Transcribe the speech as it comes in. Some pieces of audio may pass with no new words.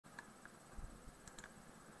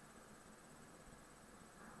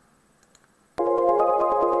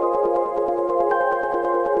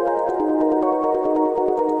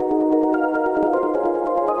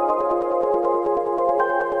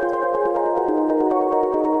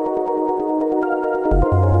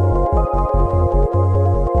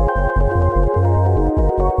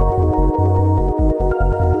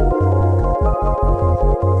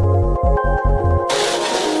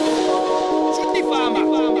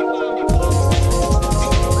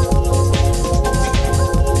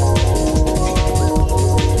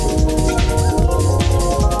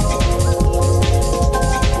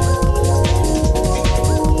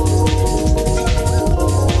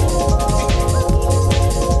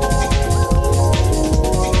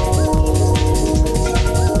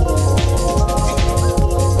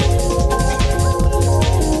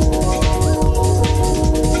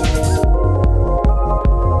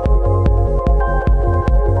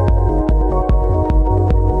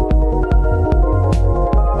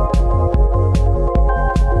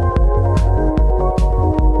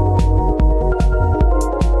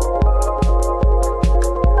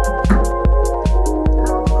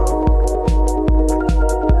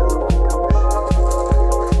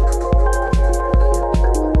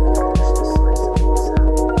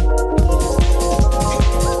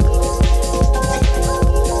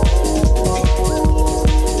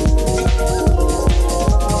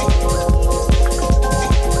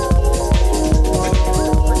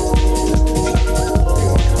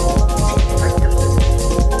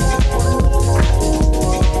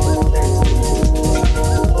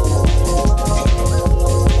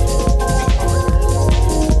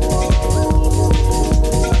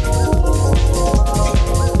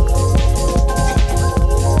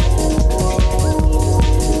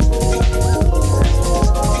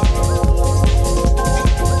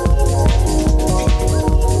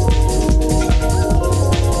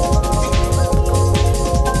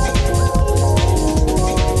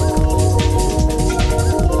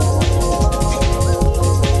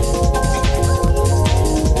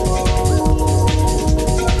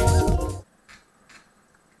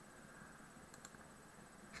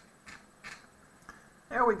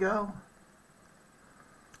we go.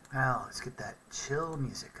 Now, let's get that chill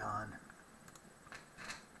music on.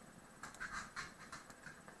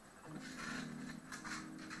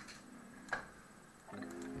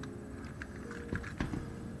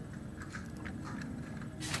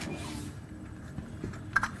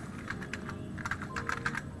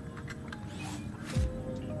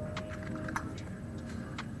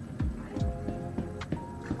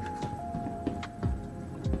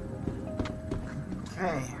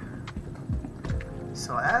 Okay,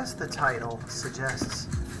 so as the title suggests,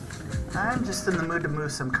 I'm just in the mood to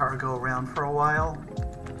move some cargo around for a while,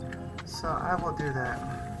 so I will do that.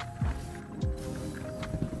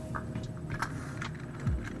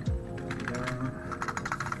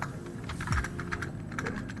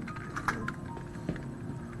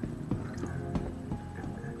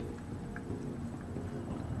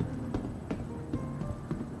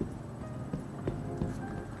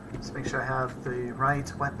 Make sure I have the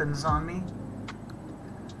right weapons on me.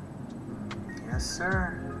 Yes,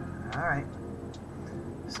 sir. Alright.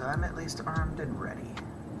 So I'm at least armed and ready.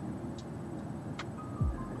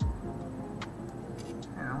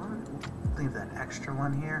 And I want to leave that extra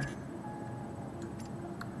one here.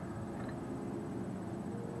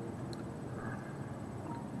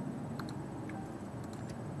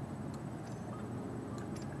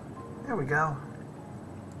 There we go.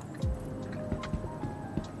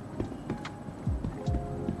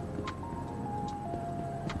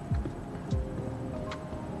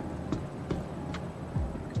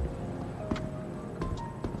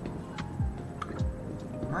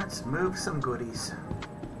 Let's move some goodies.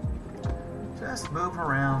 Just move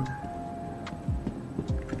around.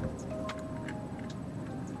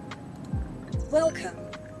 Welcome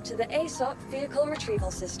to the ASOP Vehicle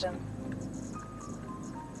Retrieval System.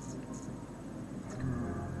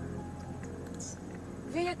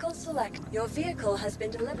 Vehicle select. Your vehicle has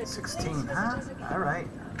been delivered. 16, huh? Alright.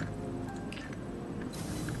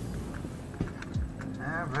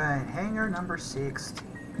 Alright, hangar number 16.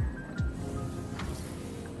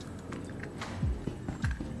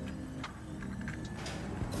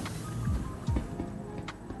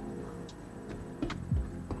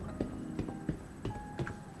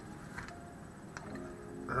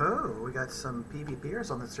 Oh, we got some PvPers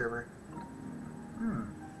on the server.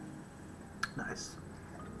 Nice.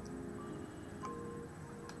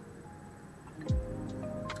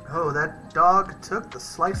 Oh, that dog took the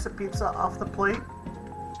slice of pizza off the plate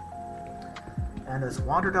and has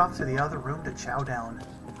wandered off to the other room to chow down.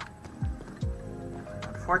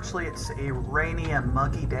 Unfortunately, it's a rainy and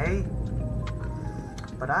muggy day,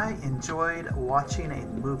 but I enjoyed watching a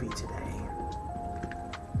movie today.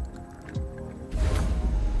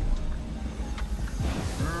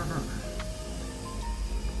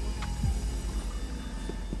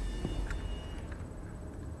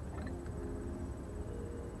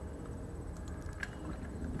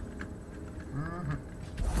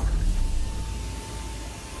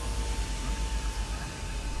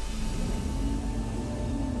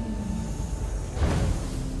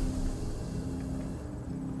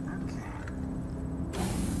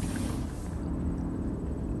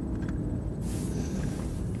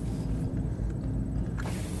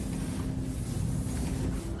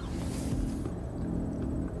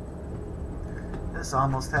 This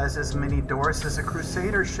almost has as many doors as a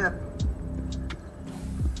Crusader ship.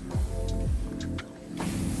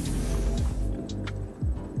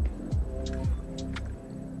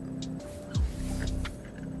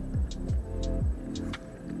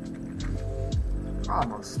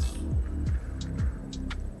 Almost.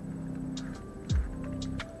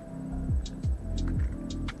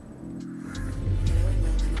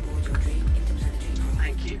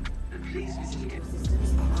 Thank you, and please visit again.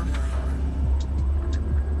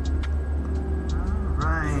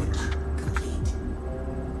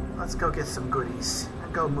 Let's go get some goodies.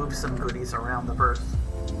 Go move some goodies around the berth.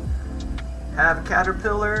 Have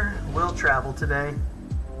Caterpillar will travel today.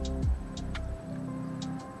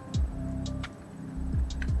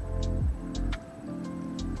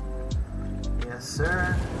 Yes,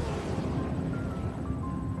 sir.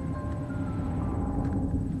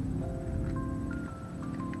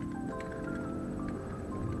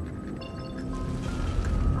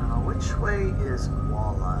 Which way is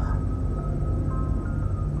Walla?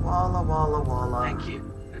 Walla, Walla, Walla. Thank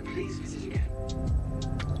you, and please visit again.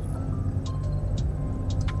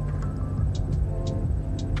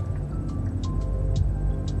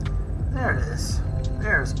 There it is.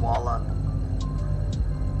 There's Walla.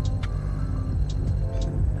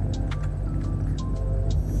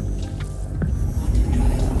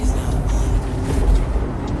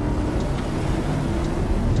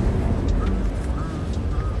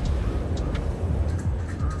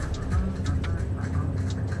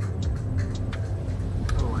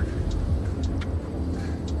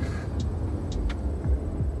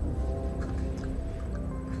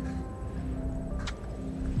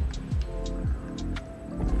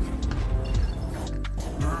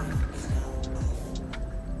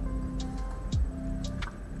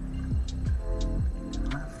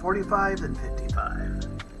 45 and 55.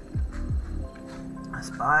 Let's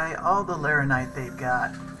buy all the laranite they've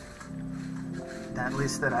got. At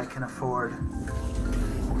least that I can afford.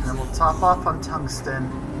 And then we'll top off on tungsten.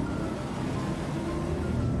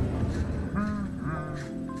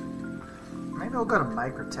 Maybe I'll go to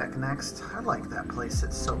Microtech next. I like that place,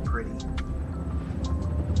 it's so pretty.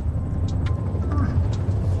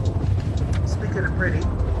 Speaking of pretty,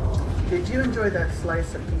 did you enjoy that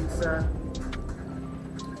slice of pizza?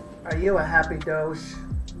 Are you a happy doge?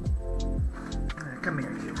 Come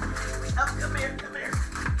here, you. Oh, come here, come here.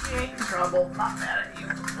 You ain't in trouble. Not mad at you.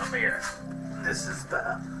 Come here. This is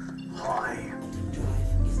the high.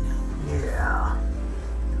 Yeah.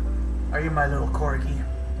 Are you my little corgi?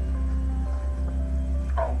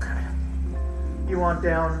 Okay. You want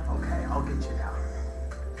down? Okay, I'll get you down.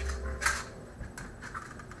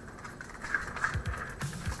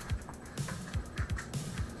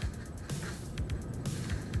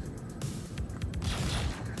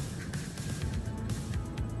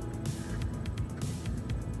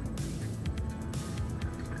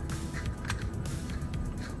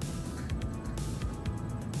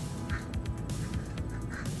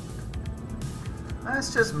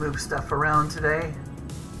 Let's just move stuff around today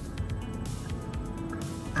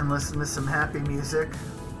and listen to some happy music.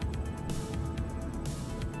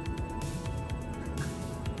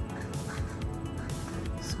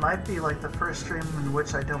 This might be like the first stream in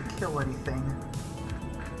which I don't kill anything.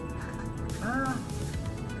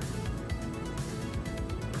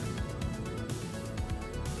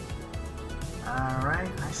 Alright,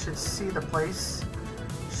 I should see the place.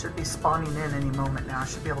 Should be spawning in any moment now. I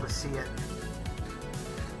should be able to see it.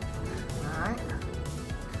 Alright.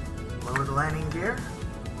 Lower the landing gear.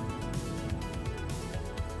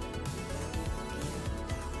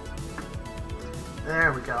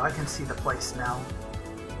 There we go. I can see the place now.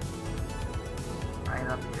 Right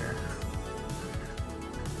up here.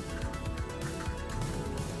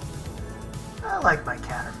 I like my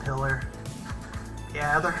Caterpillar.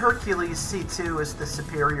 Yeah, the Hercules C2 is the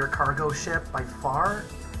superior cargo ship by far.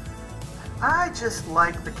 I just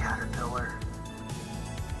like the Caterpillar.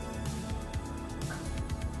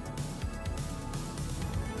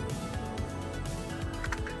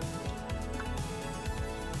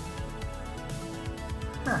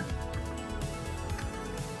 Huh.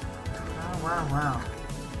 Oh, wow, wow.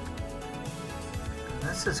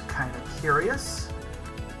 This is kind of curious.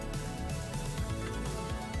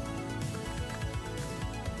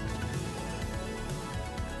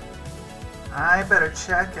 I better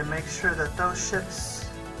check and make sure that those ships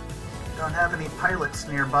don't have any pilots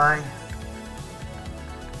nearby.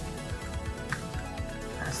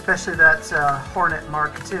 Especially that Hornet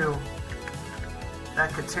Mark II.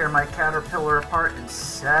 That could tear my Caterpillar apart in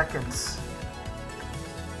seconds.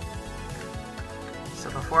 So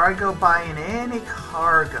before I go buying any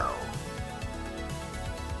cargo,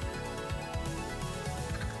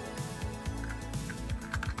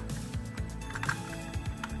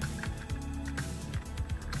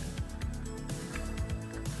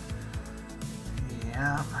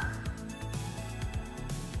 yeah,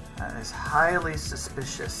 that is highly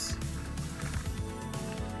suspicious.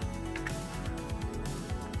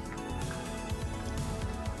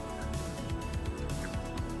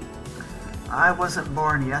 I wasn't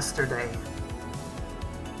born yesterday.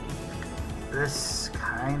 This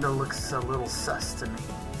kinda looks a little sus to me.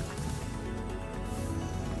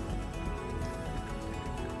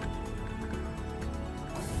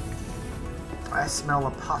 I smell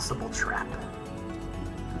a possible trap.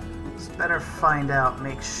 Just better find out,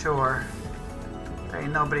 make sure there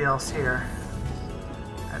ain't nobody else here.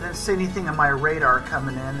 I didn't see anything on my radar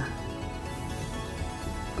coming in.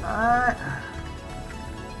 Alright.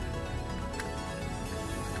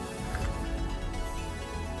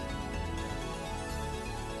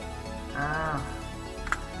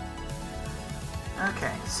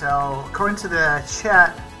 Okay, so according to the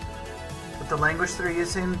chat, with the language they're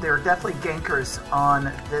using, there are definitely gankers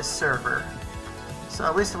on this server. So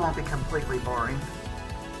at least it won't be completely boring.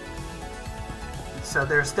 So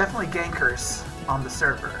there's definitely gankers on the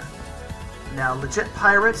server. Now, legit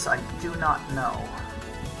pirates, I do not know.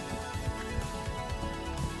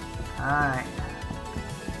 Alright.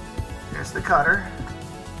 Here's the cutter.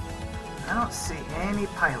 I don't see any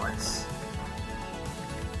pilots.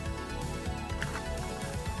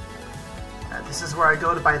 This is where I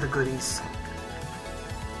go to buy the goodies.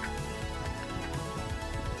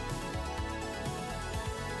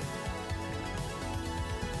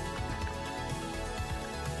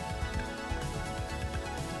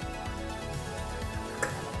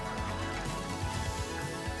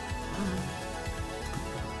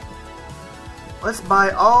 Let's buy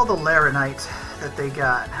all the laranite that they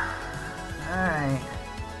got. Alright.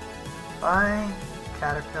 Buy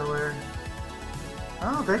Caterpillar.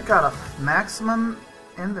 Oh, they've got a maximum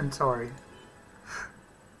inventory.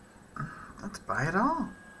 Let's buy it all.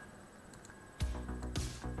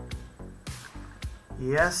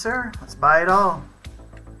 Yes, sir. Let's buy it all.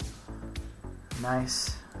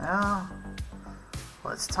 Nice. Now,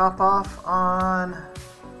 let's top off on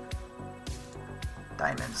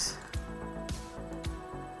diamonds.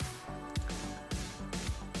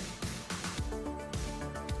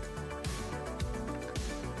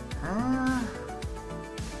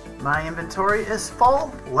 My inventory is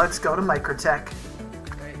full. Let's go to Microtech.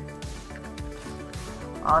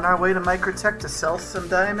 On our way to Microtech to sell some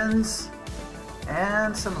diamonds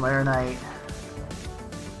and some laranite.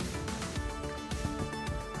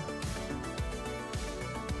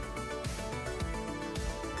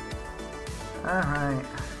 Alright.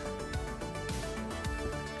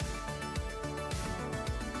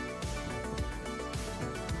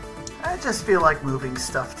 I just feel like moving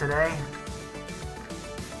stuff today.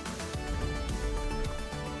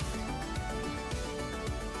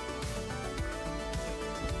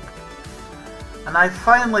 And I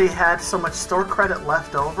finally had so much store credit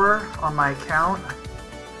left over on my account.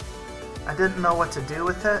 I didn't know what to do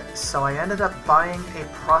with it, so I ended up buying a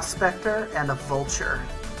prospector and a vulture.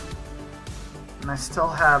 And I still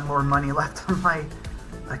have more money left on my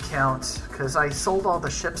account because I sold all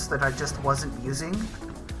the ships that I just wasn't using,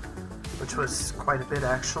 which was quite a bit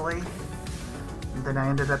actually. And then I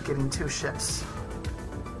ended up getting 2 ships.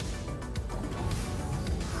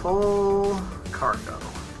 Full cargo.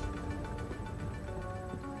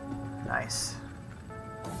 Nice.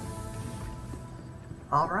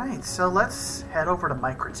 Alright, so let's head over to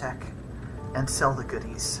Microtech and sell the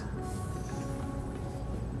goodies.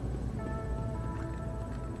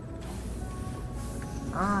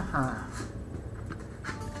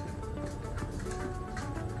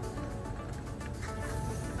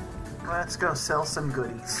 Let's go sell some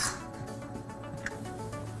goodies.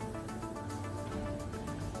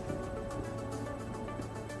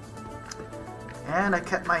 And I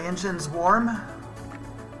kept my engines warm,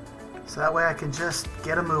 so that way I can just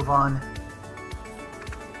get a move on.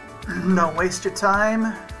 Don't waste your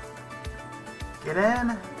time. Get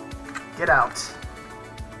in, get out.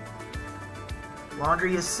 The longer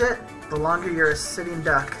you sit, the longer you're a sitting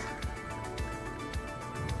duck.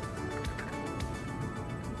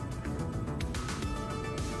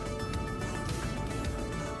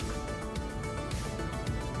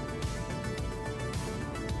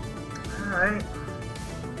 Alright.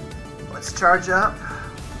 Let's charge up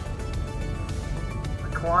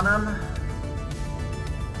the quantum,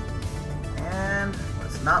 and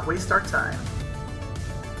let's not waste our time.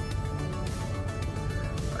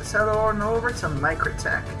 Let's head on over to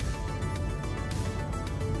Microtech.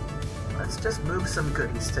 Let's just move some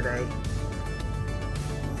goodies today.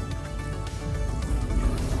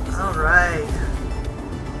 Alright.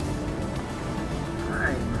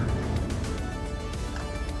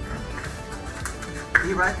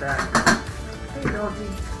 Be right back. Hey, doggy.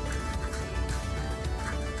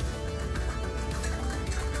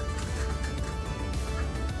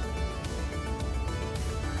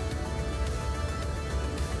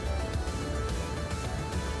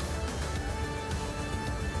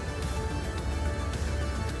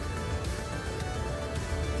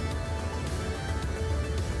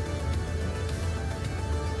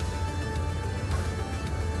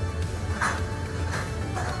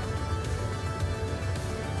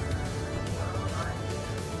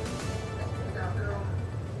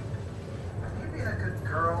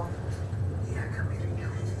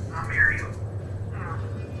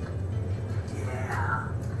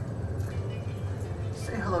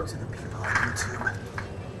 Hello to the people on YouTube.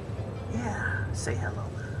 Yeah, say hello.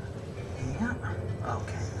 Yeah,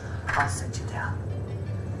 okay. I'll send you down.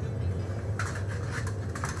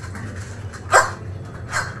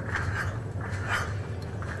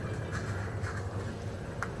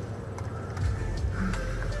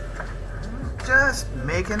 Just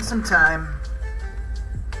making some time.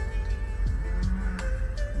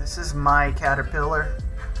 This is my Caterpillar.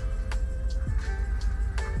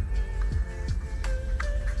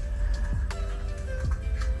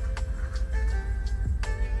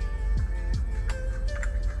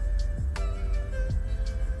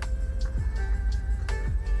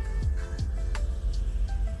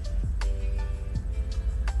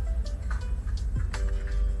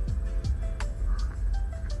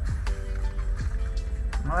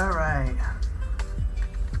 Alright.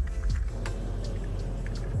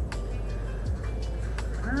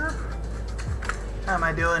 How am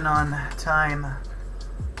I doing on time?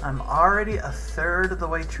 I'm already a third of the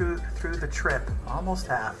way through the trip. Almost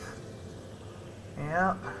half.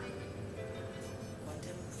 Yep.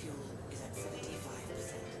 Quantum fuel is at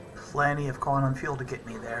 75%. Plenty of quantum fuel to get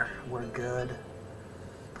me there. We're good.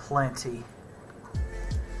 Plenty.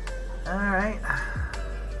 Alright.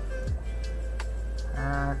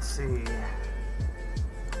 Let's see.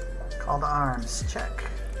 Call to arms. Check.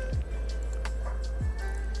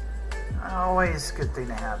 Always a good thing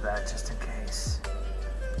to have that, just in case.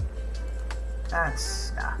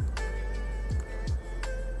 That's... nah.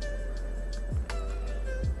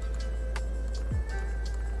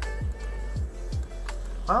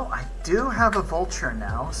 Well, I do have a vulture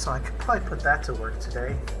now, so I could probably put that to work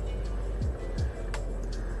today.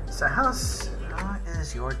 So how is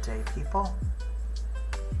your day, people?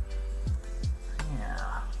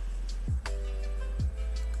 Yeah.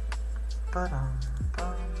 Ba-dum,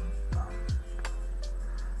 bum, bum.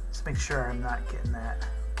 Let's make sure I'm not getting that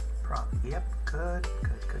problem. Yep, good.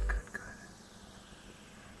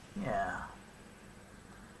 Yeah.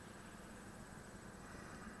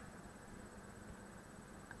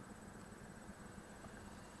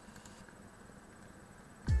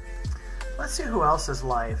 Let's see who else is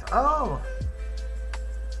live. Oh!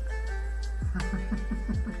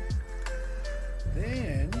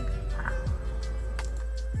 Then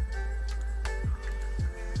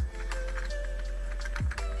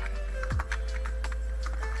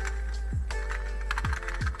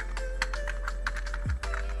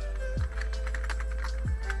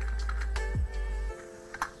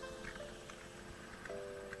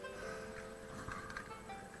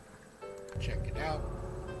check it out,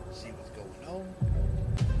 see what's going on.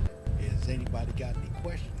 Has anybody got any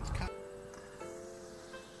questions?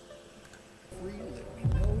 Free, let me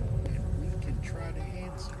know and we can try to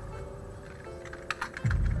answer.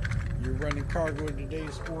 You're running cargo today,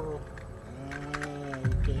 Squirrel? Ah,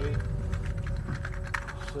 okay.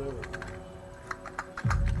 So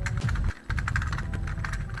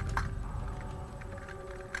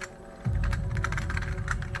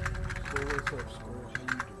what's up, Squirrel? How you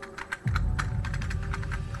doing?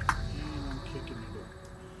 And I'm kicking it over.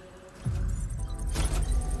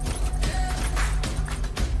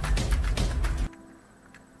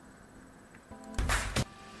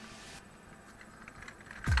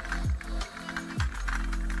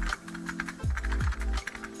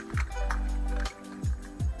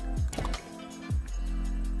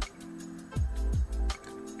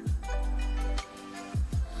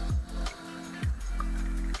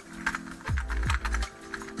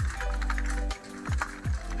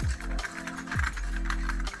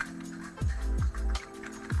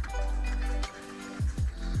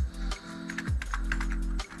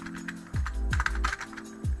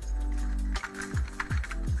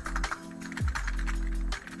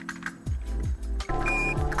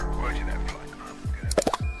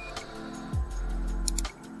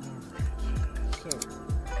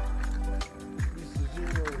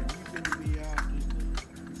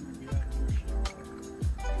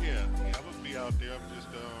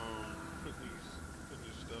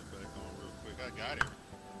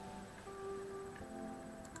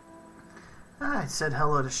 I said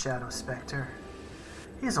hello to Shadow Spectre.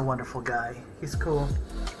 He's a wonderful guy. He's cool.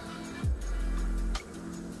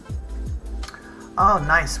 Oh,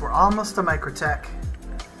 nice. We're almost to Microtech.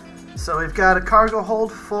 So we've got a cargo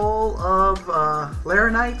hold full of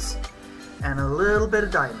Laranites and a little bit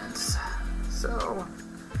of diamonds. So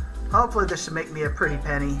hopefully this should make me a pretty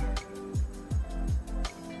penny.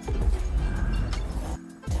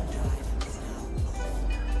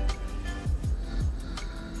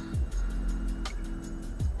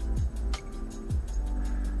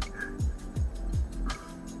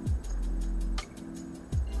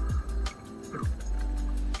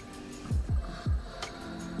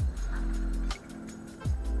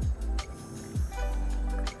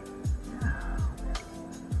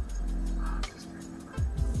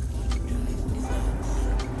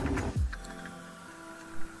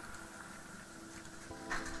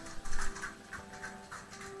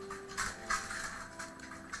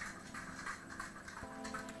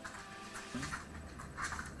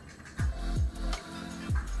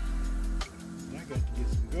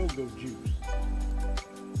 Go-go juice.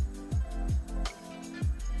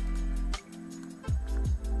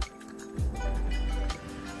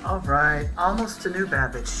 Alright, almost to New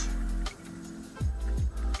Babbage.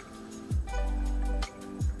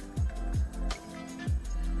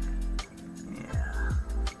 Yeah.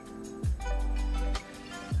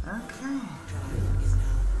 Okay.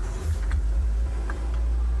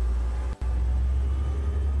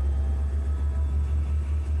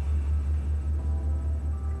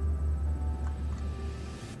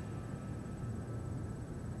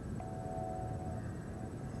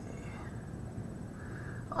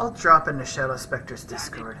 I'll drop into Shadow Spectre's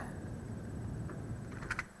Discord.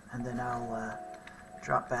 And then I'll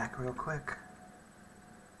drop back real quick.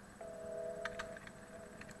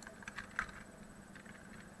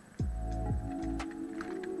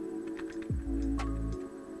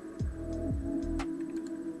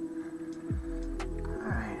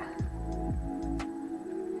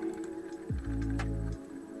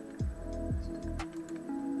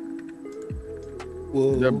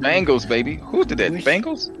 Well, The Bengals, baby. Who did that? Wish-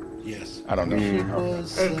 Bengals? Yes. I don't know. Wish it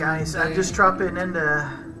was Hey guys, I'm just Sunday. dropping in to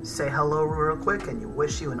say hello real quick and you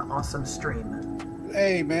wish you an awesome stream.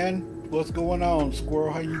 Hey man, what's going on,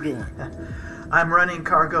 Squirrel? How you doing? I'm running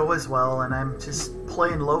cargo as well, and I'm just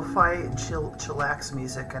playing lo-fi and chillax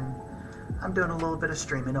music, and I'm doing a little bit of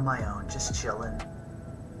streaming of my own, just chilling.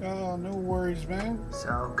 Oh, no worries, man.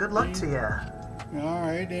 So good luck to you. All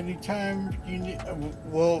right, anytime you need.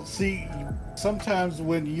 Well, see, sometimes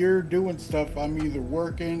when you're doing stuff, I'm either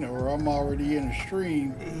working or I'm already in a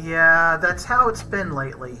stream. Yeah, that's how it's been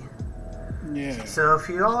lately. Yeah. So if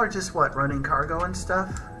you all are just running cargo and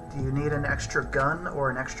stuff, do you need an extra gun or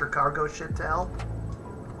an extra cargo ship to help?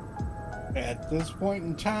 At this point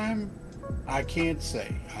in time, I can't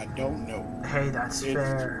say. I don't know. Hey, that's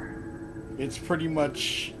fair. It's pretty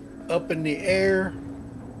much up in the air.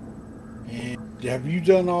 And have you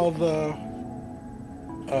done all the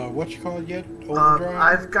what you call it yet? Overdrive?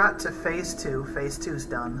 I've got to phase 2. Phase 2's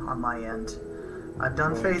done on my end. I've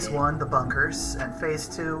done phase 1, the bunkers, and phase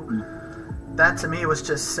 2, that to me was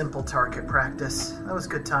just simple target practice. That was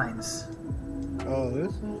good times.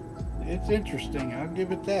 Oh, it's interesting. I'll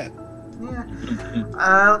give it that.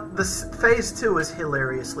 Yeah. This phase 2 is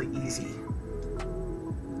hilariously easy.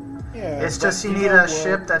 Yeah. It's just you need a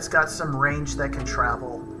ship that's got some range that can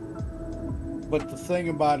travel. But the thing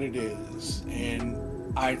about it is, and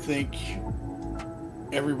I think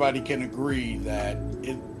everybody can agree that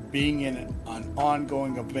it being in an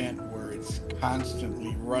ongoing event where it's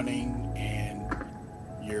constantly running and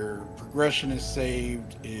your progression is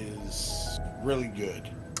saved is really good.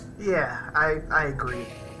 Yeah, I agree.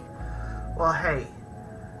 Well, hey,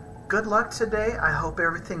 good luck today. I hope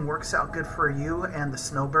everything works out good for you and the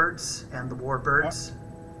snowbirds and the warbirds.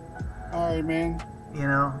 All right, man. You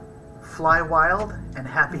know, fly wild and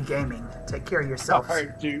happy gaming. Take care of yourselves. All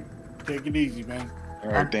right, dude. Take it easy, man.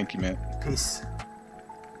 All right, thank you, man. Peace.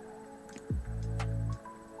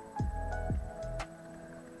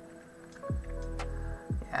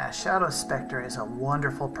 Yeah, Shadow Spectre is a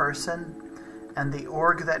wonderful person, and the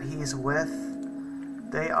org that he's with,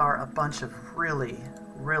 they are a bunch of really,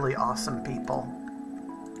 really awesome people.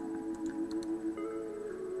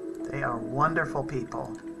 They are wonderful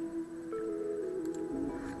people.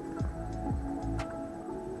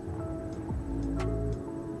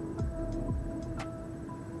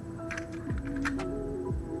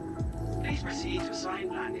 Please proceed to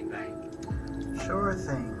assigned landing bay. Sure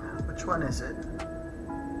thing. Which one is it?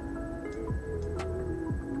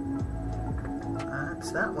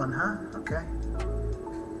 It's that one, huh? Okay.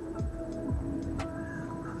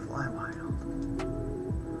 Fly wild.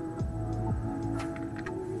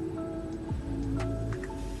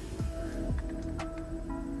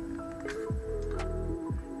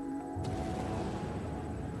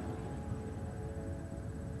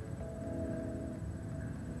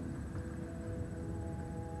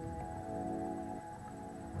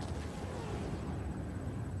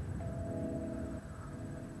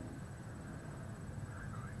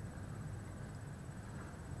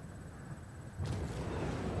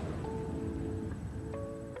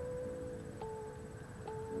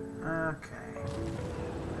 Okay.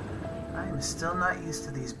 I am still not used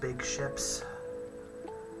to these big ships.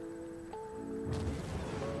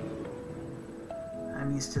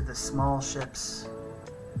 I'm used to the small ships.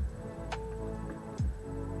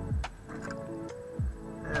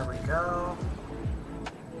 There we go.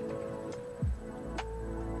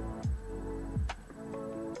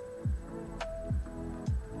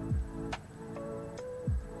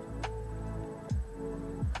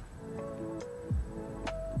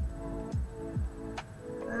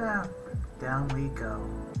 Down we go.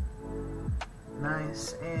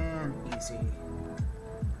 Nice and easy.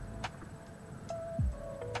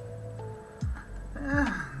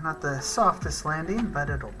 Not the softest landing, but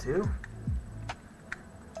it'll do.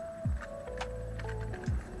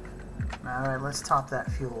 Alright, let's top that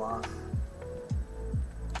fuel off.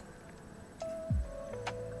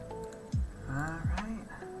 Alright.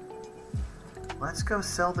 Let's go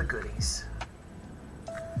sell the goodies.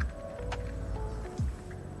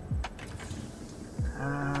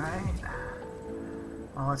 Alright.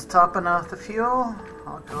 While it's topping off the fuel,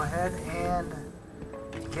 I'll go ahead and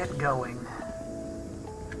get going.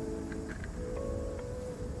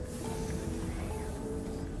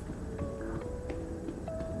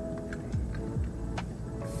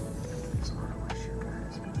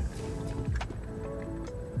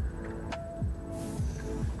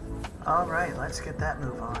 Alright, let's get that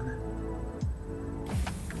move on.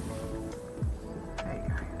 Hey.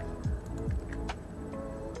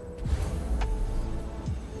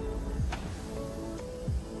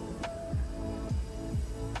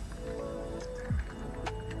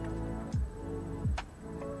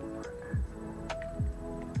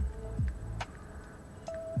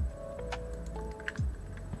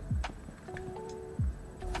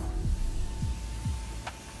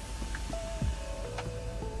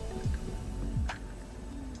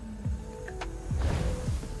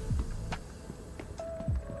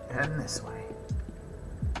 Heading this way.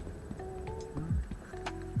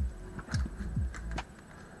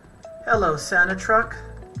 Hello, Santa Truck.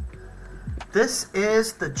 This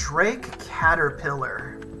is the Drake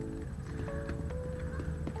Caterpillar.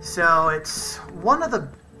 So it's one of the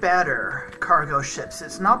better cargo ships.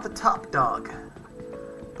 It's not the top dog,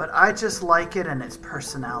 but I just like it and its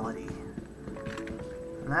personality.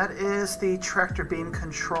 And that is the tractor beam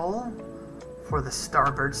control for the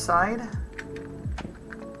starboard side.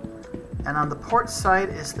 And on the port side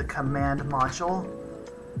is the command module.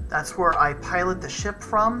 That's where I pilot the ship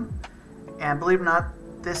from. And believe it or not,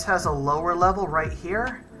 this has a lower level right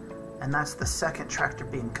here. And that's the second tractor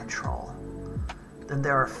beam control. Then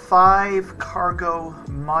there are 5 cargo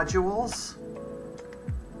modules.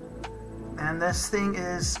 And this thing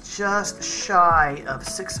is just shy of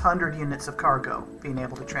 600 units of cargo being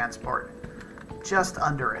able to transport. Just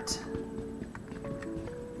under it.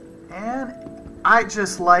 And I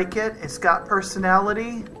just like it. It's got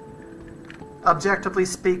personality. Objectively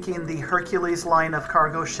speaking, the Hercules line of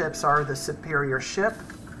cargo ships are the superior ship.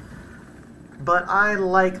 But I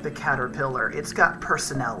like the Caterpillar. It's got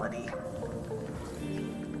personality.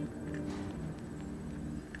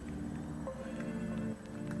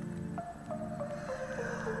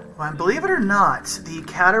 Well, and believe it or not, the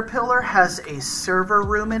Caterpillar has a server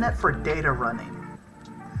room in it for data running.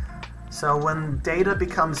 So when data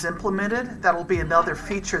becomes implemented, that'll be another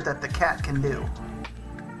feature that the cat can do.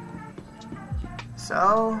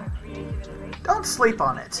 So, don't sleep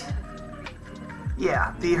on it.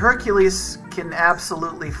 Yeah, the Hercules can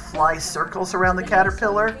absolutely fly circles around the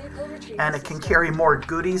Caterpillar, and it can carry more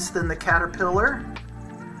goodies than the Caterpillar.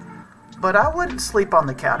 But I wouldn't sleep on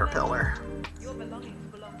the Caterpillar. Your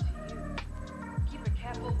belongings belong to you. Keep a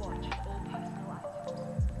careful watch of all personal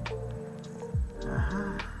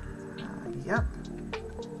items. Yep.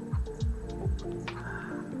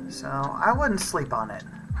 So, I wouldn't sleep on it.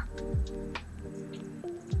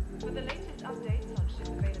 For the latest updates on ship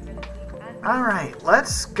availability and Alright,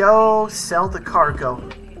 let's go sell the cargo.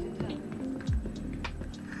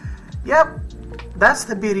 Yep, that's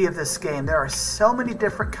the beauty of this game. There are so many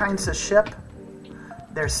different kinds of ship.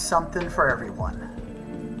 There's something for everyone.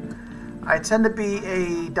 I tend to be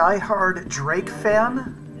a die-hard Drake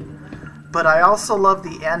fan, but I also love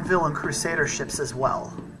the Anvil and Crusader ships as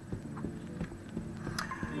well.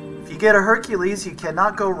 If you get a Hercules, you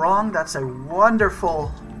cannot go wrong. That's a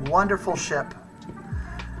wonderful, wonderful ship.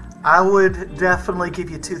 I would definitely give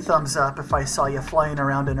you 2 thumbs up if I saw you flying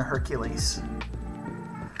around in a Hercules.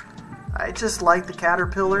 I just like the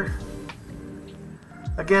Caterpillar.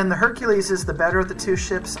 Again, the Hercules is the better of the 2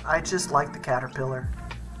 ships. I just like the Caterpillar.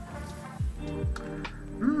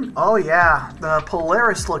 Oh yeah, the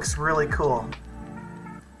Polaris looks really cool.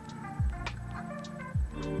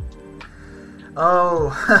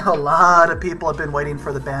 Oh, a lot of people have been waiting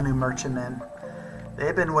for the Banu Merchantman.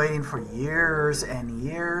 They've been waiting for years and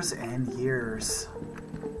years and years.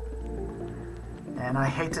 And I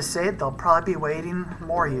hate to say it, they'll probably be waiting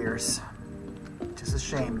more years. Which is a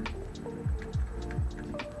shame.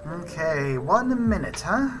 Okay, 1 minute,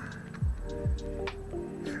 huh?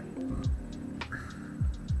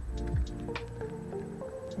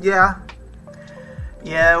 Yeah.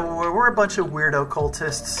 Yeah, we're a bunch of weirdo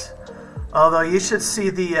cultists. Although you should see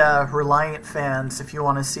the Reliant fans if you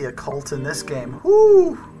want to see a cult in this game.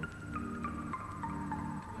 Whoo!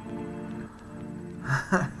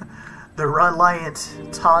 The Reliant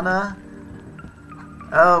Tana.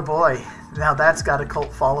 Oh boy, now that's got a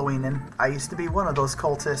cult following, and I used to be one of those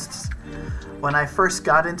cultists. When I first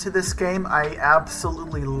got into this game, I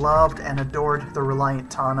absolutely loved and adored the Reliant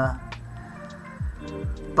Tana.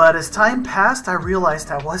 But as time passed, I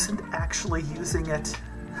realized I wasn't actually using it.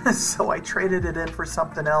 So I traded it in for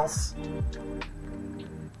something else.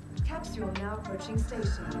 capsule now approaching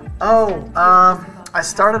station. I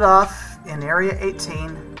started off in Area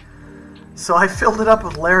 18, so I filled it up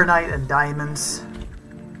with laranite and diamonds.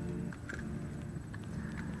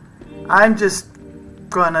 I'm just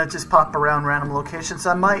gonna pop around random locations.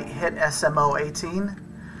 I might hit SMO 18,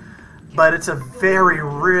 But it's a very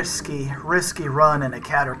risky run in a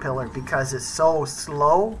Caterpillar because it's so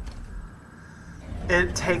slow.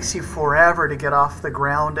 It takes you forever to get off the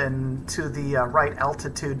ground and to the right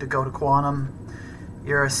altitude to go to Quantum.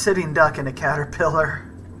 You're a sitting duck in a Caterpillar.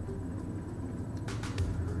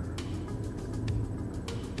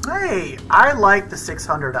 Hey, I like the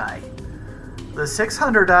 600i. The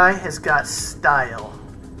 600i has got style.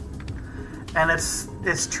 And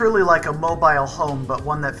it's truly like a mobile home, but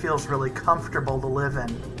one that feels really comfortable to live in.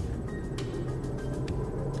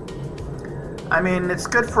 I mean, it's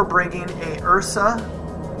good for bringing a Ursa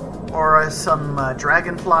or some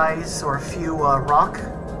dragonflies or a few rock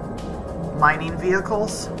mining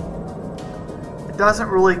vehicles. It doesn't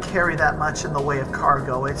really carry that much in the way of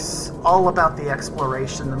cargo. It's all about the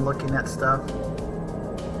exploration and looking at stuff.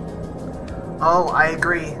 Oh, I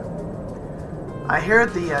agree. I hear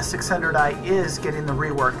the 600i is getting the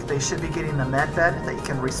rework. They should be getting the med bed that you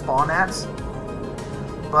can respawn at.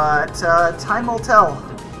 But time will tell.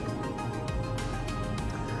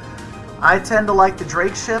 I tend to like the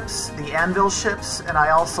Drake ships, the Anvil ships, and I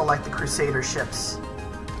also like the Crusader ships.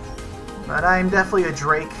 But I'm definitely a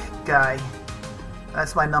Drake guy.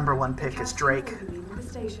 That's my #1 pick, is Drake.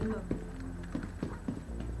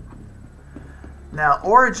 Now,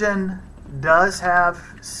 Origin does have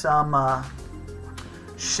some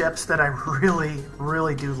ships that I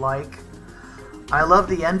really do like. I love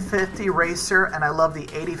the N50 Racer, and I love the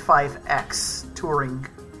 85X Touring.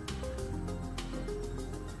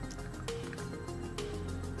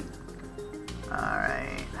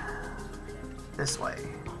 Alright. This way.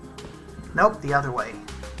 Nope, the other way.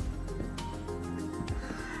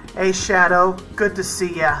 Hey Shadow, good to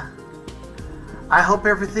see ya. I hope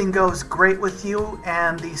everything goes great with you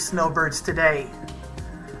and the snowbirds today.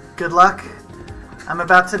 Good luck. I'm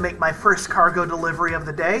about to make my first cargo delivery of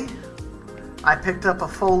the day. I picked up a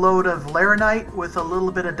full load of Laranite with a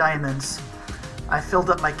little bit of diamonds. I filled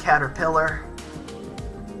up my Caterpillar.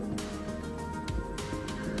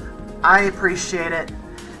 I appreciate it.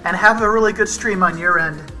 And have a really good stream on your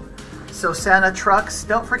end. So Santa Trucks,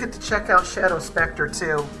 don't forget to check out Shadow Spectre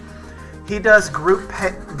too. He does group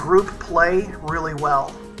play really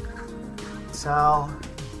well. So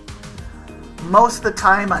most of the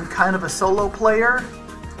time I'm kind of a solo player,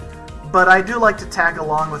 but I do like to tag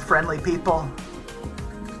along with friendly people.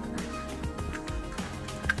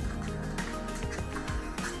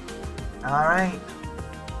 Alright.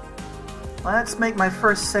 Let's make my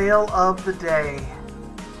first sale of the day.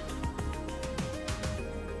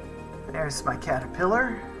 There's my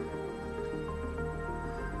Caterpillar.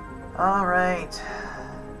 Alright.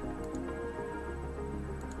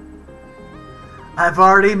 I've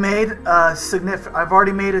already made a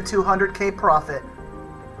 200k profit.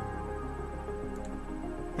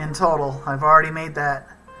 In total, I've already made that.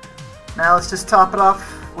 Now let's just top it off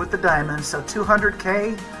with the diamonds. So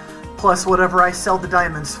 200k plus whatever I sell the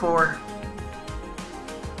diamonds for.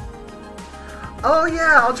 Oh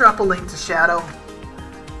yeah, I'll drop a link to Shadow.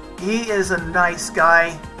 He is a nice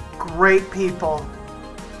guy, great people.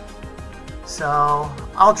 So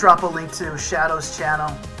I'll drop a link to Shadow's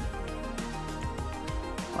channel.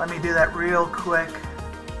 Let me do that real quick.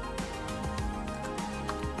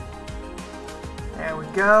 There we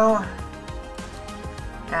go.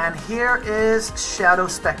 And here is Shadow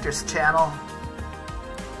Spectre's channel.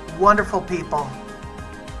 Wonderful people.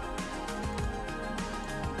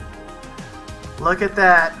 Look at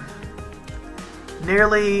that.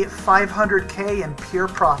 Nearly 500k in pure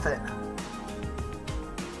profit.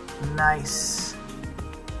 Nice.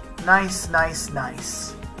 Nice, nice,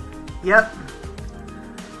 nice. Yep.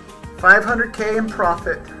 500k in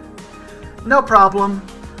profit. No problem.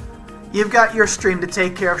 You've got your stream to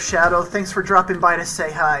take care of, Shadow. Thanks for dropping by to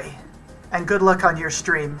say hi. And good luck on your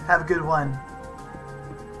stream. Have a good one.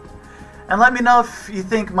 And let me know if you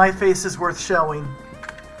think my face is worth showing.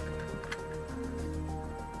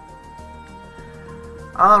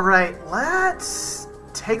 Alright, let's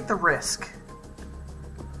take the risk.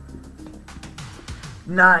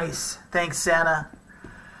 Nice. Thanks, Santa.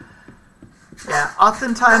 Yeah,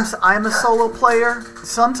 oftentimes I'm a solo player.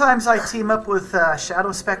 Sometimes I team up with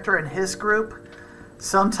Shadow Spectre and his group.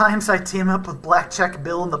 Sometimes I team up with Blackjack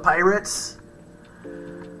Bill and the Pirates.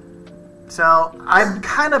 So I'm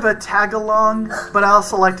kind of a tag-along, but I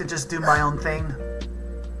also like to just do my own thing.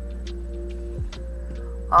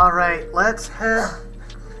 Alright, let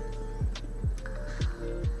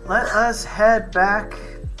us head back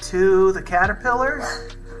to the Caterpillar,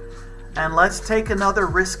 and let's take another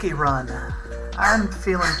risky run. I'm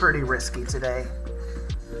feeling pretty risky today.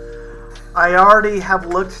 I already have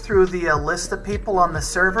looked through the list of people on the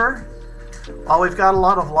server, While we've got a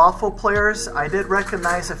lot of lawful players, I did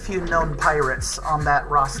recognize a few known pirates on that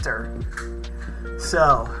roster.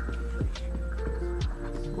 So,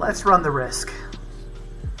 let's run the risk.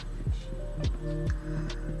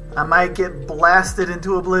 I might get blasted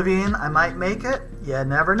into oblivion. I might make it. You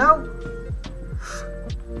never know.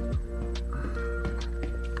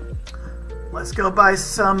 Let's go buy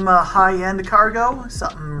some high-end cargo,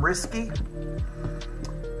 something risky.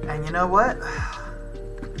 And you know what?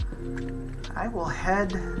 I will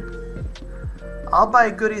head... I'll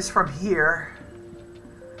buy goodies from here.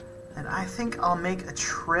 And I think I'll make a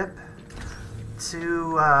trip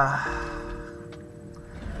to... I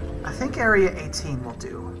think Area 18 will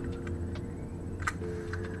do.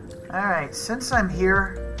 Alright, since I'm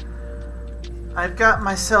here, I've got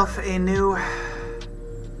myself a new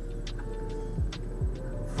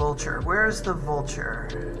vulture. Where's the vulture?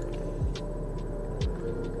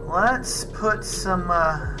 Let's put some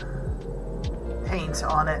paint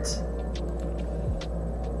on it.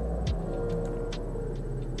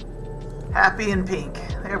 Happy and pink.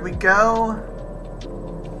 There we go.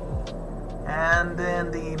 And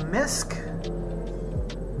then the Misk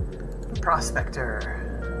Prospector.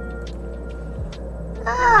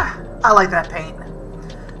 I like that paint.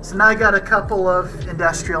 So now I got a couple of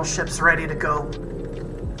industrial ships ready to go.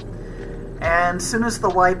 And as soon as the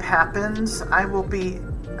wipe happens, I will be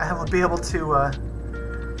able to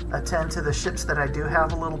attend to the ships that I do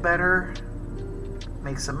have a little better.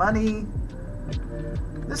 Make some money.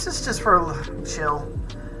 This is just for chill.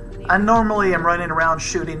 I normally am running around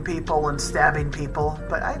shooting people and stabbing people,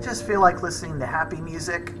 but I just feel like listening to happy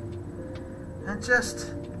music and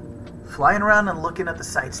just flying around and looking at the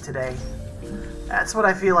sights today. That's what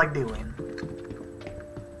I feel like doing.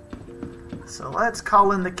 So let's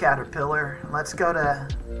call in the Caterpillar. Let's go to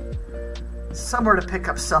somewhere to pick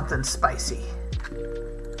up something spicy.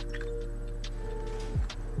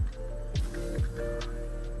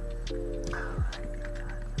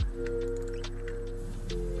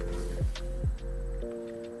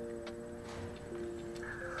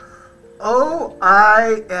 Oh,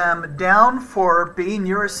 I am down for being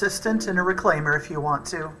your assistant and a reclaimer if you want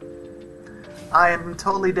to. I am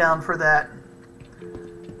totally down for that.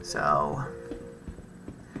 So,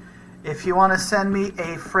 if you want to send me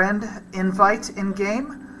a friend invite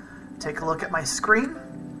in-game, take a look at my screen.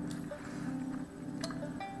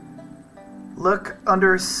 Look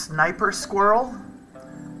under Sniper Squirrel.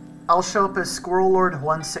 I'll show up as Squirrel Lord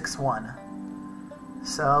 161.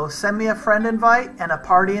 So send me a friend invite and a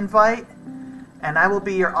party invite, and I will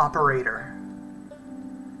be your operator.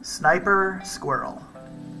 Sniper Squirrel.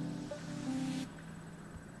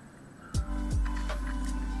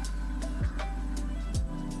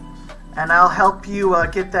 And I'll help you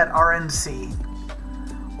get that RNC.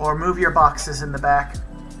 Or move your boxes in the back.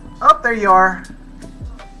 Oh, there you are.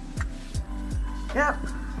 Yep.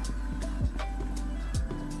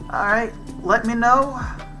 Alright, let me know.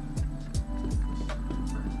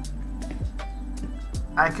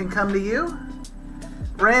 I can come to you.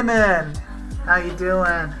 Raymond, how you doing?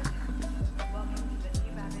 Welcome to the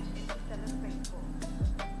new Babbage Interstellar Spaceport.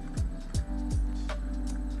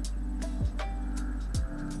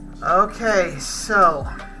 Okay, so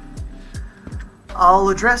I'll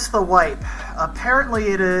address the wipe. Apparently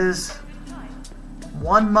it is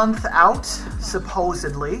 1 month out,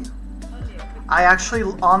 supposedly. I actually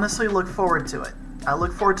honestly look forward to it. I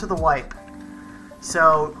look forward to the wipe.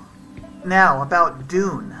 So, now about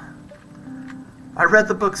Dune. I read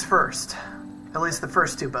the books first. At least the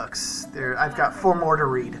first 2 books. I've got 4 more to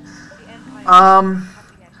read. I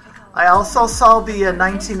also saw the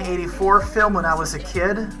 1984 film when I was a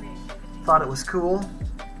kid. Thought it was cool.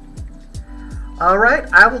 Alright,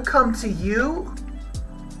 I will come to you.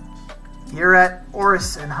 You're at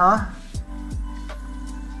Orison, huh?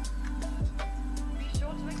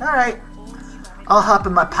 Alright. I'll hop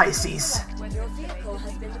in my Pisces. Your vehicle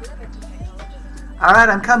has been delivered. Alright,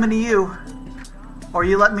 I'm coming to you. Or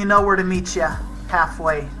you let me know where to meet you.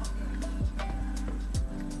 Halfway.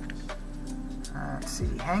 Let's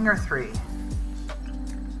see. Hangar 3.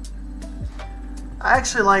 I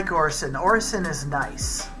actually like Orison. Orison is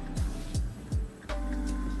nice.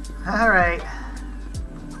 Alright.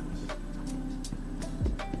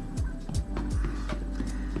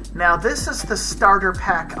 Now this is the starter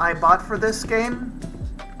pack I bought for this game.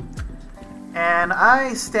 And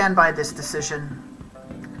I stand by this decision.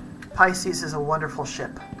 Pisces is a wonderful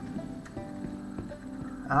ship.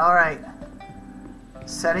 Alright.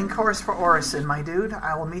 Setting course for Orison, my dude.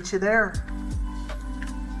 I will meet you there.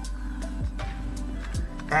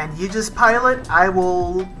 And you just pilot, I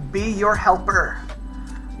will be your helper.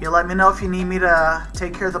 You let me know if you need me to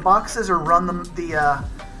take care of the boxes or run the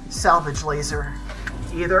salvage laser.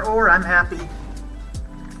 Either or, I'm happy.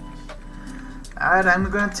 Alright, I'm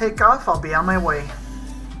going to take off. I'll be on my way.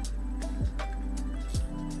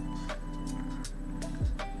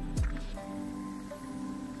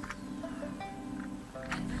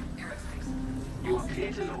 You are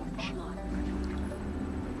clear to launch.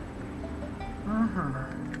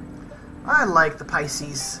 I like the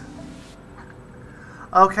Pisces.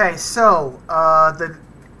 Okay, so,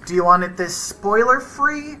 do you want it this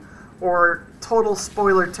spoiler-free or total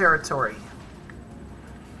spoiler territory?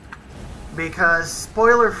 Because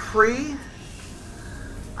spoiler-free,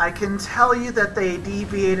 I can tell you that they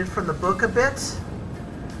deviated from the book a bit,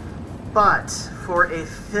 but for a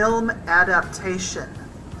film adaptation,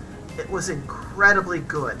 it was incredibly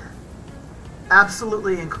good.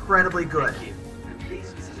 Absolutely incredibly good. Thank you. And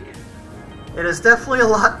please visit again. It is definitely a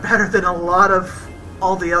lot better than a lot of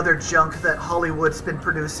all the other junk that Hollywood's been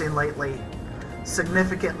producing lately.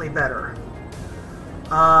 Significantly better.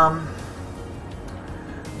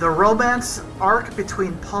 The romance arc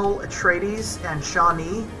between Paul Atreides and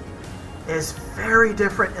Shawnee is very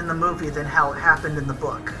different in the movie than how it happened in the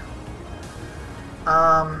book.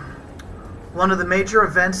 One of the major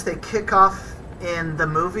events they kick off in the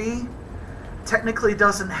movie technically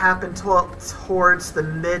doesn't happen towards the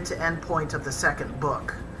mid to end point of the second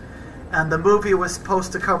book. And the movie was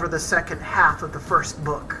supposed to cover the second half of the first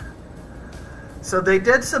book. So they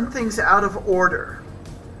did some things out of order.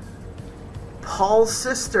 Paul's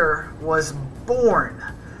sister was born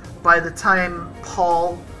by the time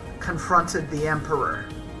Paul confronted the Emperor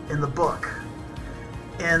in the book.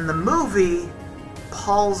 In the movie,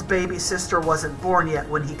 Paul's baby sister wasn't born yet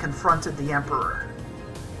when he confronted the Emperor.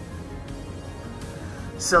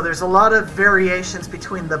 So there's a lot of variations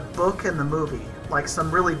between the book and the movie. Like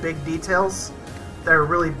some really big details. There are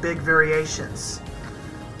really big variations.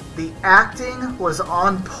 The acting was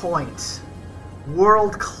on point.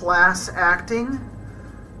 World-class acting.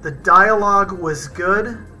 The dialogue was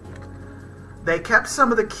good. They kept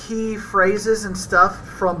some of the key phrases and stuff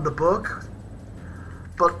from the book.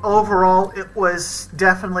 But overall, it was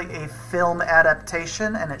definitely a film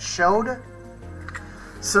adaptation, and it showed.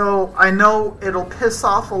 So I know it'll piss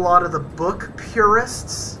off a lot of the book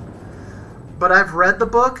purists. But I've read the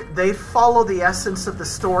book. They follow the essence of the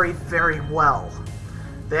story very well.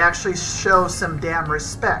 They actually show some damn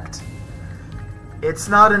respect. It's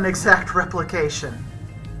not an exact replication.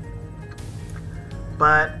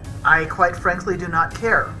 But I quite frankly do not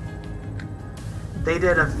care. They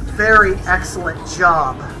did a very excellent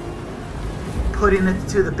job putting it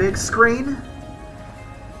to the big screen.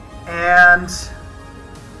 And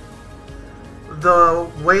the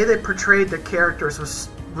way they portrayed the characters was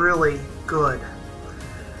really good.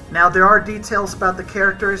 Now, there are details about the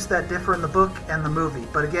characters that differ in the book and the movie,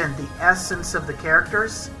 but again, the essence of the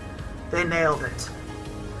characters, they nailed it.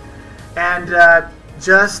 And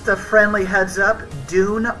just a friendly heads up,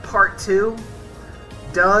 Dune Part 2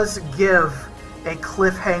 does give a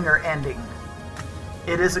cliffhanger ending.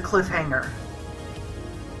 It is a cliffhanger.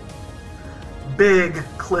 Big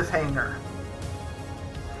cliffhanger.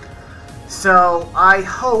 So, I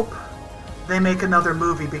hope they make another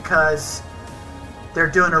movie because they're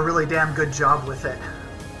doing a really damn good job with it.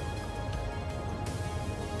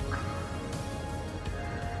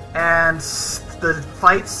 And the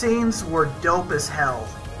fight scenes were dope as hell.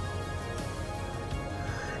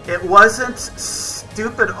 It wasn't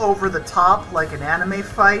stupid over the top like an anime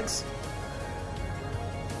fight,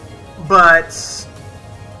 but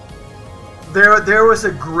there was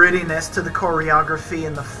a grittiness to the choreography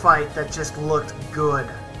in the fight that just looked good.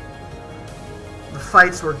 The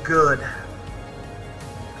fights were good.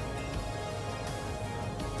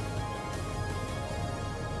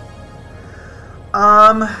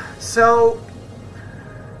 So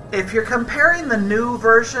if you're comparing the new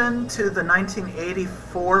version to the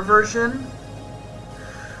 1984 version,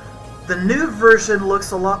 the new version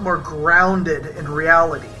looks a lot more grounded in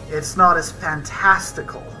reality. It's not as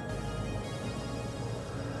fantastical.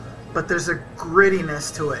 But there's a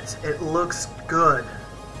grittiness to it. It looks good.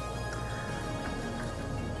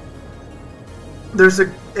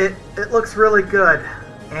 It looks really good,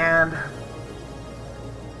 and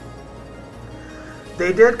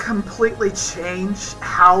they did completely change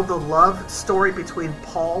how the love story between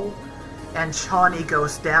Paul and Shawnee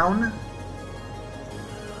goes down.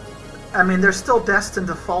 I mean, they're still destined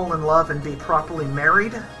to fall in love and be properly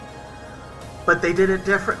married, but they did it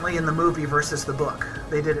differently in the movie versus the book.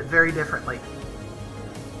 They did it very differently.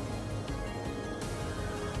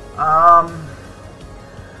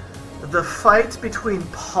 The fight between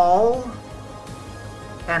Paul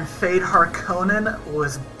and Fade Harkonnen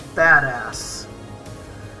was badass.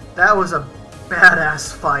 That was a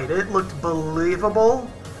badass fight. It looked believable,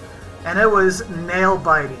 and it was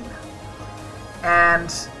nail-biting.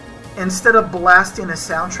 And instead of blasting a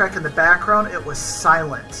soundtrack in the background, it was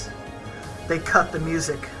silent. They cut the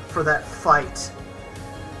music for that fight.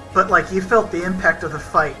 But like, you felt the impact of the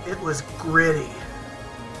fight. It was gritty.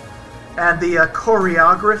 And the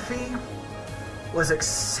choreography was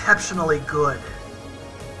exceptionally good.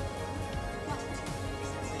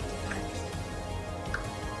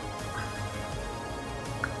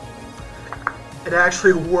 It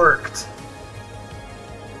actually worked.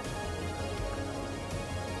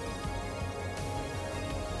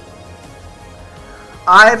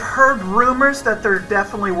 I've heard rumors that they're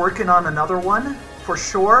definitely working on another one, for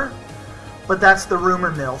sure, but that's the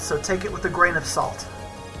rumor mill, so take it with a grain of salt.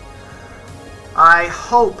 I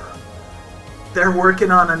hope they're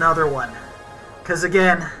working on another one, because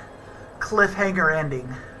again, cliffhanger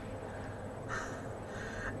ending.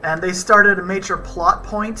 And they started a major plot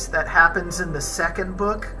point that happens in the second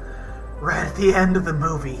book, right at the end of the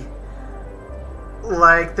movie.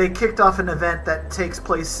 Like, they kicked off an event that takes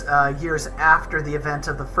place years after the event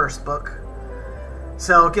of the first book.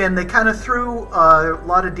 So again, they kind of threw a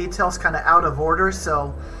lot of details kind of out of order,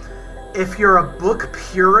 so if you're a book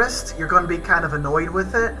purist, you're going to be kind of annoyed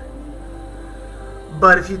with it.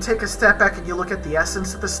 But if you take a step back and you look at the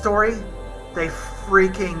essence of the story, they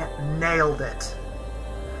freaking nailed it.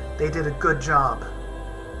 They did a good job.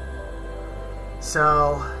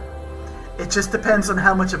 So, it just depends on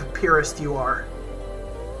how much of a purist you are.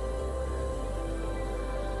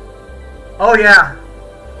 Oh yeah.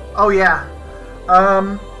 Oh yeah.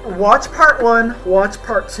 Watch part 1, watch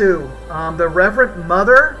part 2. The Reverend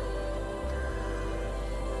Mother,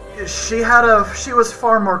 she was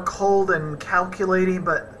far more cold and calculating,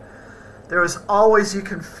 but there was always, you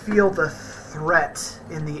can feel the threat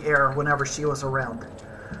in the air whenever she was around.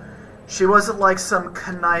 She wasn't like some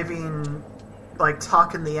conniving, like,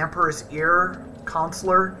 talk in the Emperor's ear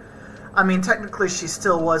counselor. I mean, technically she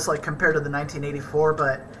still was, like, compared to the 1984,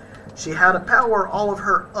 but she had a power all of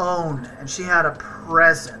her own, and she had a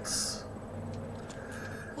presence.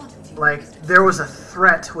 Like, there was a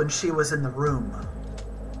threat when she was in the room.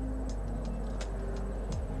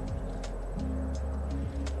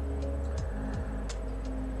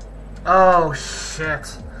 Oh,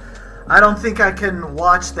 shit. I don't think I can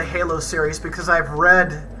watch the Halo series because I've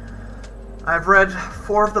read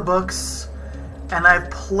 4 of the books, and I've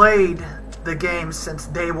played the games since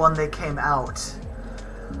day one they came out.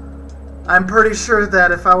 I'm pretty sure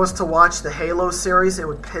that if I was to watch the Halo series, it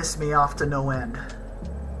would piss me off to no end.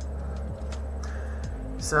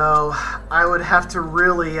 So I would have to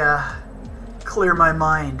really clear my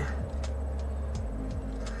mind.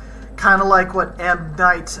 Kind of like what M.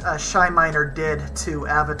 Night Shyaminer did to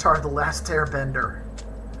Avatar: The Last Airbender.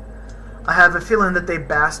 I have a feeling that they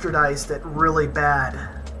bastardized it really bad.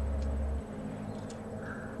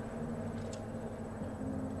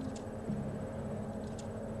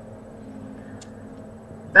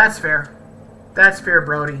 That's fair. That's fair,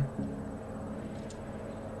 Brody.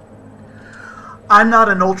 I'm not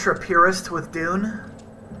an ultra purist with Dune.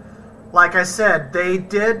 Like I said, they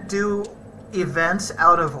did do events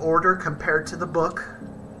out of order compared to the book,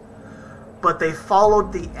 but they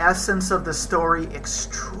followed the essence of the story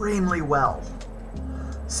extremely well.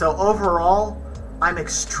 So overall, I'm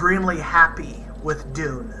extremely happy with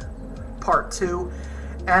Dune Part 2,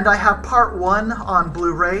 and I have Part 1 on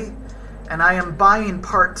Blu-ray, and I am buying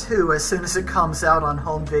Part 2 as soon as it comes out on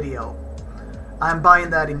home video. I'm buying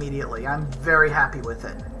that immediately. I'm very happy with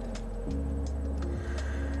it.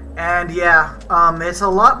 And yeah, it's a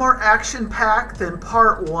lot more action-packed than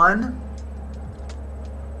Part 1.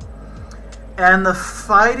 And the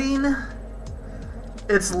fighting,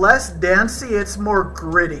 it's less dancey, it's more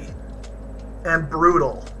gritty and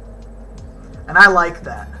brutal. And I like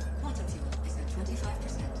that.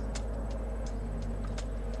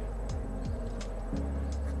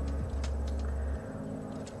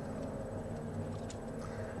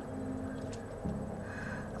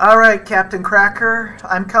 Alright, Captain Cracker,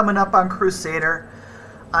 I'm coming up on Crusader.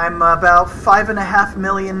 I'm about 5.5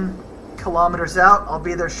 million kilometers out. I'll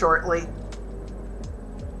be there shortly.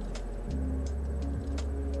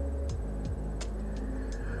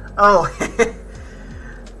 Oh,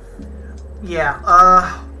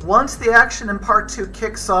 yeah, once the action in Part 2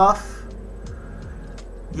 kicks off,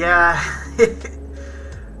 yeah,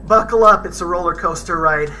 buckle up, it's a roller coaster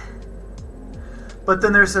ride. But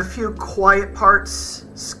then there's a few quiet parts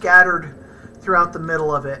scattered throughout the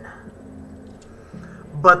middle of it.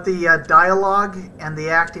 but the dialogue and the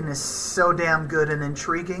acting is so damn good and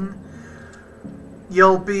intriguing.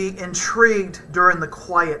 You'll be intrigued during the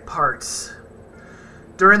quiet parts.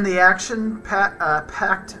 During the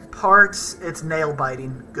action-packed parts, it's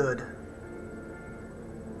nail-biting good.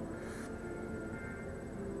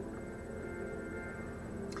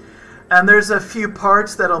 And there's a few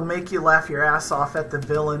parts that'll make you laugh your ass off at the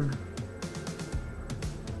villain.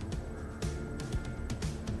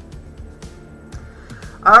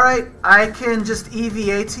 Alright, I can just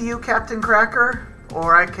EVA to you, Captain Cracker,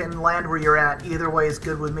 or I can land where you're at. Either way is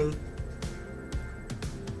good with me.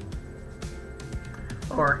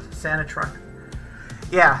 Or Santa Truck.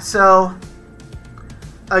 Yeah, so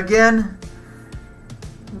again,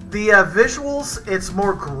 the visuals, it's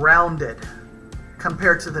more grounded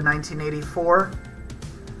compared to the 1984.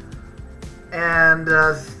 And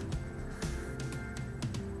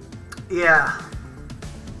yeah.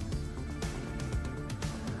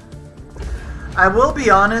 I will be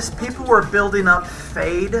honest, people were building up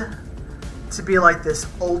Fade to be like this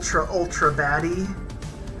ultra baddie.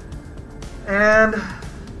 And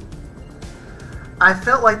I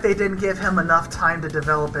felt like they didn't give him enough time to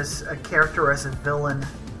develop as a character, as a villain.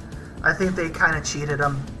 I think they kind of cheated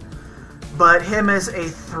him. But him as a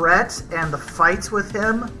threat and the fights with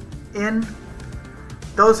him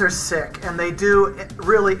those are sick. And they do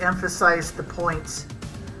really emphasize the point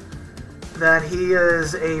that he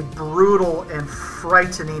is a brutal and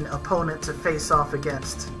frightening opponent to face off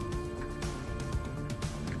against.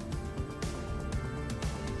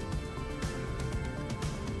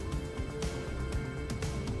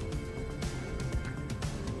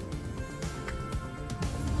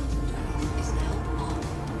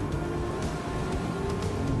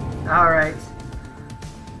 Alright.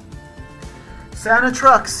 Santa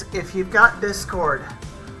Trucks, if you've got Discord,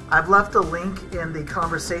 I've left a link in the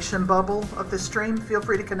conversation bubble of the stream. Feel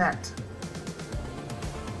free to connect.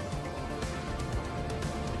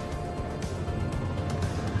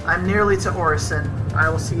 I'm nearly to Orison. I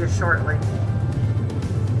will see you shortly.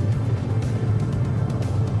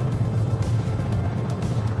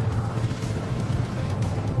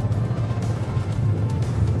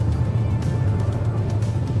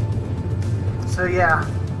 So yeah.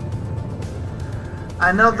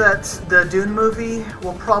 I know that the Dune movie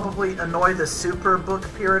will probably annoy the super book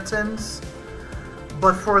Puritans,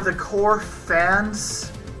 but for the core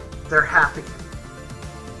fans, they're happy.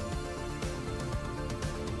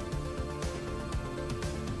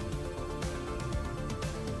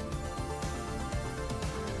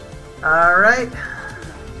 Alright.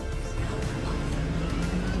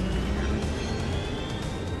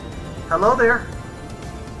 Hello there.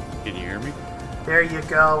 Can you hear me? There you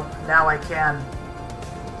go. Now I can.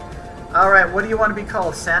 Alright, what do you want to be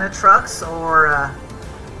called? Santa Trucks or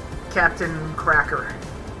Captain Cracker?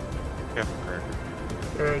 Captain Cracker.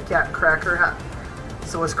 Hey, Captain Cracker.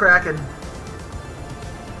 So what's cracking?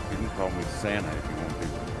 You can call me Santa if you want to.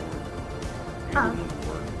 Either one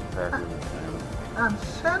work. Cracker or Santa. I'm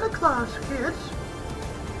Santa Claus, kids.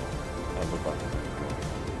 I look like Santa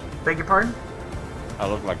Claus. Beg your pardon? I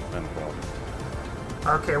look like Santa Claus.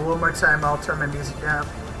 Okay, one more time. I'll turn my music down.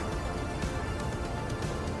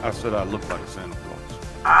 I said I look like Santa Claus.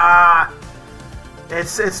 Ah!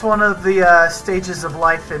 It's one of the stages of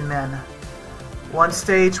life in men. One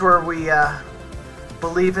stage where we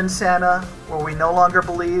believe in Santa, where we no longer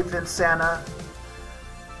believe in Santa,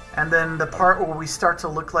 and then the part where we start to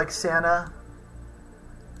look like Santa.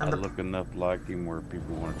 I look enough like him where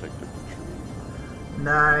people want to take the picture.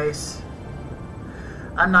 Nice.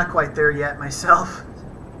 I'm not quite there yet myself.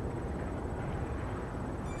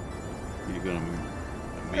 You gonna meet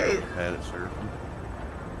Hey. with Pat at Seraphim?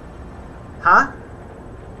 Huh?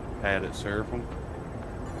 Pat at Seraphim?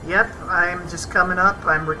 Yep, I'm just coming up.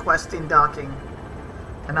 I'm requesting docking.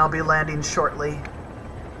 And I'll be landing shortly.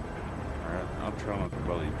 Alright, I'll try not to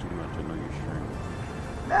bother you too much. I know you're streaming.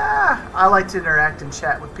 Nah, I like to interact and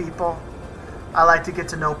chat with people. I like to get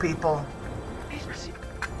to know people. Please proceed.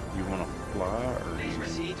 You want to fly or Please you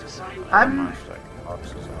proceed to sign. I I'm- mind stacking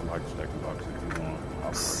boxes. I like stacking boxes if you want.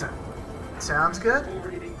 Sounds good.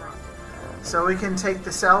 Forwarding process. So we can take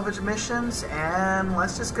the salvage missions and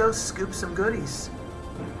let's just go scoop some goodies.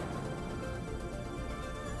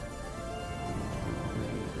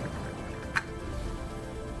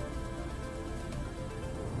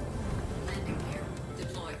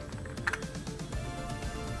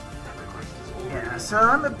 Yeah, so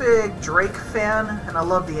I'm a big Drake fan and I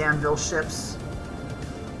love the Anvil ships.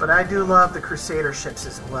 But I do love the Crusader ships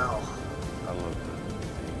as well. I love the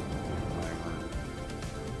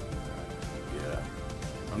yeah.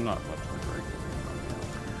 I'm not much of a Drake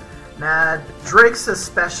fan. Nah, Drake's a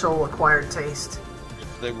special acquired taste.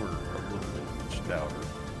 If they were a little bit stouter, I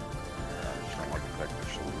just don't like the fact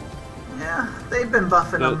they're so little. Yeah, they've been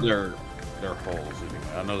buffing them. They're holes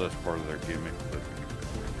anyway. I know that's part of their gimmick, but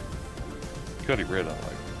Cody Red I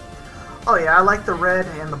like. Oh yeah, I like the red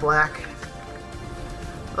and the black.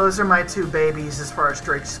 Those are my two babies as far as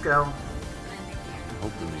Drakes go. I'm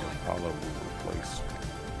hoping the Apollo will replace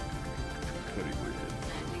Cody Red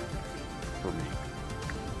for me.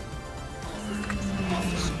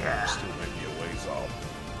 Yeah. Still maybe a ways off.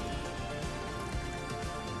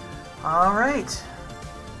 Alright.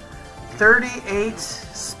 38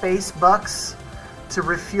 space bucks to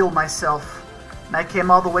refuel myself. And I came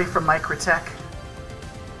all the way from Microtech.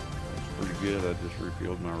 Pretty good. I just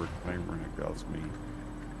refilled my reclaimer and it cost me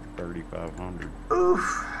 $3,500.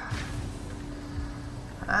 Oof.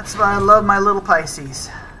 That's why I love my little Pisces.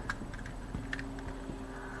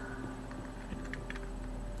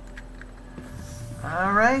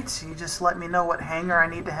 Alright, you just let me know what hangar I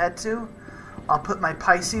need to head to. I'll put my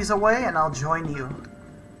Pisces away and I'll join you.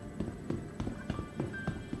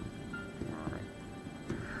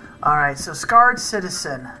 Alright, so Scarred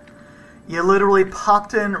Citizen. You literally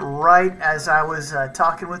popped in right as I was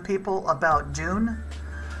talking with people about Dune.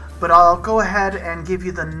 But I'll go ahead and give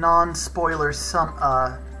you the non-spoiler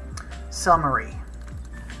summary.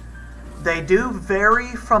 They do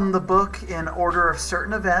vary from the book in order of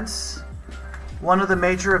certain events. One of the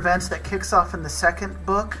major events that kicks off in the second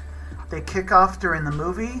book, they kick off during the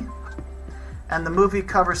movie. And the movie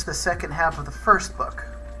covers the second half of the first book.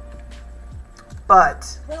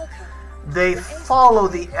 But they follow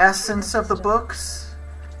the essence of the books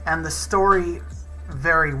and the story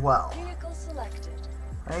very well.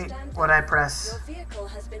 Right? What I press? Your vehicle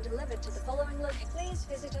has been delivered to the following location. Please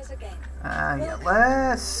visit us again. Yeah,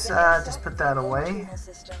 let's just put that away.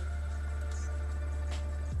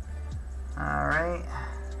 Alright.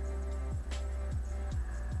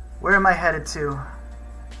 Where am I headed to?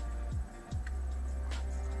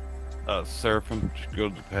 Seraphim. Just go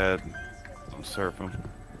to the pad on Seraphim.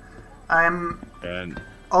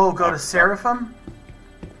 Oh, go to Seraphim?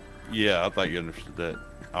 Yeah, I thought you understood that.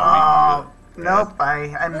 Nope,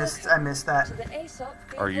 I missed that.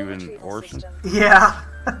 Are you in Orson? Yeah.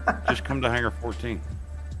 Just come to Hangar 14.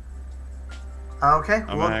 Okay.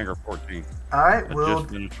 I'm in Hangar 14. Alright, I we'll...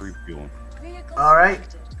 just finished refueling.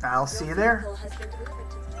 Alright, I'll see you there.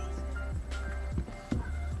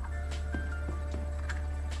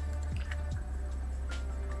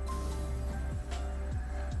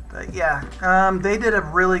 But yeah, they did a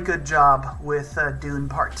really good job with Dune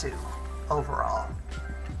Part 2 overall.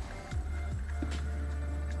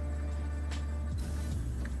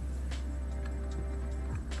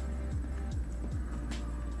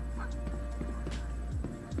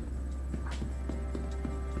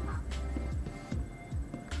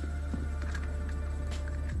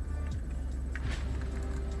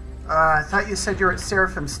 I thought you said you're at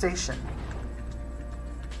Seraphim Station.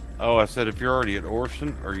 Oh, I said if you're already at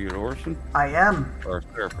Orson, are you at Orson? I am. Or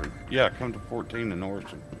Seraphim? Yeah, come to 14 in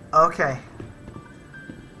Orson. Okay.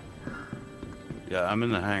 Yeah, I'm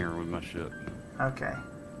in the hangar with my ship. Okay.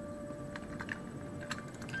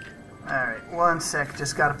 Alright, one sec.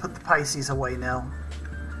 Just gotta put the Pisces away now.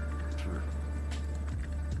 Sure.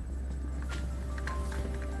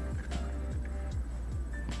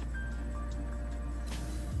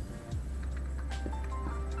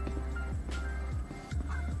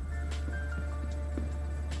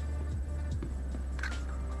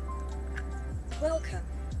 Welcome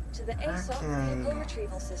to the ASOP Okay. Vehicle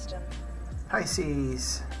Retrieval System.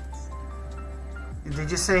 Pisces. Did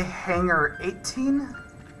you say Hangar 18?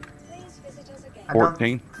 Please visit us again.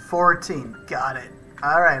 14. 14. Got it.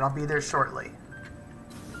 Alright, I'll be there shortly.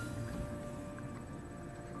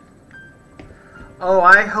 Oh,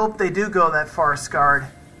 I hope they do go that far, Scarred.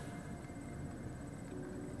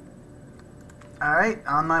 Alright,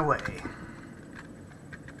 on my way.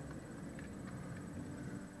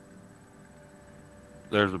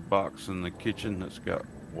 There's a box in the kitchen that's got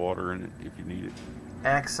water in it if you need it.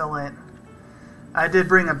 Excellent. I did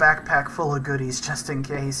bring a backpack full of goodies just in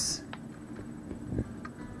case.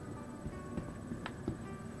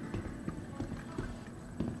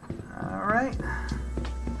 Alright.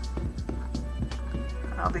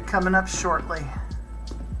 I'll be coming up shortly.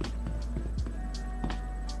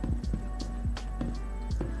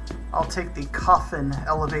 I'll take the coffin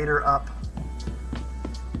elevator up.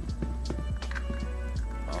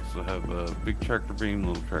 I also have a big tractor beam,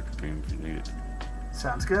 little tractor beam if you need it.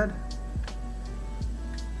 Sounds good.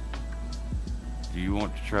 Do you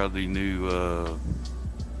want to try the new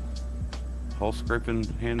hull scraping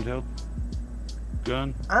handheld?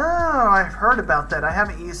 gun. Oh, I've heard about that. I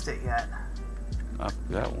haven't used it yet.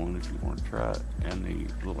 I've got one if you want to try it, and the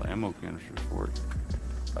little ammo canisters for it.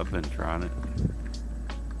 I've been trying it.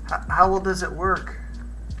 How well does it work?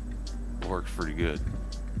 It works pretty good.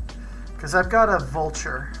 Because I've got a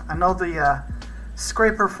vulture. I know the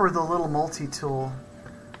scraper for the little multi-tool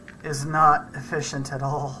is not efficient at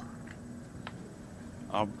all.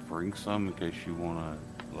 I'll bring some in case you want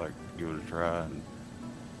to like give it a try, and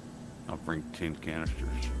I'll bring 10 canisters.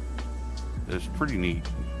 It's pretty neat.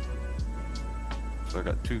 So I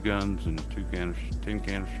got 2 guns and 10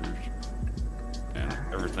 canisters, and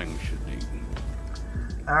everything we should need.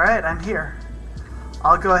 Alright, I'm here.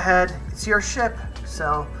 I'll go ahead. It's your ship,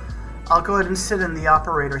 so I'll go ahead and sit in the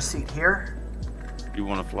operator seat here. You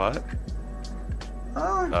want to fly it?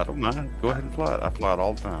 Oh, I don't mind. Go ahead and fly it. I fly it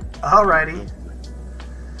all the time. alrighty.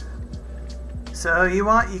 So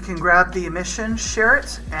you can grab the mission, share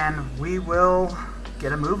it, and we will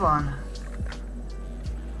get a move on.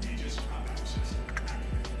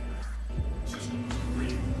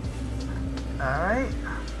 Alright.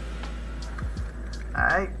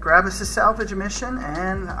 Alright, grab us a salvage mission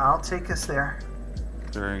and I'll take us there.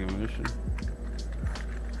 During a mission.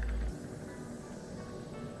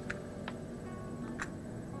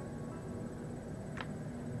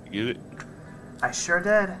 You get it? I sure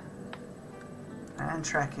did. And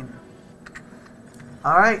tracking.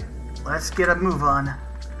 Alright, let's get a move on.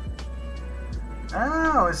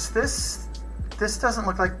 Oh, is this... This doesn't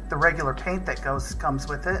look like the regular paint that comes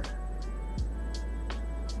with it.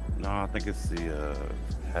 No, I think it's the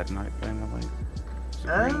Hadnite thing, I think. It's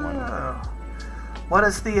the green one. Oh. What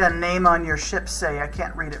does the name on your ship say? I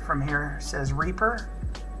can't read it from here. It says Reaper?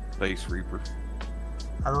 Space Reaper.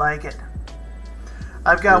 I like it.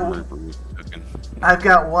 I've got Reaper was cooking. I've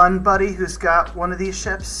got one buddy who's got one of these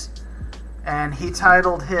ships, and he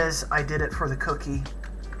titled his "I did it for the cookie."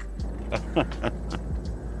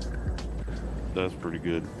 That's pretty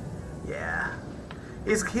good. Yeah,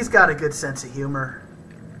 he's got a good sense of humor.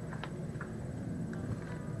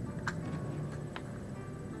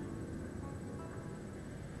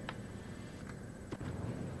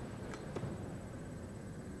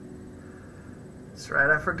 That's right.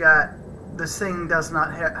 I forgot. This thing does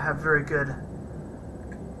not have very good.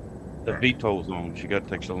 The VTOL's on. She got to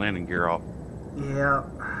take the landing gear off. Yeah,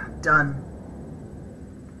 done.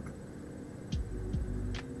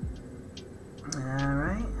 All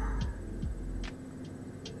right.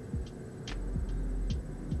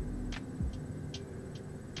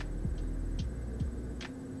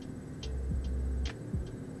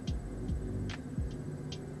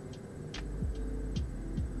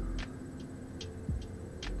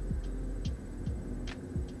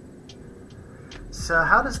 So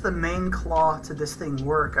how does the main claw to this thing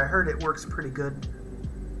work? I heard it works pretty good.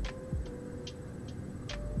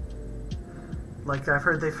 Like, I've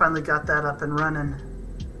heard they finally got that up and running.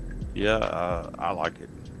 Yeah, I like it.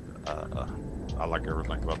 I like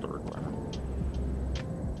everything about the recliner.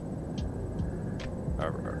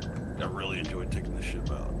 I really enjoyed taking the ship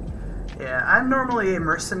out. Yeah, I'm normally a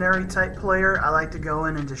mercenary type player. I like to go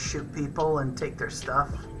in and just shoot people and take their stuff.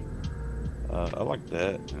 I like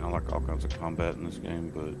that, and I like all kinds of combat in this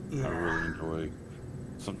game, but Yeah. I really enjoy...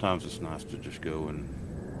 Sometimes it's nice to just go and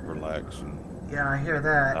relax and Yeah, I hear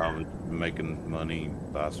that. making money,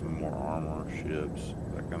 buy some more armor, ships,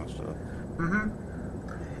 that kind of stuff.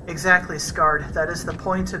 Exactly, Scarred. That is the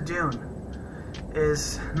point of Dune,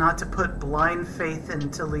 is not to put blind faith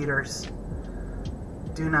into leaders.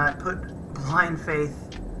 Do not put blind faith,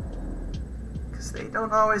 because they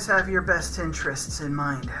don't always have your best interests in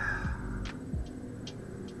mind.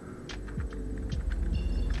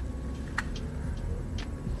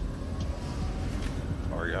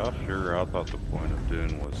 Are y'all sure? I thought the point of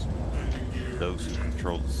Dune was those who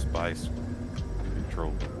control the spice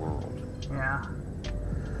control the world. Yeah.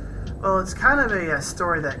 Well, it's kind of a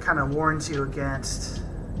story that kind of warns you against,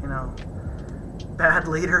 you know, bad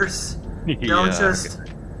leaders.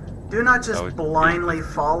 Do not just blindly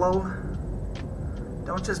follow.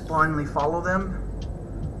 Don't just blindly follow them.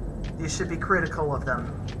 You should be critical of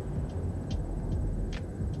them.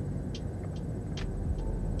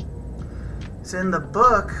 So in the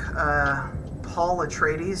book, Paul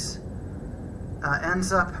Atreides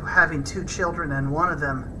ends up having 2 children, and one of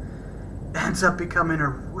them ends up becoming a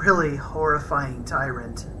really horrifying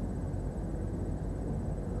tyrant.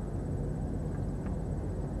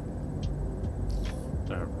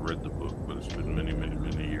 I've read the book, but it's been many, many,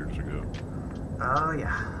 many years ago. Oh,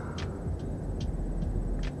 yeah.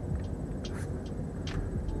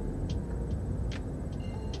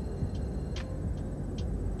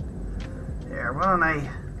 Here, why don't I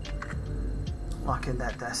lock in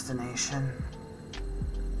that destination.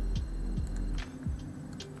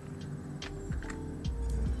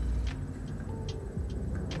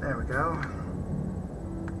 There we go.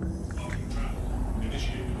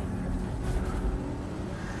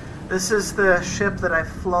 This is the ship that I've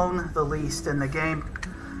flown the least in the game.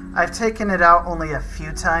 I've taken it out only a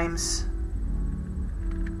few times.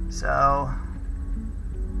 So,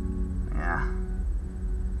 yeah.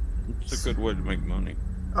 It's a good way to make money.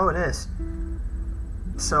 Oh, it is.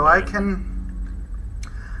 So I can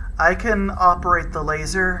operate the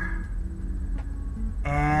laser,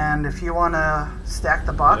 and if you want to stack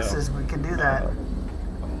the boxes, we can do that. I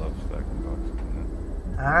love stacking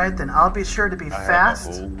boxes. All right, then I'll be sure to be fast.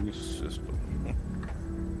 I have a whole system.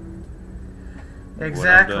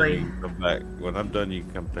 Exactly. When I'm done, you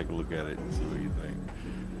can come take a look at it and see what you think.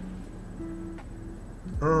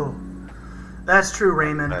 Oh, that's true,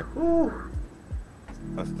 Raymond. Ooh.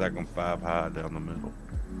 I stack them 5 high down the middle.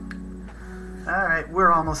 All right,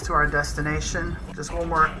 we're almost to our destination. Just one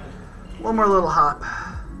more little hop.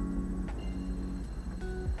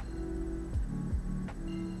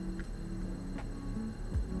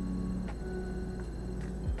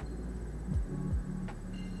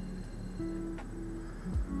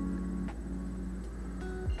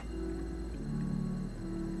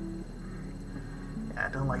 Yeah, I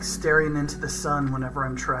don't like staring into the sun whenever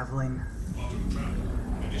I'm traveling.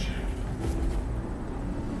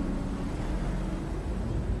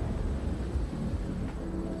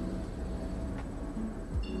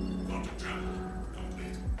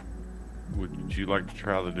 Would you like to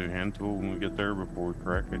try the new hand tool when we get there before we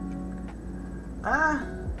crack it?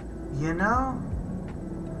 You know,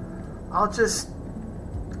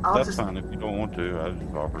 That's fine if you don't want to. I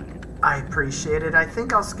just offer you. I appreciate it. I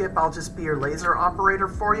think I'll skip. I'll just be your laser operator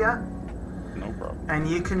for you. No problem. And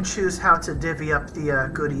you can choose how to divvy up the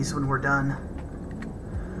goodies when we're done.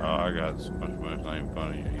 Oh, I got so much money. It's not even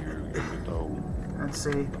funny. You're getting the whole, Let's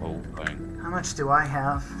see. the whole thing. How much do I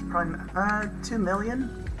have? Probably 2 million.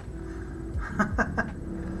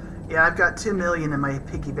 Yeah, I've got 2 million in my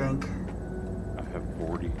piggy bank. I have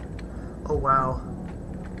 40. Oh wow.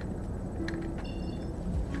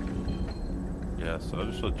 Yeah, so I'll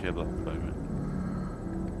just let you have the whole payment.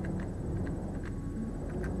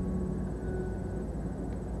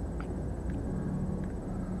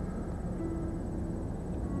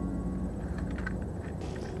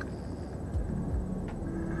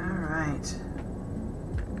 Alright.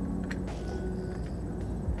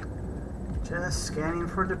 Just scanning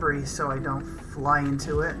for debris so I don't fly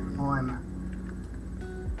into it while I'm...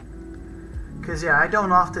 Because, yeah, I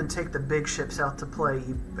don't often take the big ships out to play.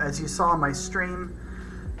 As you saw on my stream,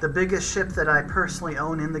 the biggest ship that I personally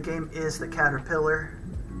own in the game is the Caterpillar.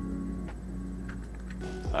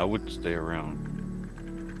 I would stay around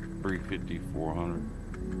 350, 400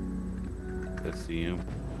 SCM.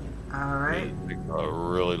 Alright. It takes a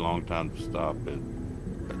really long time to stop it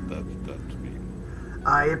at that speed.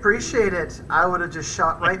 I appreciate it. I would have just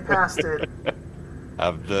shot right past it.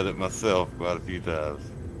 I've done it myself quite a few times.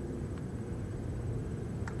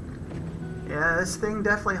 Yeah, this thing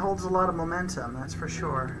definitely holds a lot of momentum, that's for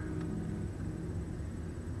sure.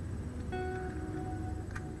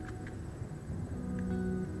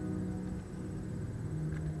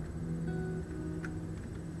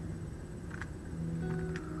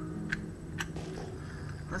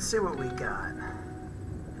 Let's see what we got.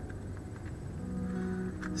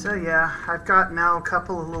 So yeah, I've got now a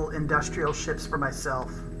couple of little industrial ships for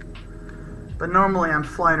myself. But normally I'm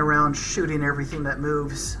flying around shooting everything that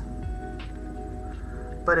moves.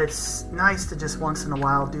 But it's nice to just once in a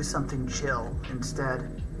while do something chill instead.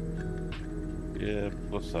 Yeah,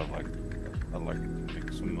 plus I'd like to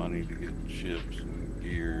make some money to get ships and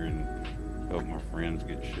gear and help my friends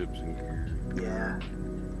get ships and gear. Yeah.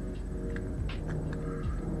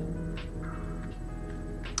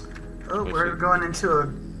 Oh, we're going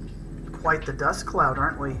into quite the dust cloud,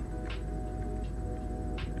 aren't we?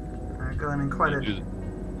 We're going in quite a...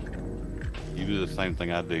 You do the same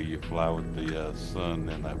thing I do. You fly with the sun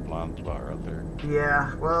and that blind spot right there.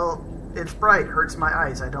 Yeah, well, it's bright. Hurts my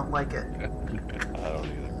eyes. I don't like it. I don't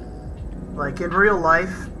either. Like, in real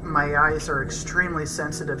life, my eyes are extremely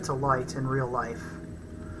sensitive to light in real life.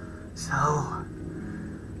 So,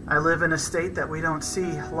 I live in a state that we don't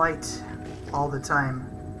see light all the time.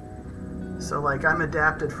 So, like, I'm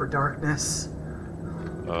adapted for darkness.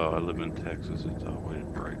 I live in Texas. It's always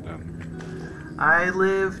bright down here. I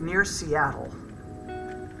live near Seattle.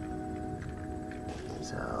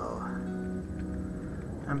 So,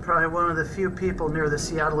 I'm probably one of the few people near the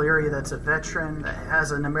Seattle area that's a veteran, that has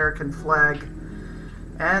an American flag,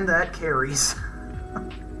 and that carries.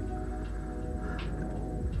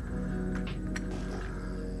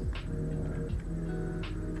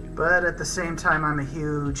 But at the same time, I'm a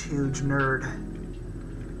huge, huge nerd.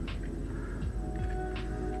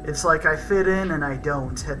 It's like I fit in and I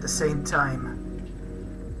don't at the same time.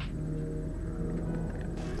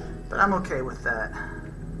 But I'm okay with that.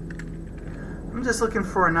 I'm just looking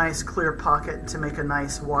for a nice clear pocket to make a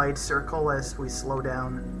nice wide circle as we slow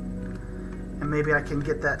down. And maybe I can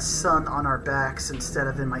get that sun on our backs instead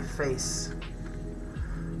of in my face.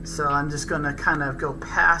 So I'm just going to kind of go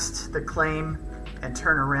past the claim and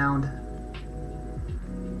turn around.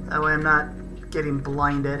 That way I'm not getting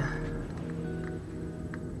blinded.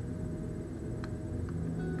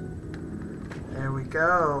 There we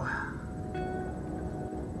go.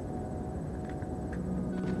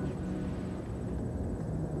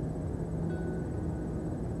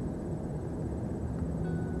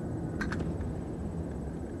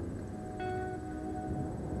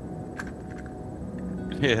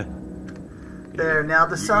 Yeah. There, now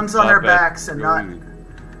the You sun's can on our fly back, backs and go not... in.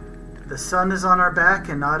 The sun is on our back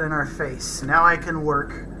and not in our face. Now I can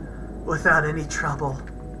work without any trouble.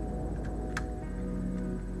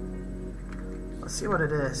 Let's see what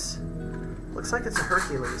it is. Looks like it's a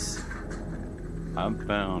Hercules. I'm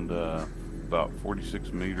found about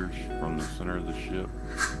 46 meters from the center of the ship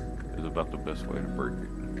is about the best way to break it.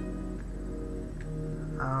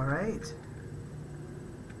 Alright.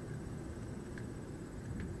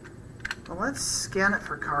 Well, let's scan it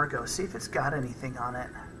for cargo. See if it's got anything on it.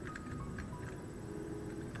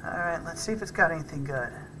 Alright, let's see if it's got anything good.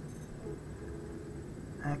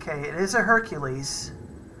 Okay, it is a Hercules.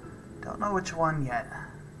 Don't know which one yet.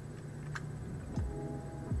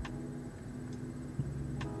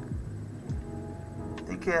 I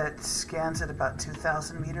think it scans at about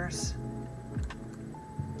 2,000 meters.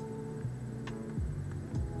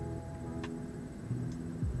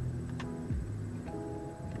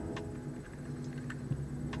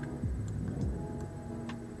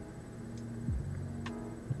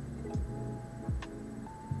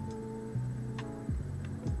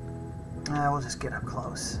 We'll just get up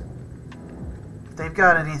close. If they've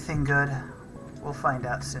got anything good, we'll find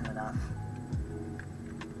out soon enough.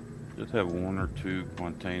 Just have 1 or 2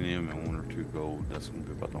 quantanium and 1 or 2 gold. That's gonna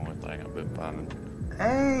be about the only thing I've been finding.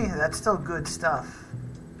 Hey, that's still good stuff.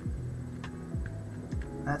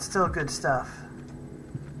 That's still good stuff.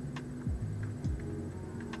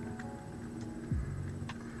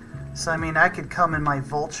 So, I mean, I could come in my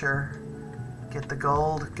Vulture, get the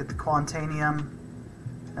gold, get the quantanium,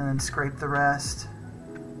 and then scrape the rest.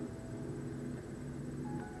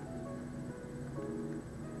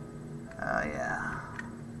 Oh, yeah.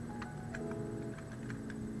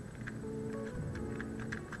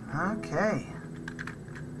 Okay.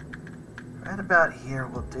 Right about here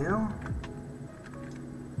will do.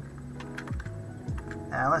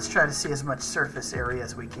 Now let's try to see as much surface area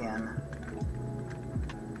as we can.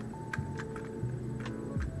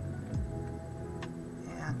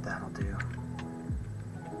 Yeah, that'll do.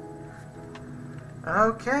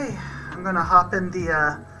 Okay, I'm gonna hop in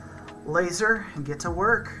the laser and get to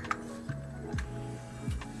work.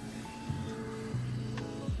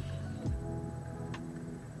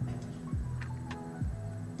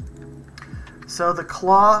 So the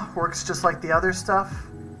claw works just like the other stuff.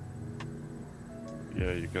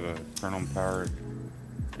 Yeah, you gotta turn on power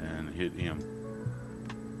and hit M.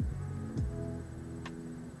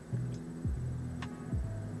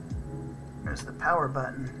 There's the power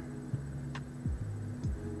button.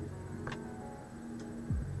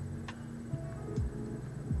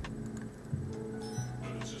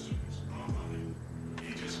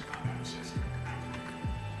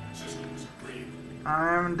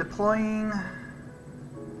 I'm deploying.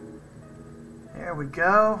 There we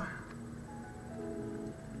go.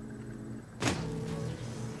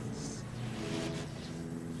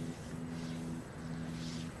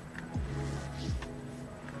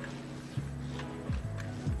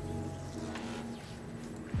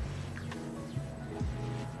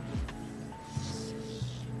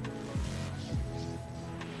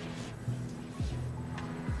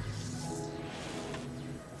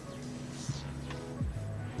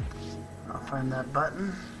 I'll find that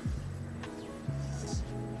button.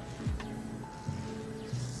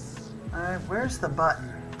 Alright, where's the button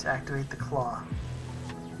to activate the claw?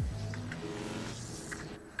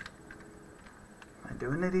 Am I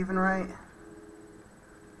doing it even right?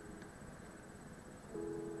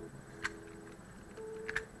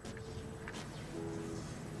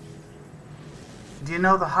 Do you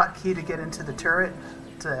know the hotkey to get into the turret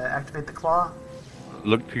to activate the claw?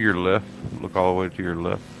 Look to your left. Look all the way to your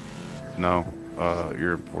left. No,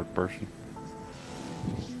 you're in fourth person.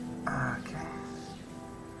 Okay.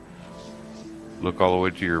 Look all the way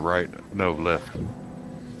to your right. No, left.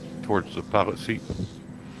 towards the pilot seat.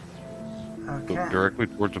 Okay. Look directly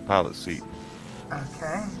towards the pilot seat.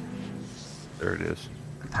 Okay. There it is.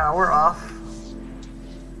 Power off.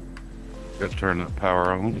 Got to turn the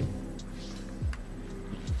power on.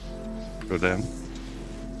 Go down.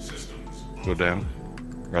 Go down.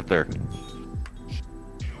 Right there.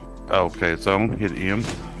 Okay, it's on. Hit M.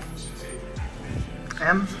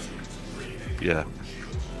 M. Yeah.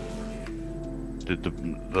 Did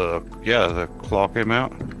the claw came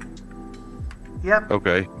out? Yep.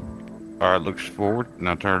 Okay. All right, looks forward.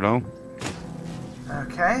 Now turn it on.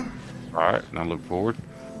 Okay. All right, now look forward.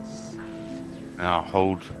 Now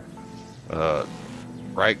hold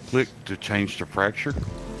right click to change to fracture.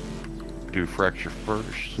 Do fracture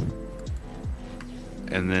first.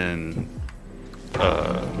 And then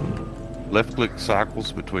left click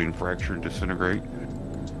cycles between fracture and disintegrate.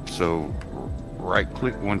 So right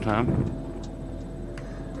click one time.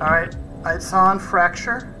 Alright, it's on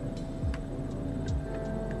fracture.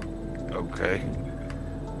 Okay.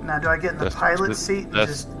 Now do I get in the pilot seat and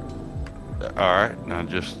just... Alright, now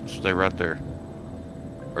just stay right there.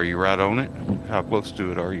 Are you right on it? How close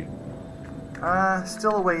to it are you?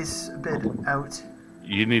 Still a ways a bit out.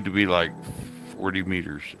 You need to be like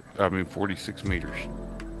 46 meters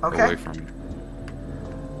Okay. away from you.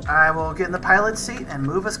 I will get in the pilot seat and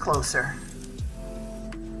move us closer.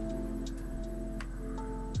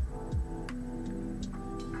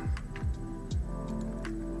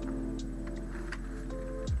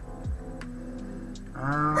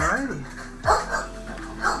 Alrighty.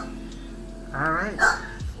 Alright.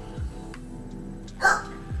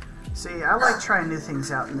 See, I like trying new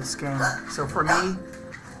things out in this game. So for me,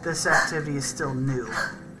 this activity is still new.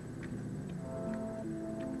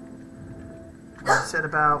 I said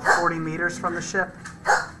about 40 meters from the ship.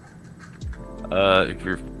 If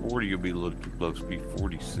you're 40, you'll be a little too close. Be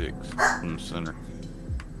 46 from the center.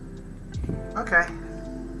 Okay.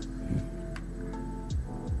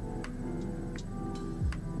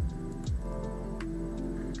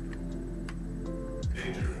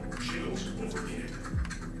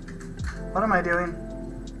 What am I doing?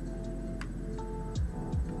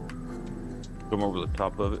 Come over the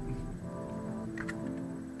top of it.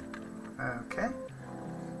 Okay.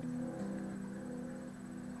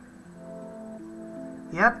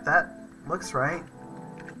 Yep, that looks right.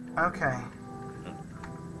 Okay.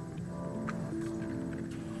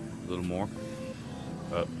 A little more.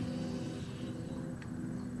 Up.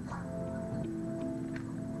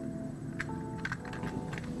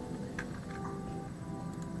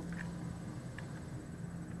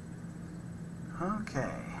 Okay.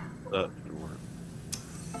 Up should work.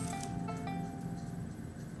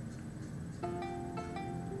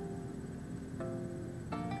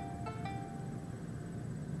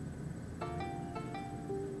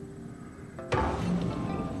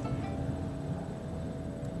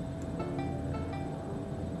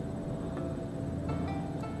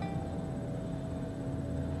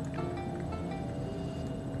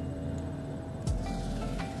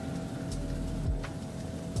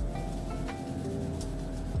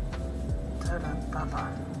 Ta-da-ba-ba.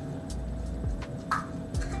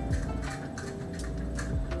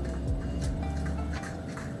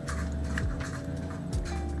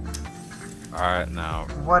 Alright, now.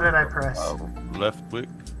 What did I press? Left click.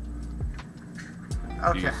 Do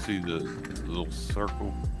Okay. you see the little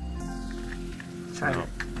circle? Try No. it.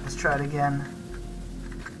 Let's try it again.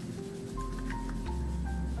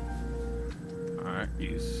 Alright,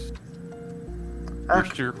 you're Okay.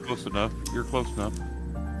 still close enough. You're close enough.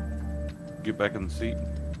 Get back in the seat.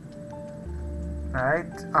 Alright.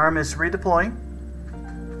 Arm is redeploying.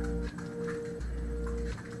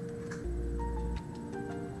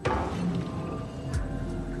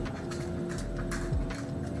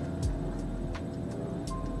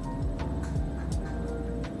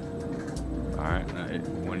 Alright, now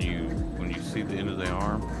when you see the end of the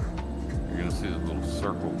arm, you're gonna see the little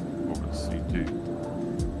circle over the C2.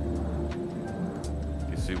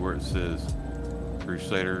 You see where it says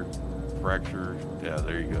Crusader fracture? Yeah,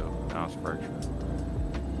 there you go. Now it's fractured.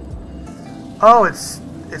 Oh, it's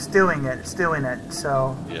doing it. It's doing it.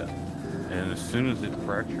 So, Yeah. And as soon as it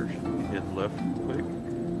fractures, hit left click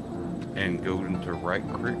and go into right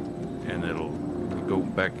click, and it'll go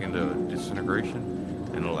back into disintegration,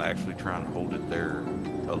 and it'll actually try and hold it there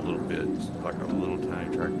a little bit, like a little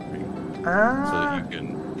tiny tractor beam, so that you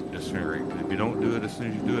can disintegrate. If you don't do it as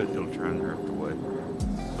soon as you do it, it'll try and drift away.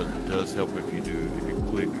 But it does help if you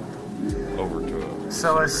click over to a.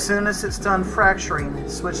 so as soon as it's done fracturing,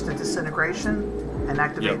 switch to disintegration and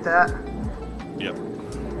activate Yep. that. Yep.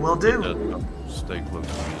 Will It do. does help. Stay close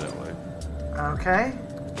to you that way. Okay.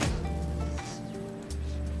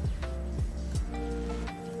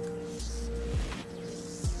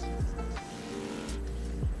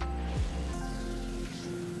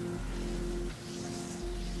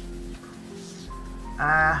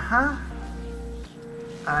 Uh-huh.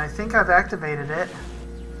 I think I've activated it.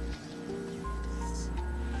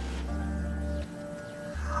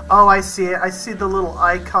 Oh, I see it. I see the little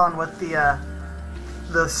icon with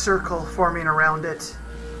the circle forming around it.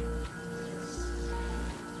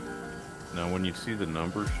 Now, when you see the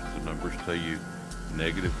numbers tell you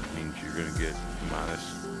negative means you're going to get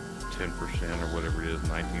minus 10% or whatever it is,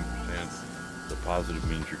 19%. The positive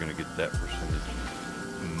means you're going to get that percentage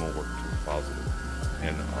more to the positive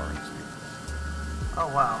and the RNC. Oh,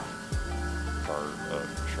 wow. Or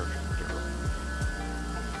church material.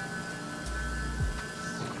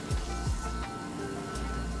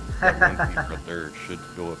 That one piece right there should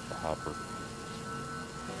go up the hopper.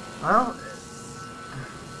 Well,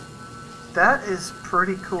 that is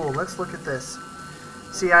pretty cool. Let's look at this.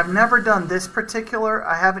 See, I've never done this particular.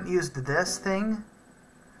 I haven't used this thing.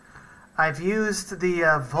 I've used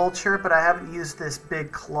the vulture, but I haven't used this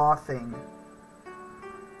big claw thing.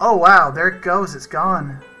 Oh, wow. There it goes. It's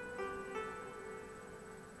gone.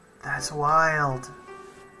 That's wild.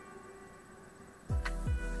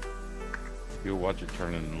 You'll watch it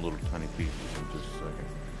turn into little tiny pieces in just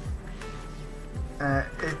a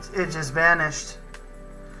second. It just vanished.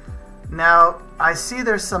 Now, I see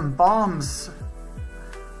there's some bombs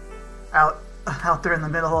out there in the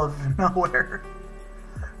middle of nowhere.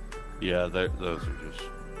 Yeah, those are just,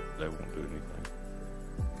 they won't do anything.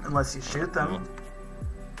 Unless you shoot them.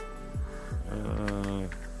 No,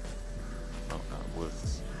 not wood.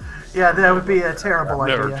 Yeah, that would be a terrible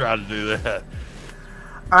idea. Never tried to do that.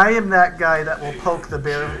 I am that guy that will poke the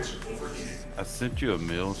bear. I sent you a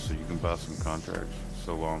mill so you can buy some contracts.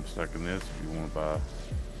 So while I'm stacking this, if you want to buy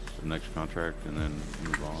the next contract and then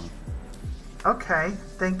move on. Okay,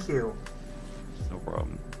 thank you. No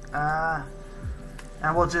problem.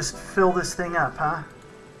 And we'll just fill this thing up, huh?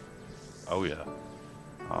 Oh yeah.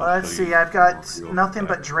 Let's see, I've got nothing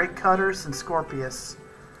but Drake Cutters and Scorpius.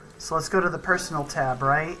 So let's go to the personal tab,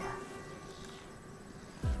 right?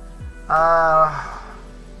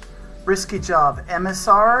 Risky job,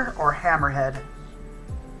 MSR or Hammerhead?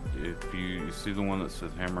 If you see the one that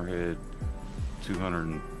says Hammerhead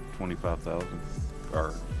 225,000,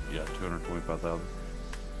 or yeah, 225,000,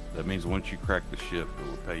 that means once you crack the ship, it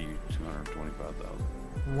will pay you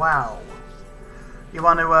 225,000. Wow. You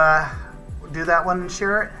want to do that one and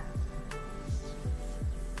share it?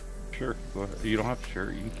 Sure, go ahead. You don't have to share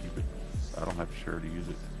it, you can keep it. I don't have to share to use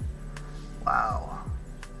it. Wow.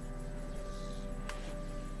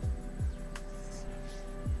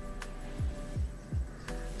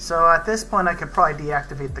 So at this point I could probably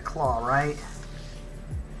deactivate the claw, right?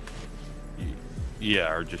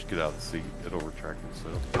 Yeah, or just get out of the seat. It'll retract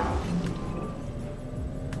itself.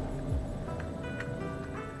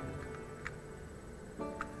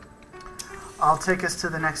 I'll take us to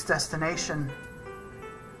the next destination.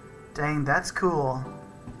 Dang, that's cool.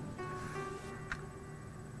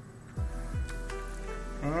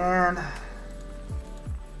 And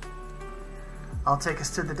I'll take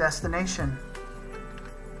us to the destination.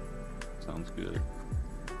 Sounds good.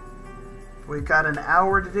 We've got an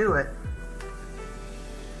hour to do it.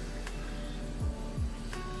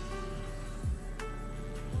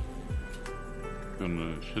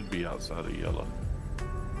 Should be outside of yellow.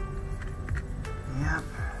 Yep.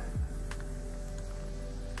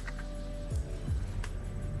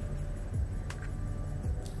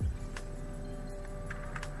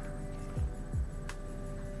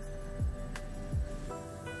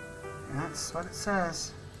 That's what it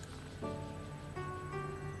says.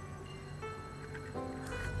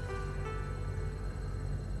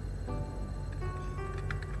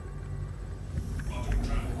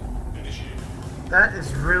 That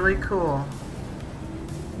is really cool.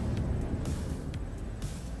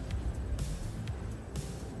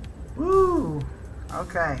 Woo!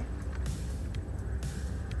 Okay.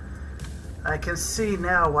 I can see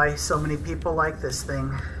now why so many people like this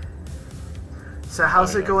thing. So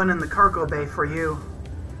how's it going in the cargo bay for you?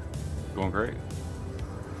 Going great.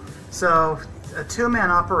 So a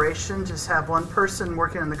two-man operation, just have one person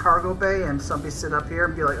working in the cargo bay and somebody sit up here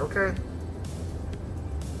and be like, okay,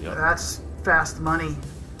 Yep. that's fast money.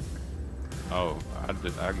 Oh, I can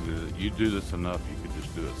do it. You do this enough, you could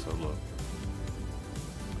just do it solo.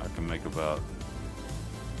 I can make about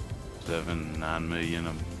 7-9 million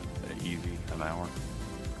easy an hour.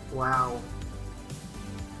 Wow.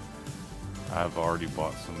 I've already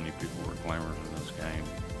bought so many people reclaimers in this game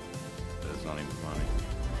that it's not even money.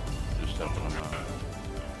 Just helping them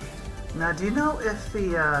out. Now, do you know if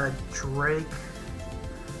the Drake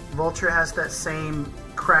Vulture has that same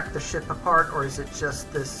crack the ship apart, or is it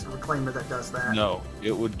just this reclaimer that does that? No,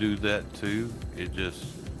 it would do that too. It just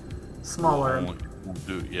Smaller.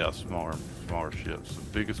 Yeah, smaller ships. The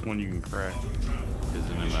biggest one you can crack is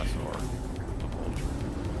an MSR, the Vulture.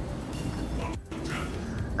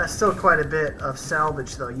 That's still quite a bit of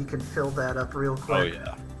salvage, though. You can fill that up real quick. Oh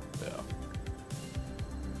yeah, yeah.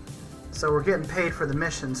 So we're getting paid for the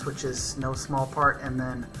missions, which is no small part, and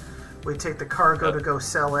then we take the cargo to go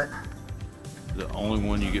sell it. The only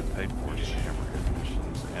one you get paid for is the Hammerhead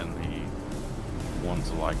missions, and the ones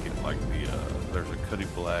like it, like there's a Cuddy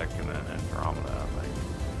Black and an Andromeda, I think.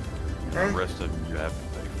 And Okay. the rest of them you have to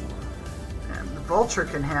pay for. And the Vulture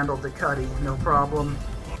can handle the Cuddy, no problem.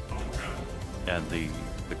 And the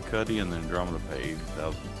Cuddy and the Andromeda pay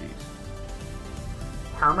 80,000 apiece.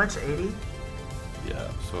 How much? 80? Yeah,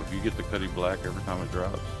 so if you get the Cuddy Black every time it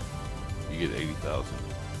drops, you get 80,000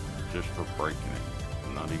 just for breaking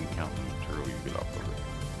it, not even counting the material you get off of it.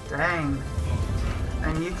 Dang.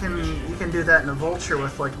 And you can do that in a Vulture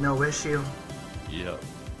with like no issue. Yep.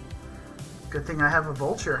 Good thing I have a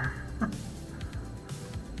Vulture.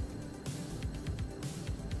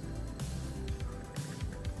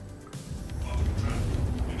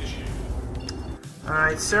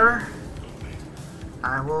 Alright, sir.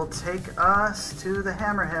 I will take us to the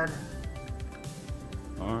Hammerhead.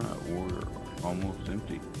 Alright, we're almost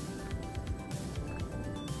empty.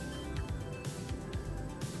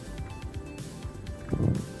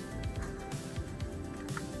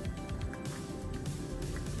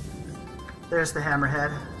 There's the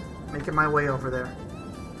Hammerhead. Making my way over there.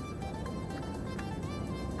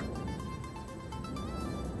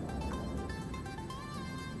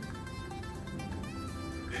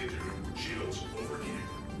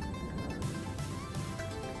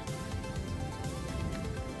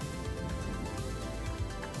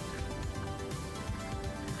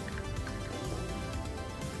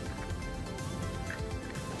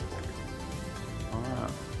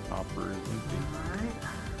 Alright, hopper is empty. Alright.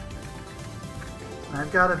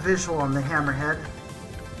 I've got a visual on the Hammerhead.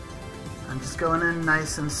 I'm just going in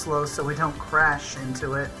nice and slow so we don't crash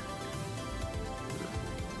into it.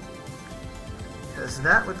 Because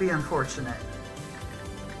that would be unfortunate.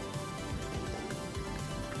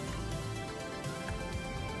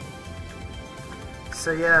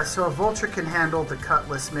 So yeah, so a Vulture can handle the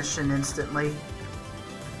Cutlass mission instantly.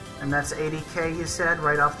 And that's 80k you said,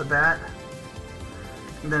 right off the bat.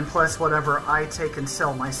 And then plus whatever I take and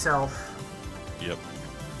sell myself. Yep.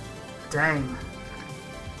 Dang.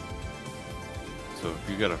 So if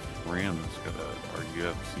you got a friend that's got a, or you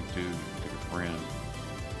have a C2, take a friend,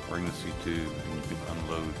 bring the C2, and you can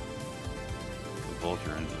unload the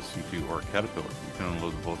Vulture into the C2, or a Caterpillar. You can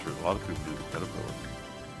unload the Vulture. A lot of people do the Caterpillar.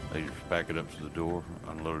 They just back it up to the door,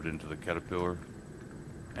 unload it into the Caterpillar,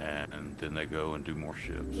 and then they go and do more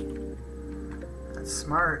ships. That's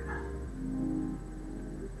smart.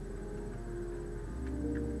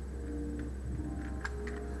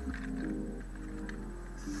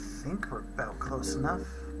 I think we're about close enough.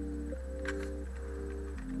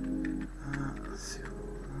 Let's see.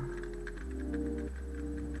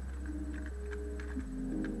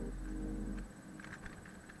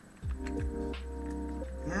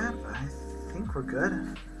 Yep, I think we're good.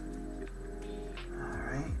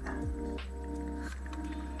 Alright.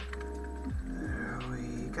 There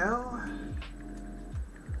we go.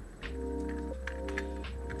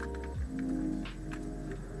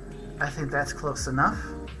 I think that's close enough.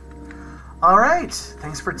 Alright,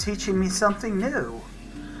 thanks for teaching me something new.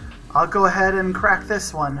 I'll go ahead and crack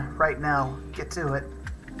this one right now. Get to it.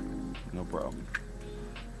 No problem.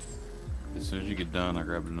 As soon as you get done, I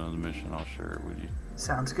grabbed another mission. I'll share it with you.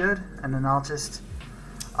 Sounds good. And then I'll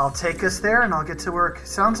take us there and I'll get to work.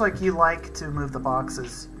 Sounds like you like to move the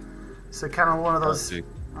boxes. So kind of one of those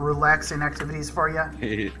relaxing activities for you.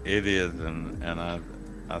 It is, and I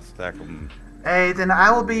stack them. Hey, then I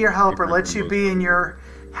will be your helper. Let you be in your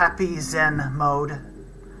happy Zen mode.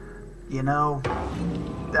 You know.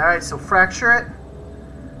 Alright, so fracture it.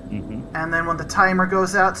 And then when the timer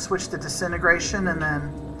goes out, switch to disintegration and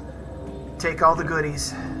then take all the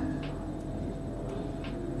goodies.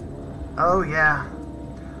 Oh yeah.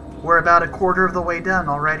 We're about a quarter of the way done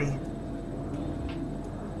already.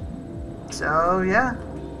 So yeah.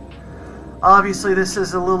 Obviously this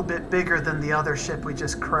is a little bit bigger than the other ship we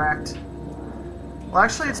just cracked. Well,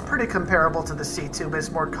 actually it's pretty comparable to the C2, but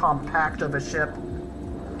it's more compact of a ship.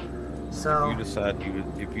 So If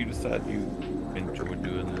you decide you enjoy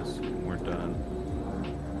doing this when we're done,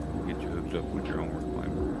 we'll get you hooked up with your own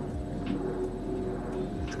reclaimer.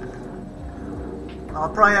 I'll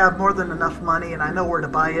probably have more than enough money and I know where to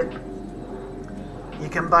buy it. You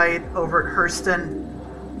can buy it over at Hurston.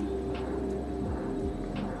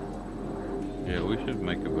 Yeah, we should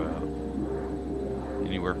make about,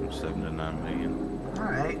 anywhere from 7 to 9 million. All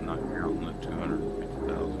right. Not counting the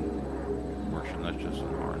 250,000 portion. That's just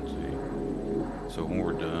an RNC. So when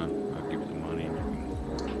we're done, I'll give you the money and you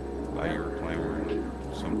can buy your reclaimer. And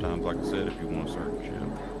sometimes, like I said, if you want a certain ship,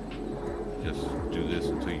 just do this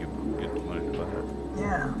until you get the money to buy it.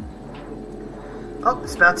 Yeah. Oh,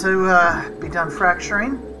 it's about to be done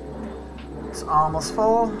fracturing. It's almost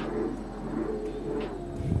full.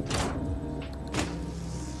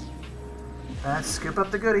 Let's scoop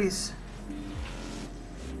up the goodies.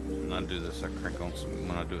 When I do this, I crank on some.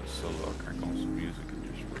 When I do it solo, I crank on some music and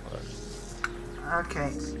just relax.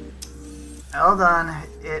 Okay. Hold on.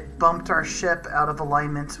 It bumped our ship out of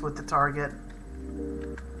alignment with the target.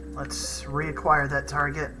 Let's reacquire that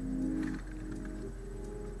target.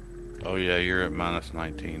 Oh yeah, you're at minus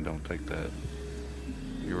 19. Don't take that.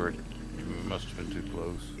 You must have been too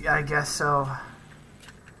close. Yeah, I guess so.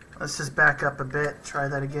 Let's just back up a bit. Try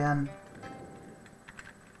that again.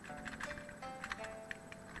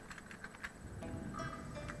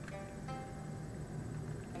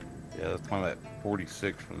 Yeah, that's why that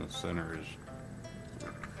 46 from the center is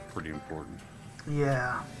pretty important.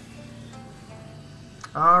 Yeah.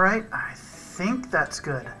 Alright, I think that's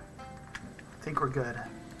good. I think we're good.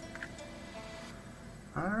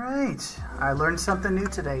 Alright, I learned something new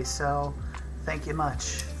today, so thank you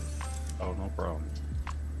much. Oh, no problem.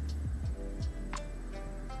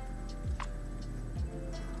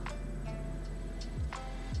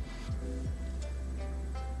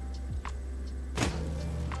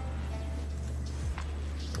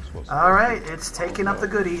 Alright, it's taking up the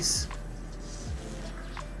goodies.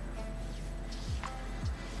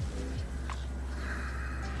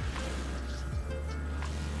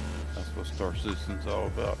 That's what Star Citizen's all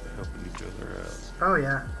about, helping each other out. Oh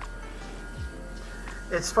yeah.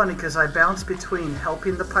 It's funny because I bounce between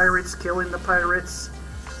helping the pirates, killing the pirates,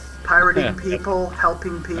 pirating people,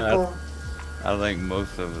 helping people. I think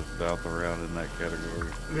most of us bounce around in that category.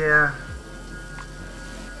 Yeah.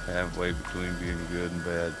 Halfway between being good and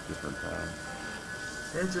bad at different times.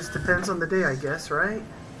 It just depends on the day, I guess, right?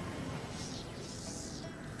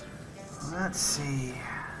 Let's see.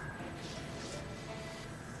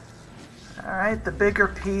 Alright, the bigger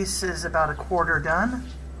piece is about a quarter done.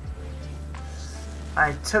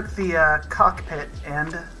 I took the cockpit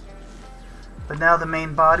end, but now the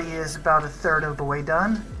main body is about a third of the way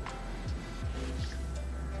done.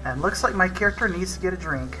 And looks like my character needs to get a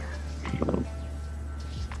drink.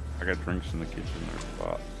 I got drinks in the kitchen there,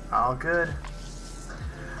 spot. All good.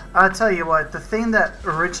 I'll tell you what, the thing that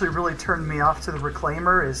originally really turned me off to the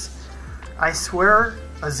Reclaimer is, I swear,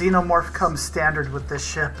 a xenomorph comes standard with this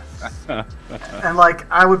ship. And like,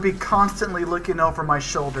 I would be constantly looking over my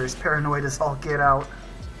shoulders, paranoid as all get out.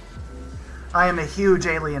 I am a huge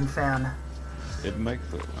Alien fan. It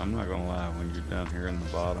makes it, I'm not gonna lie, when you're down here in the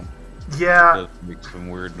bottom, Yeah. it does make some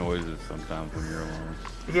weird noises sometimes when you're alone.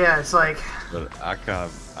 Yeah, it's like... But I kind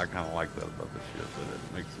of like that about the ship, that it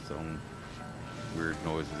makes its own weird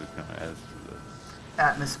noises. It kind of adds to the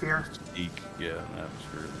atmosphere. mystique, yeah, and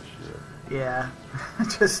atmosphere of the ship. Yeah.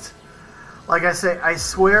 Just, like I say, I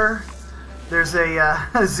swear there's a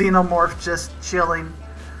xenomorph just chilling.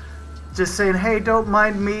 Just saying, hey, don't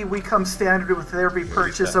mind me, we come standard with every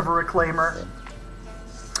purchase of a Reclaimer.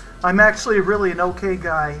 I'm actually really an okay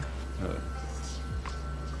guy.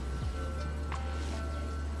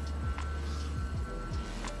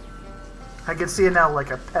 I can see it now, like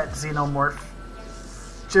a pet xenomorph.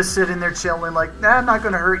 Just sitting there chilling like, nah, I'm not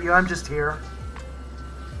going to hurt you, I'm just here.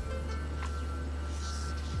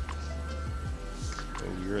 So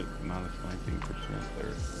you're at minus 19%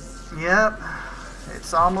 there. Yep,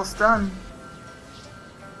 it's almost done.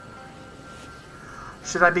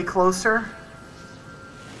 Should I be closer?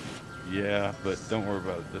 Yeah, but don't worry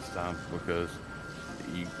about it this time, because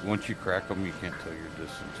once you crack them, you can't tell your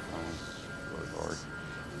distance from them. It's really hard.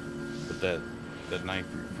 But that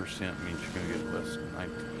 93% means you're going to get less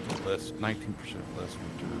than 19% less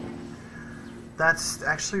return. That's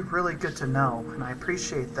actually really good to know, and I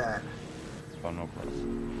appreciate that. Oh, no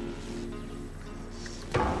problem.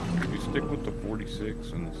 If you stick with the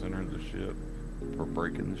 46 in the center of the ship for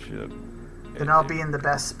breaking the ship, Then I'll be in the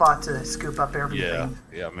best spot to scoop up everything.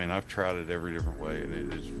 yeah. I mean, I've tried it every different way, and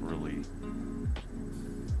it is really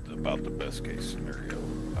about the best case scenario.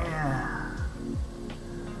 Yeah.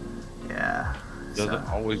 Yeah. Doesn't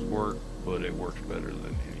always work, but it works better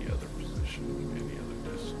than any other position, any other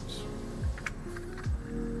distance.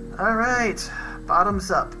 All right,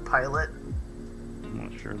 bottoms up, pilot. I'm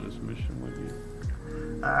gonna share this mission with you.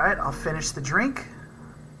 All right, I'll finish the drink.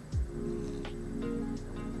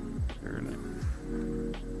 Very nice.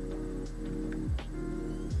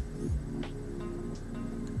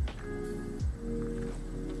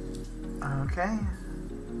 Okay.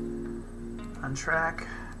 On track.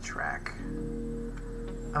 Track.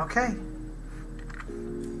 Okay.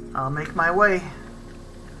 I'll make my way.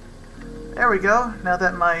 There we go. Now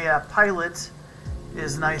that my pilot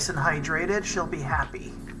is nice and hydrated, she'll be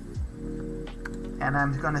happy. And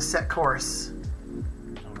I'm going to set course.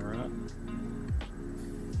 Alright.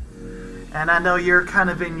 And I know you're kind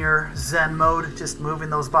of in your Zen mode, just moving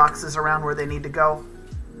those boxes around where they need to go.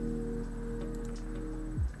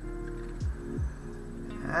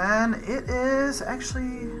 And it is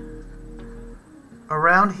actually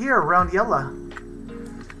around here, around Yella.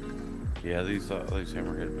 Yeah, these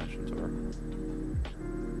hammerhead missions are.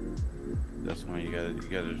 That's why you gotta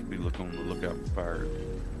just be on the lookout for pirates.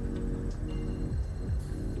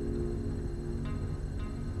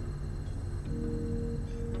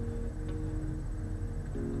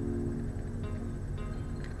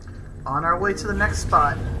 On our way to the next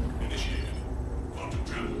spot.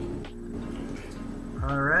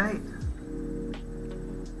 All right.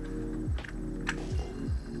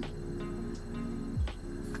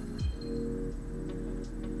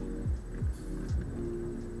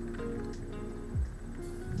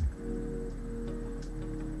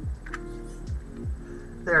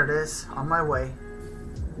 There it is, on my way.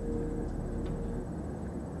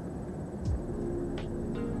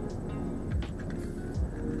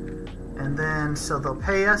 And then, so they'll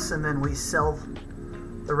pay us, and then we sell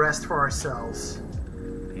the rest for ourselves.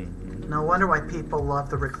 No wonder why people love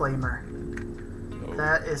the Reclaimer. Oh.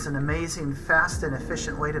 That is an amazing, fast, and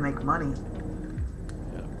efficient way to make money.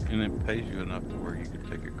 Yeah. And it pays you enough to where you can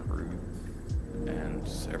take a crew and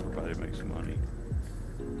everybody makes money.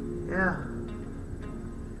 Yeah.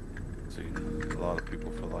 See, a lot of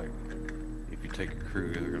people feel like if you take a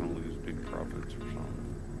crew, they're going to lose big profits or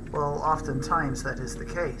something. Well, oftentimes that is the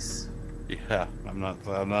case. Yeah, I'm not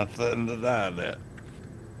saying to deny that.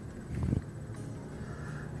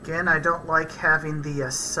 Again, I don't like having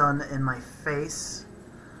the sun in my face,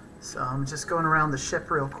 so I'm just going around the ship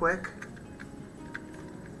real quick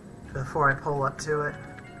before I pull up to it.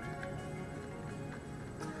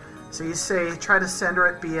 So you say try to center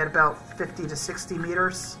it, be at about 50 to 60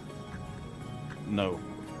 meters? No,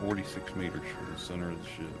 46 meters from the center of the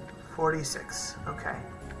ship. 46, okay.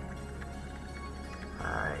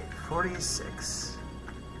 Alright, 46.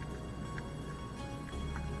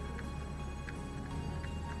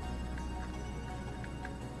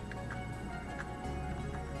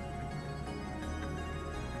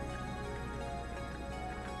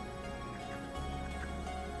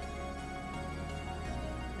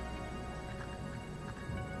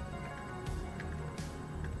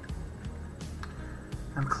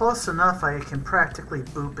 I'm close enough I can practically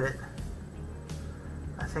boop it.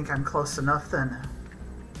 I think I'm close enough then.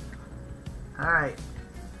 Alright.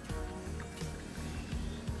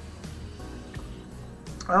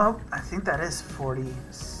 Well, I think that is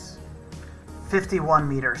 51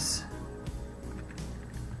 meters.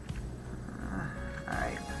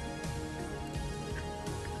 Alright.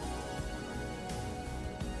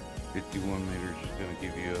 51 meters is going to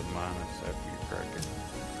give you a minus after you crack it.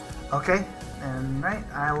 Okay, and right,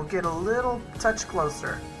 I will get a little touch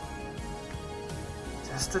closer.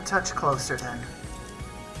 Just a touch closer then.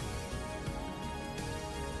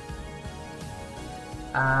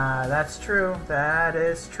 That's true. That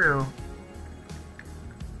is true.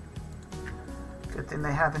 Good thing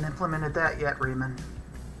they haven't implemented that yet, Riemann.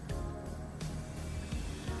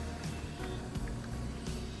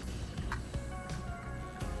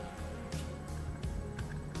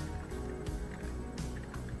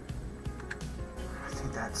 I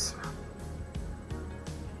think that's...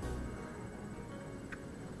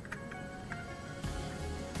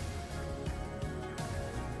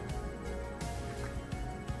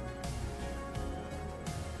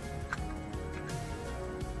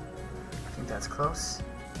 that's close.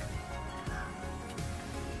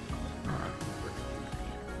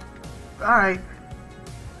 Alright.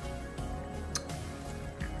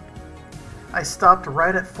 I stopped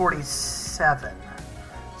right at 47.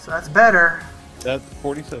 So that's better. That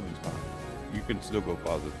 47 is fine. You can still go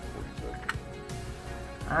positive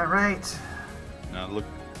 47. Alright. Now look,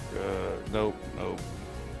 nope.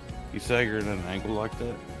 You stagger at an angle like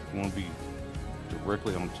that, you want to be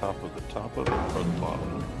directly on top of it or the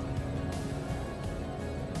bottom.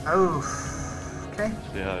 Oh, okay.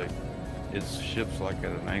 See how its ship's like at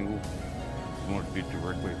an angle? You want it to be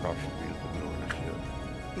directly across the middle of the ship.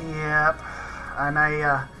 Yep. And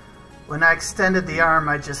when I extended the arm,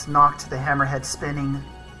 I just knocked the hammerhead spinning.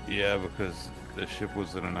 Yeah, because the ship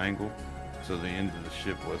was at an angle, so the end of the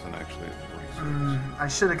ship wasn't actually at 46. I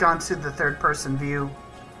should have gone to the third-person view.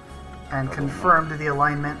 and I don't confirmed the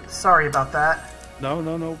alignment. Sorry about that.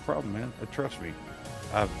 No problem, man. Trust me.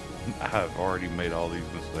 I've already made all these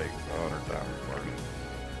mistakes 100 times, Barney.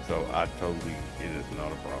 So it is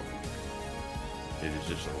not a problem. It is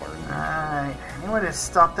just a learning. Alright, you want to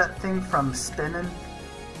stop that thing from spinning?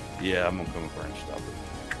 Yeah, I'm gonna come over and stop it.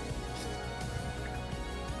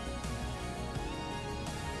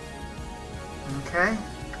 Okay.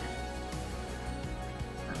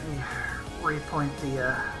 Let me repoint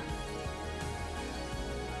the,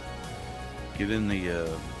 Get in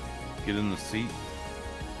the seat.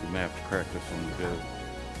 We may have to crack this one to go.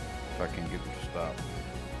 If I can get it to stop.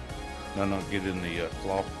 No, get in the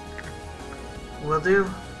cloth. will do.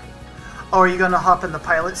 Oh, are you going to hop in the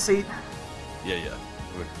pilot seat? Yeah.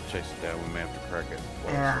 We'll chase it down. We may have to crack it.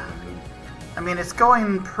 while Yeah. it's moving. I mean, it's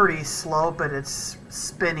going pretty slow, but it's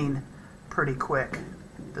spinning pretty quick.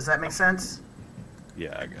 Does that make sense?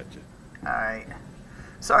 Yeah, I got you. Alright.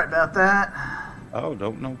 Sorry about that. Oh,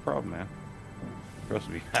 no problem, man. Trust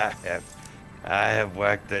me, I have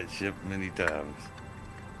whacked that ship many times.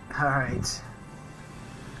 Alright.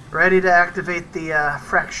 Ready to activate the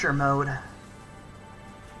fracture mode.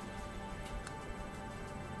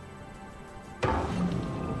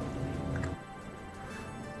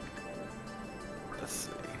 Let's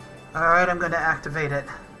see. Alright, I'm going to activate it.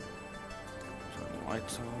 Turn the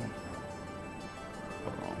lights on.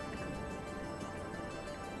 Hold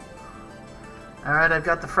on. Alright, I've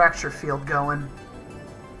got the fracture field going.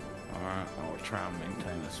 Alright, I'll try and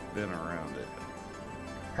maintain a spin around it.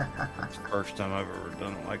 It's the first time I've ever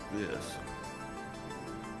done it like this.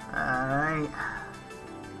 Alright.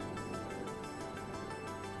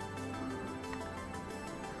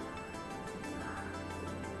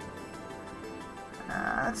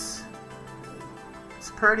 It's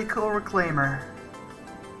a pretty cool reclaimer.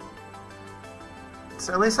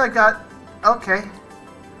 So at least I got... Okay.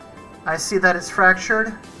 I see that it's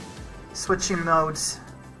fractured. Switching modes.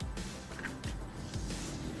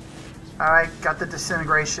 Alright, got the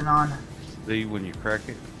disintegration on. See, when you crack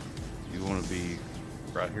it, you want to be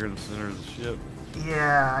right here in the center of the ship.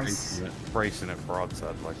 Yeah, I see. Bracing it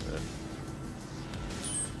broadside like that.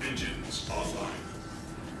 Engines offline.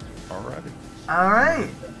 Alrighty. Alright.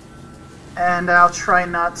 And I'll try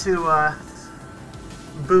not to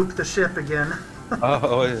boop the ship again.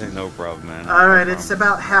 Oh, it ain't no problem, man. Alright, No it's problem.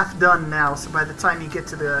 about half done now, so by the time you get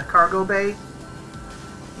to the cargo bay,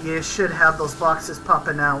 you should have those boxes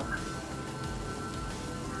popping out.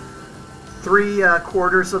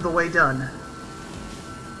 3/4 of the way done.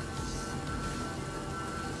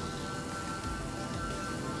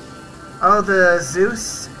 Oh, the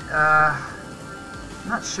Zeus?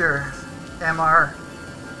 Not sure. MR.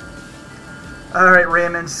 Alright,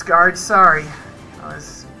 Raymond Scarred, sorry.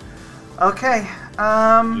 Okay, do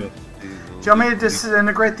you want me to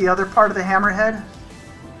disintegrate the other part of the hammerhead?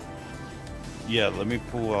 Yeah, let me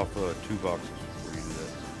pull off 2 boxes for you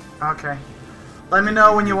today. Okay. Let me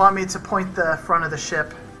know when you want me to point the front of the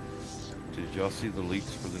ship. Did y'all see the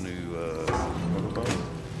leaks for the new cover bike?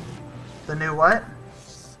 The new what?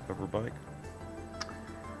 Cover bike?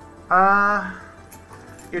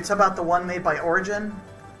 You're talking about the one made by Origin?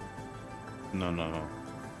 No.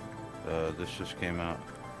 This just came out.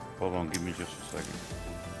 Hold on, give me just a second.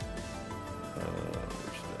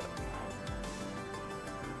 Where's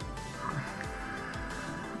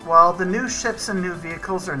that? Well, the new ships and new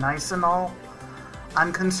vehicles are nice and all.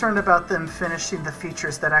 I'm concerned about them finishing the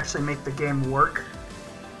features that actually make the game work.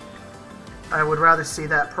 I would rather see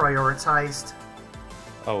that prioritized.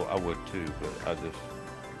 Oh, I would too, but I just...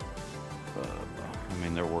 I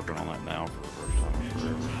mean, they're working on that now for the first time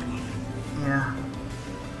forever. Yeah.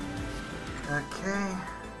 Okay.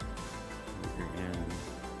 Again.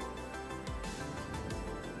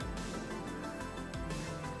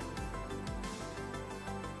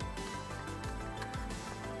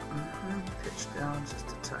 Pitch down just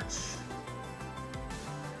a touch.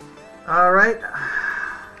 Alright.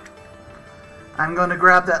 I'm going to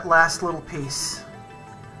grab that last little piece.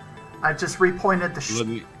 I've just repointed the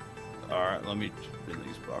Alright, let me spin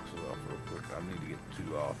these boxes off real quick. I need to get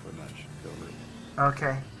 2 off and that should cover it.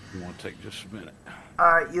 Okay. You want to take just a minute?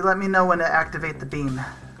 Alright, you let me know when to activate the beam.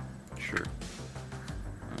 Sure.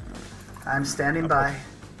 I'm standing by.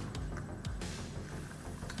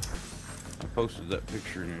 I posted that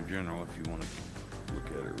picture in your journal if you want to look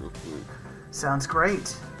at it real quick. Sounds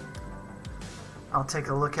great. I'll take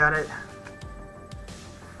a look at it.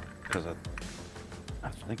 Because I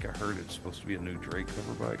think I heard it's supposed to be a new Drake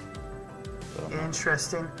cover bike. But I'm not-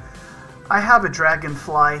 Interesting. I have a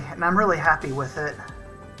Dragonfly, and I'm really happy with it.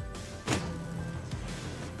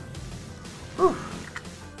 Whew.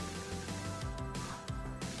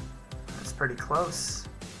 pretty close.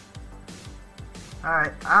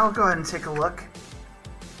 Alright, I'll go ahead and take a look.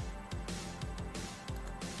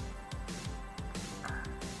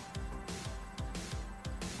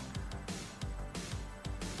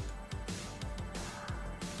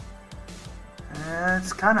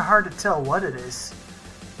 It's kind of hard to tell what it is.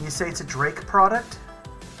 You say it's a Drake product?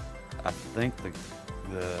 I think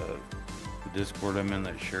the Discord I'm in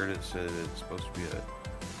that shared it said it's supposed to be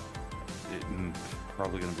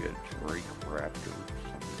probably going to be a Drake Raptor,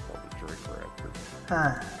 something called a Drake Raptor.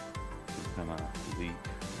 Huh. Some kind of leak,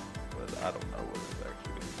 but I don't know what it's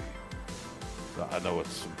actually going to be. But I know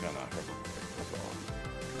it's some kind of hovercraft, that's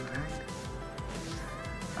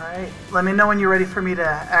all. Alright, let me know when you're ready for me to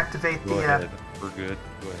activate Go the ahead. We're good.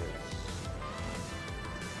 Go ahead.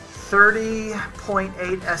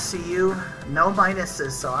 30.8 SCU, no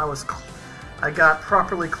minuses, so I got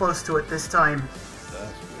properly close to it this time.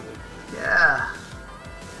 That's good. Yeah.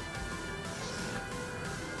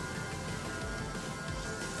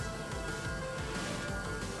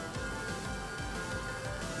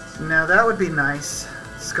 Now that would be nice,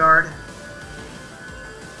 Scarred.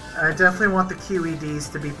 I definitely want the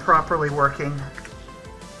QEDs to be properly working.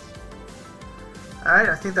 Alright,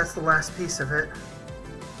 I think that's the last piece of it.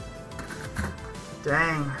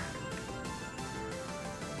 Dang.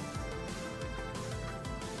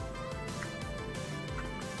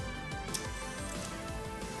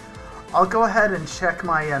 I'll go ahead and check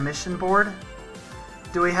my mission board.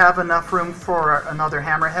 Do we have enough room for another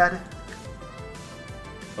hammerhead?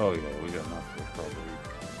 Oh yeah, we got enough for probably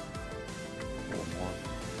one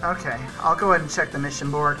more. Okay, I'll go ahead and check the mission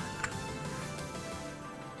board.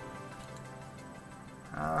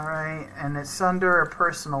 Alright, and it's under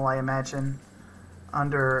personal, I imagine.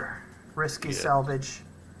 Under risky Yeah. salvage.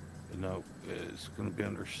 No, it's going to be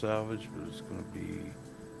under salvage, but it's going to be.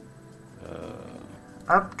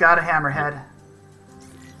 Up, got a hammerhead.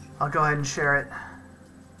 I'll go ahead and share it.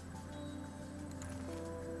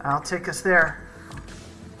 I'll take us there.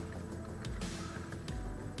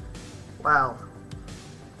 Wow.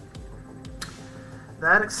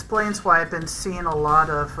 That explains why I've been seeing a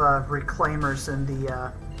lot of reclaimers in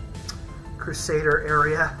the Crusader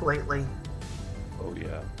area lately. Oh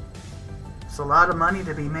yeah. There's a lot of money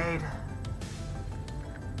to be made.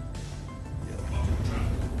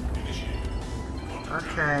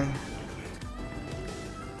 Okay.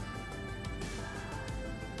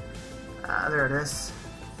 There it is.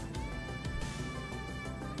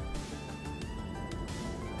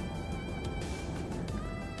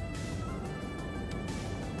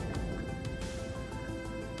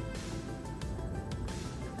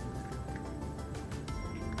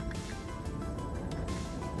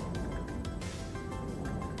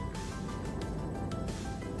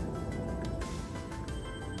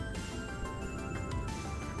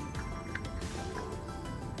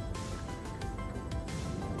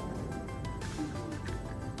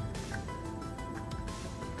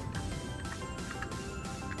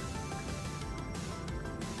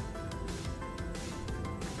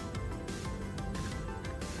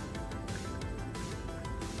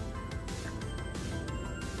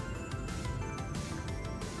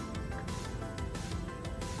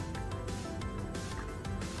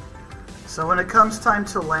 So when it comes time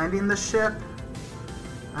to landing the ship,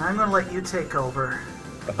 I'm going to let you take over.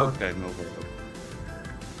 Okay, no problem.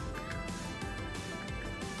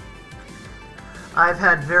 I've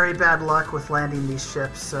had very bad luck with landing these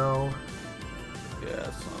ships, so Yeah,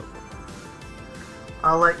 it's not.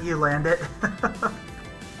 I'll let you land it.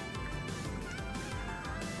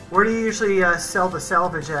 Where do you usually sell the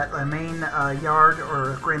salvage at? A main yard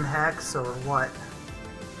or Grim Hex or what?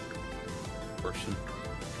 Person.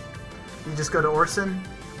 You just go to Orson?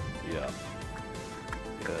 Yeah.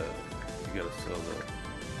 You gotta sell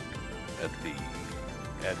at the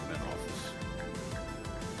admin office.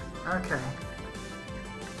 Okay.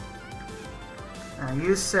 Now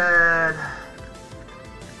you said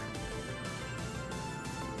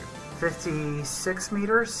 56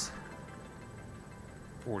 meters?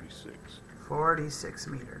 46. 46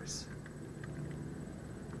 meters.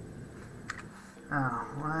 Oh,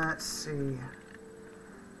 let's see.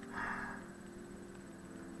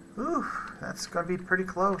 Ooh, that's going to be pretty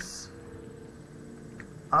close.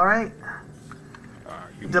 Alright.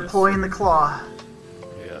 Alright, give me Deploying the just claw. a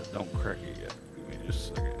second. Yeah, don't crack it yet. Give me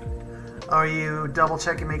just a second. Are you double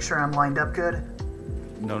checking, make sure I'm lined up good?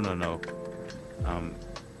 No.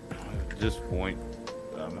 At this point,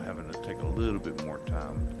 I'm having to take a little bit more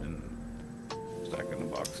time in stacking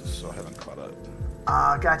the boxes, so I haven't caught up.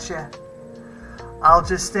 Gotcha. I'll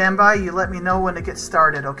just stand by. You let me know when it gets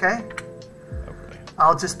started, okay? Okay.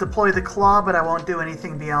 I'll just deploy the claw, but I won't do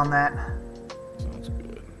anything beyond that.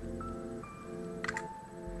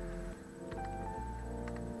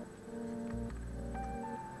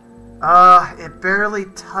 It barely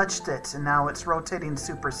touched it, and now it's rotating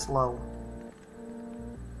super slow.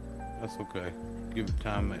 That's okay. Give it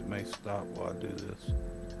time, it may stop while I do this.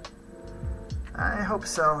 I hope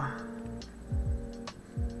so.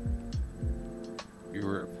 You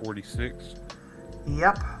were at 46?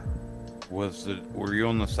 Yep. Were you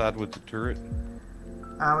on the side with the turret?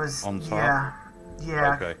 I was, On top? yeah.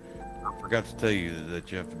 Yeah. Okay. I forgot to tell you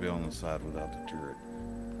that you have to be on the side without the turret.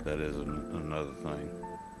 That is another thing.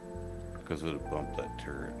 Because it would bump that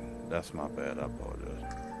turret. That's my bad, I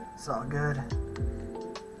apologize. It's all good.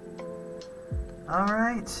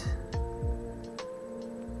 Alright.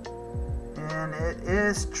 And it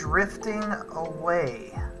is drifting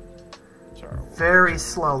away. Sorry. Very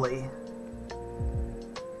slowly.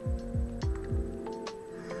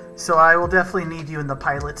 So I will definitely need you in the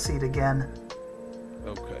pilot seat again.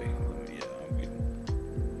 Okay. Yeah, I'm getting...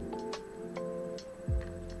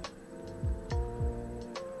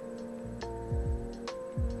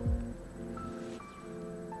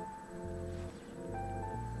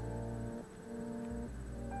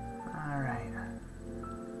 Alright.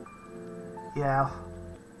 Yeah.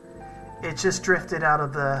 It just drifted out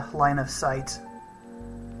of the line of sight.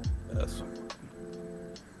 That's...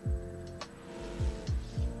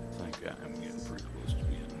 I think I am getting pretty close to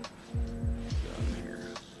being done here.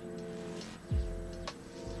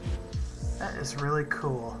 That is really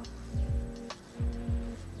cool.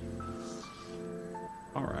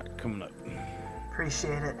 Alright, coming up.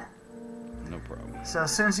 Appreciate it. No problem. So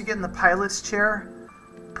as soon as you get in the pilot's chair,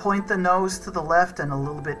 point the nose to the left and a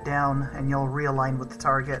little bit down, and you'll realign with the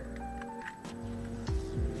target.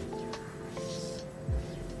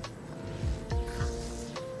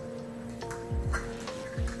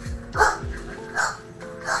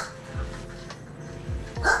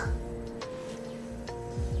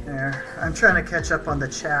 There. I'm trying to catch up on the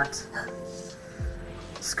chat.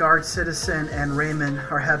 Scarred Citizen and Raymond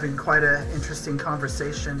are having quite an interesting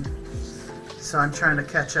conversation, so I'm trying to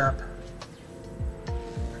catch up.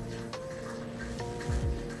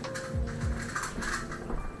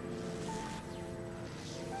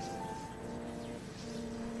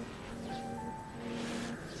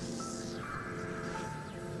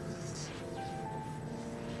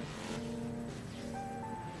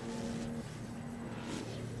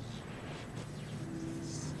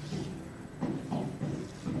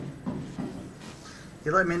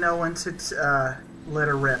 You let me know when to let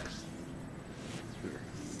her rip.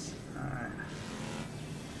 Alright.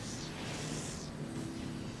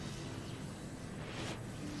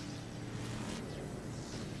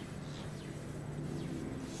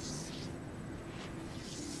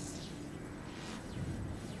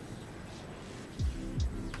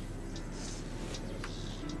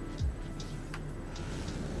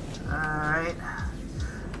 Alright.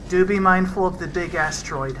 Do be mindful of the big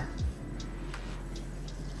asteroid.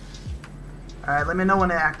 Alright, let me know when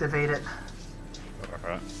to activate it.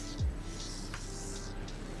 Alright.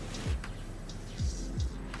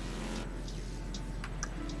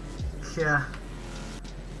 Yeah.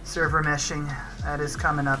 Server meshing. That is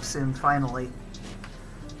coming up soon, finally.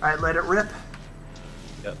 Alright, let it rip.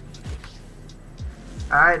 Yep.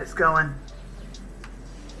 Alright, it's going.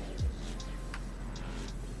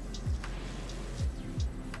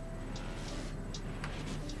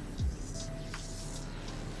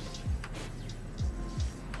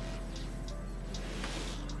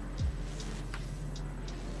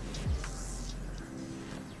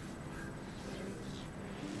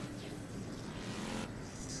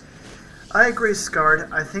 I agree, Scarred.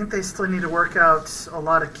 I think they still need to work out a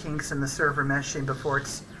lot of kinks in the server meshing before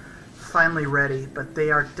it's finally ready, but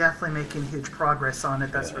they are definitely making huge progress on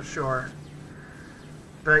it, that's for sure.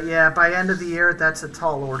 But yeah, by end of the year, that's a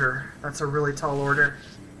tall order. That's a really tall order.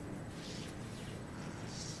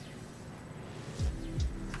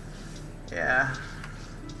 Yeah.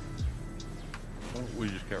 Oh, we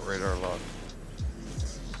just got radar lock.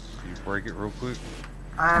 Can you break it real quick?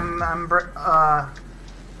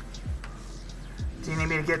 Do you need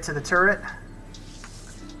me to get to the turret?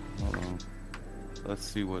 Hold on. Let's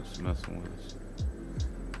see what's messing with us.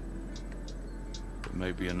 It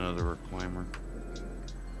may be another reclaimer.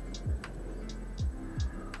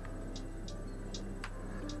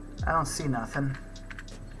 I don't see nothing.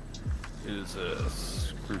 It is a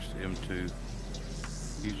Cruise M2.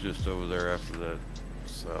 He's just over there after that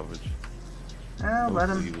salvage. Well, let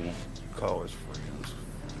Hopefully him. he won't call his friends.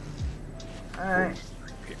 Alright.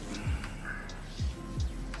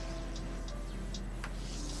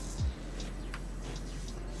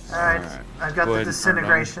 Alright, I've got Go the ahead and turn it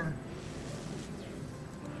on. disintegration.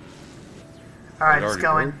 Alright, It it's already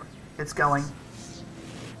going. broke? It's going.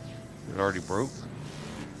 It already broke?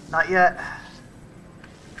 Not yet.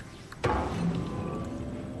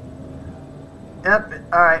 Yep,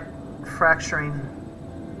 alright. Fracturing.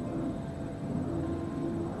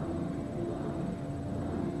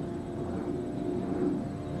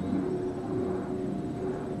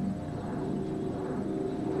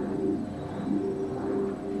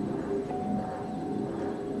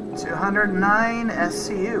 $209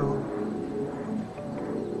 SCU.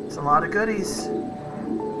 It's a lot of goodies.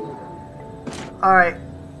 Alright.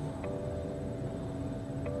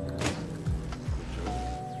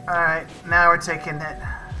 Alright, now we're taking it.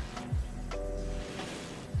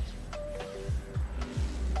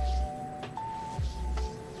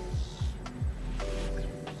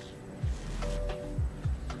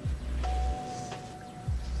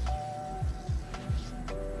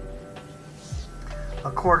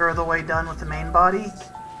 A quarter of the way done with the main body.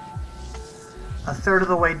 A third of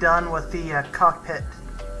the way done with the cockpit.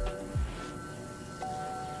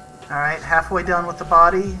 Alright, halfway done with the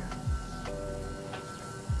body.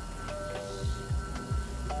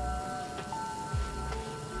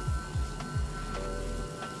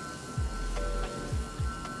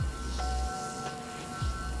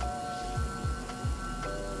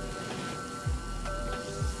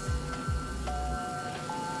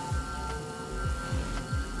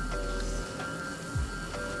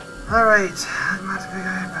 Alright, I'm not a big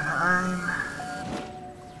guy, but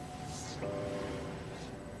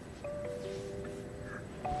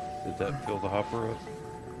Did that fill the hopper up?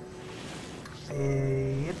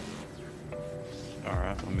 Yep.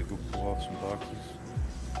 Alright, let me go pull off some boxes.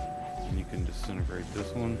 And you can disintegrate this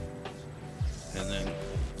one. And then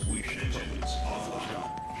we should probably...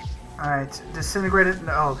 Alright, disintegrate it.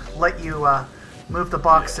 No, let you move the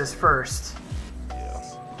boxes first. Yeah.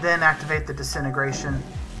 Then activate the disintegration.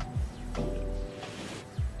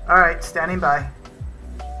 Alright, standing by.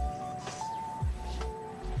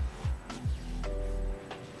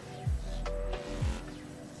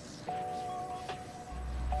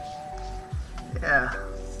 Yeah.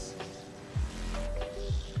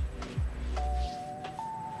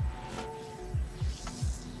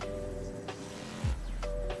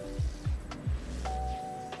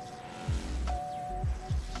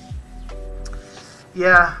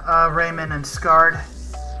 Yeah, Raymond and Scarred.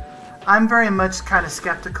 I'm very much kind of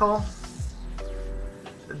skeptical.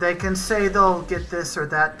 They can say they'll get this or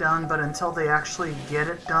that done, but until they actually get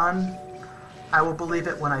it done, I will believe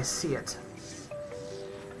it when I see it.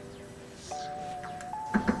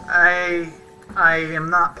 I am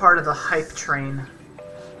not part of the hype train.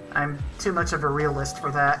 I'm too much of a realist for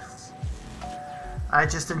that. I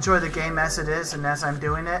just enjoy the game as it is and as I'm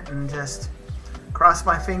doing it, and just cross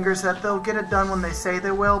my fingers that they'll get it done when they say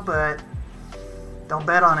they will, but don't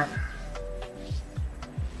bet on it.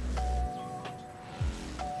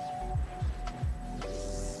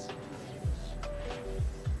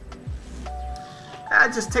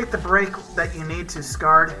 Just take the break that you need to,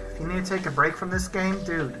 Scarred. If you need to take a break from this game,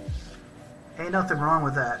 dude, ain't nothing wrong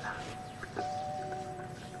with that.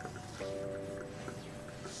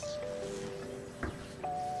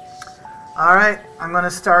 Alright, I'm going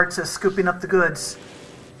to start scooping up the goods.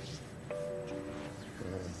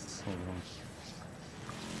 Hold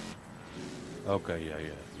on. Okay, yeah,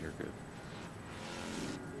 you're good.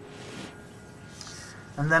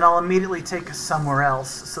 And then I'll immediately take us somewhere else,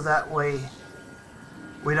 so that way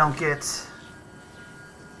we don't get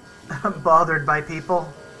bothered by people.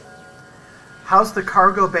 How's the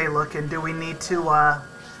cargo bay looking? Do we need to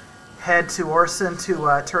head to Orson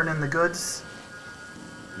to turn in the goods?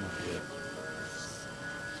 Not yet.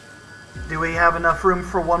 Do we have enough room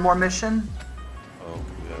for one more mission? Oh,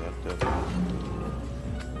 yeah, that definitely.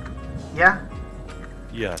 Yeah?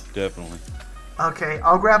 Yeah, definitely. Okay,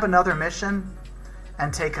 I'll grab another mission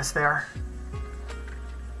and take us there.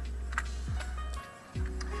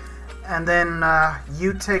 And then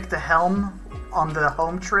you take the helm on the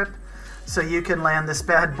home trip so you can land this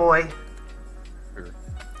bad boy. Sure.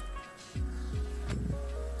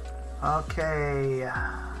 Okay.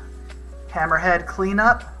 Hammerhead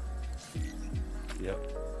cleanup. Yep.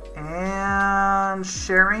 And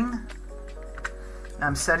sharing.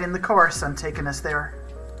 I'm setting the course. I'm taking us there.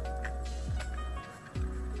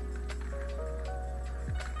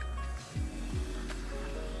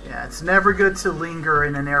 Yeah, it's never good to linger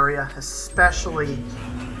in an area, especially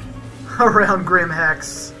around Grim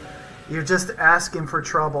Hex. You're just asking for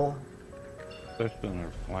trouble. Especially on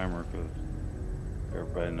their clamor, because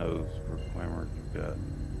everybody knows for clamor you've got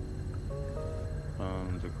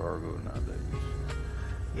tons of cargo nowadays.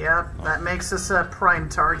 Yep, that makes us a prime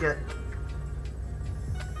target.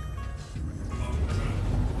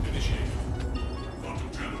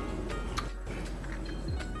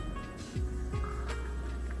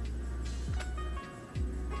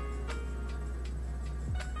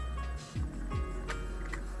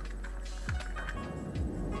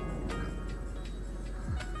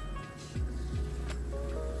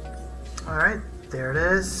 Alright, there it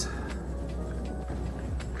is.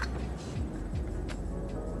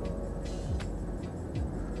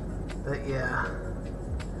 But yeah,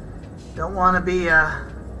 don't want to be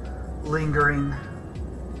lingering.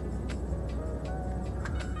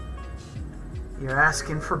 You're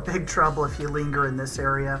asking for big trouble if you linger in this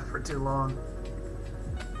area for too long.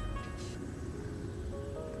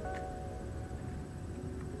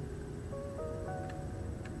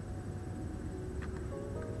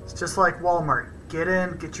 It's just like Walmart. Get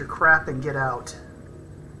in, get your crap, and get out.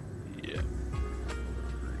 Yeah.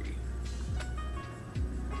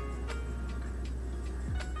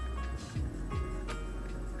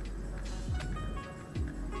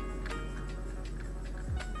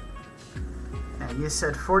 And you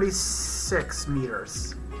said 46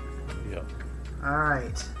 meters. Yep.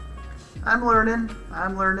 Alright. I'm learning.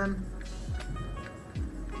 I'm learning.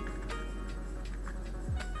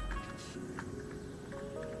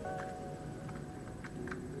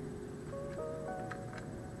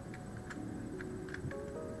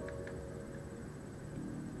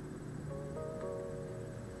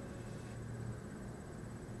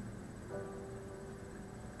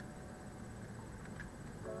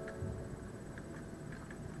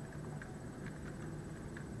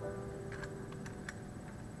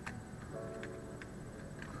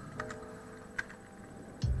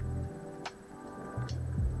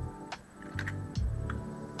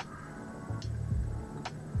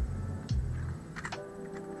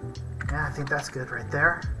 Yeah, I think that's good right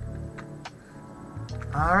there.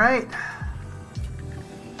 All right.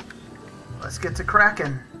 Let's get to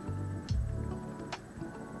cracking.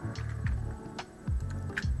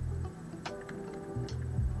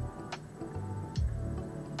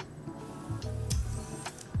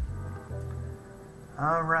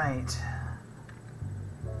 All right.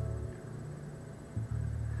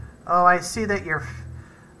 Oh, I see that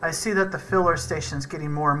the filler station's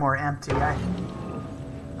getting more and more empty.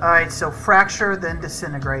 Alright, so fracture, then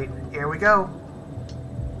disintegrate. Here we go.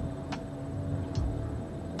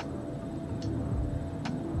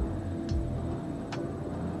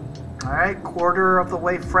 Alright, quarter of the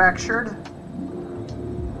way fractured.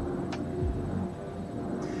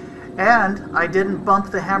 And I didn't bump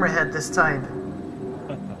the hammerhead this time.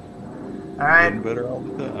 Alright. Getting better all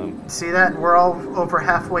the time. See that? We're all over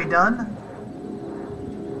halfway done.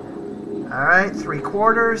 Alright,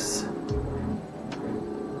 3/4.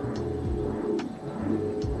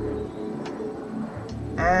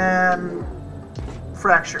 And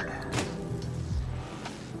fractured.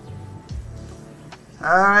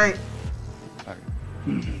 Alright.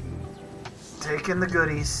 Taking the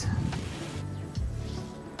goodies.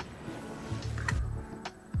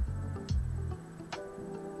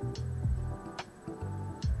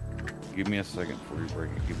 Give me a second before you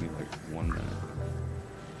break it. Give me like 1 minute.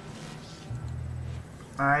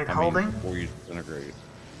 Alright, I holding. mean, before you disintegrate it.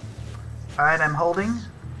 Alright, I'm holding.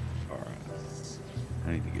 Alright.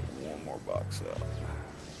 I need to get one more box out.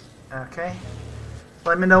 Okay.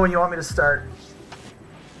 Let me know when you want me to start.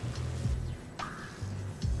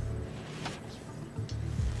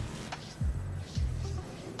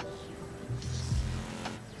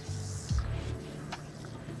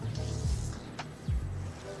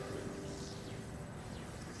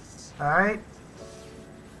 Alright.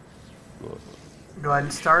 Go ahead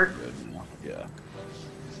and start. Good enough. Yeah.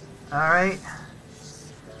 Alright.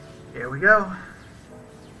 Here we go.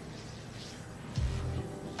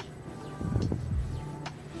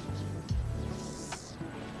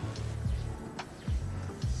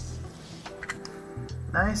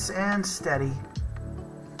 Nice and steady.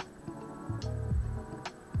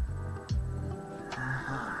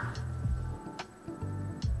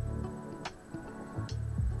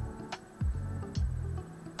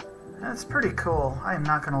 That's pretty cool. I am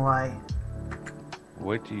not gonna lie.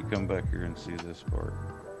 Wait till you come back here and see this part.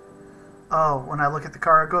 Oh, when I look at the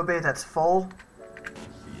cargo bay that's full?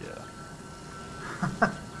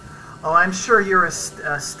 Yeah. Oh, I'm sure you're a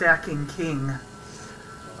stacking king.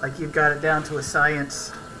 Like you've got it down to a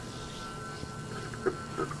science.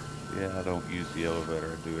 Yeah, I don't use the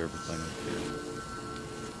elevator. I do everything I can.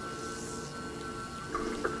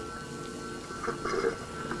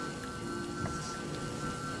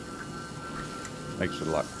 Makes it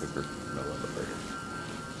a lot quicker than the elevator.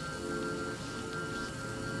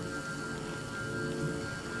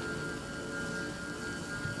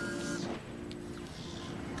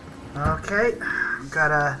 Okay,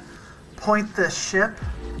 gotta point the ship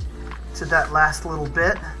to that last little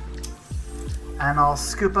bit, and I'll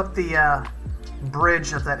scoop up the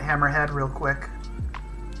bridge of that hammerhead real quick.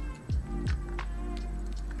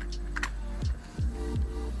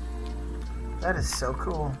 That is so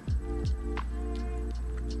cool.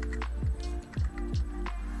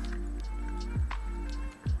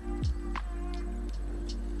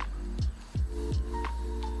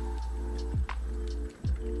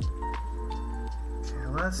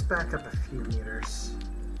 let's back up a few meters.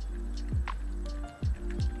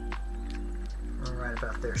 Right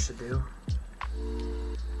about there should do.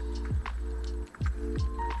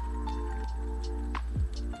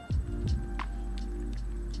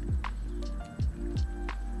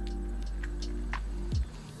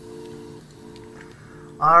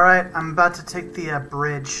 All right, I'm about to take the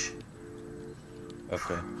bridge.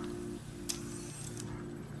 Okay.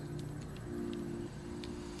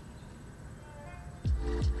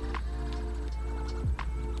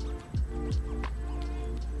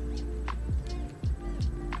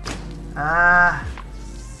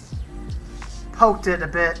 Poked it a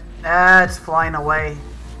bit. It's flying away.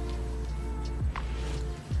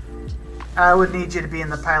 I would need you to be in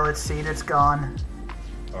the pilot's seat. It's gone.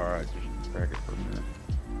 Alright, just crack it for a minute.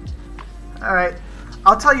 Alright.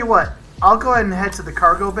 I'll tell you what. I'll go ahead and head to the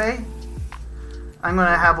cargo bay. I'm going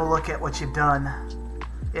to have a look at what you've done.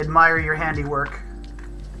 Admire your handiwork.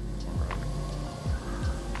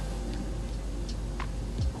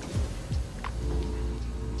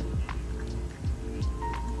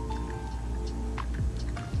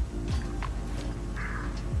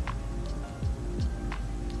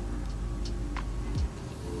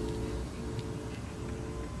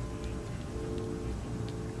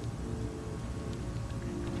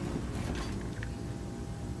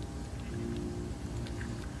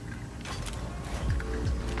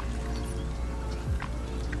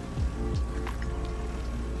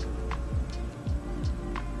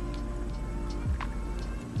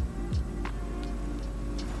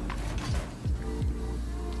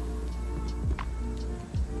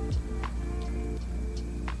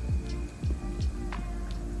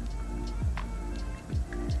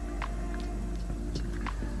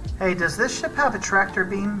 Hey, does this ship have a tractor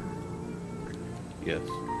beam? Yes.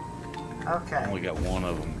 Okay. I only got one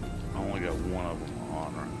of them. I only got one of them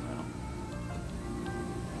on right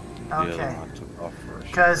now. The Okay. other one I took off first.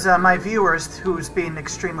 Because my viewers, who's being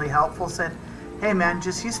extremely helpful, said, hey man,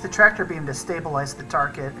 just use the tractor beam to stabilize the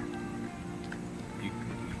target. You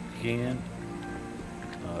can.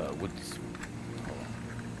 With this. Hold on.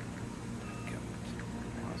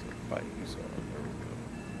 Why is it fighting? So there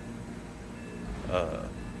we go.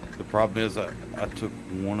 The problem is I took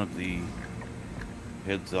one of the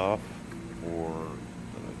heads off for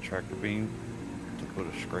the tractor beam to put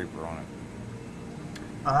a scraper on it.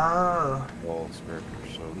 Oh. Wall scraper.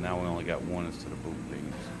 So now we only got one instead of both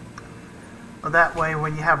beams. Well, that way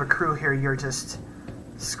when you have a crew here, you're just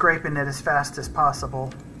scraping it as fast as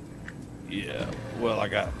possible. Yeah. Well, I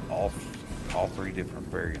got all three different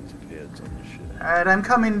variants of heads on this shit. Alright, I'm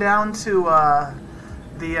coming down to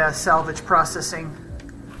the salvage processing.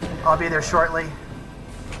 I'll be there shortly.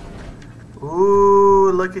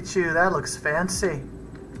 Ooh, look at you. That looks fancy.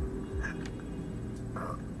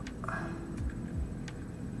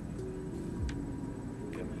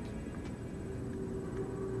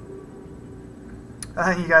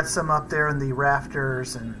 You got some up there in the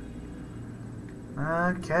rafters and...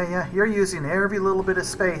 Okay, yeah, you're using every little bit of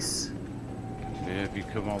space. Yeah, if you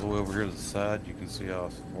come all the way over here to the side, you can see how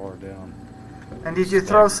far down. And did you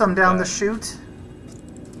throw some down the chute?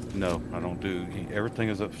 No, I don't do. Everything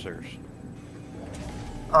is upstairs.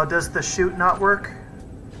 Oh, does the chute not work?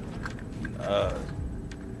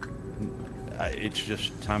 It's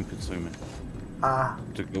just time consuming.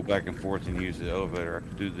 To go back and forth and use the elevator. I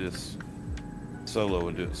could do this solo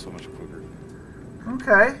and do it so much quicker.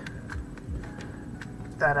 Okay.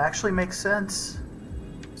 That actually makes sense.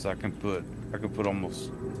 So I can put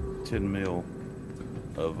almost 10 mil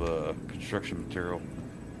of construction material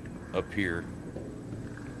up here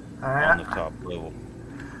on the top level.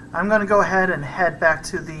 I'm going to go ahead and head back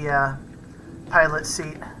to the pilot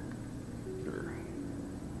seat. Sure.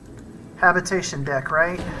 Habitation deck,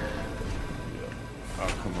 right? Yeah. I'll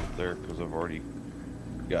come up there because I've already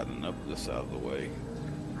gotten up this out of the way.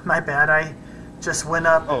 My bad, I just went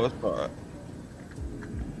up. Oh, that's all right.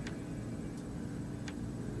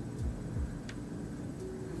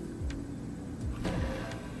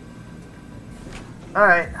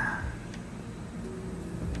 Alright.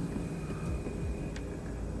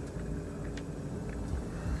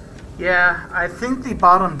 Yeah, I think the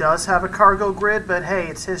bottom does have a cargo grid, but hey,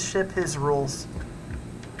 it's his ship, his rules.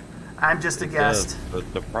 I'm just a guest.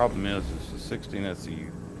 But the problem is the 16 SCU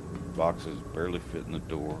boxes barely fit in the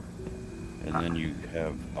door. And then you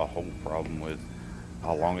have a whole problem with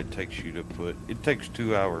how long it takes you to put... It takes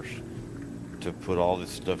 2 hours to put all this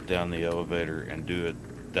stuff down the elevator and do it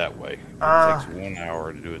that way. It takes 1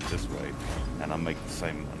 hour to do it this way, and I make the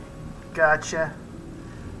same money. Gotcha.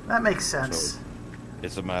 That makes sense. So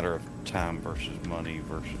it's a matter of time versus money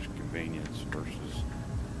versus convenience versus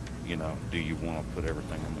you know, do you want to put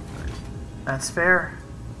everything on the grid? That's fair.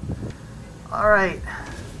 All right.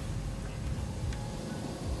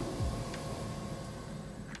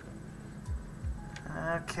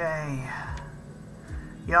 Okay.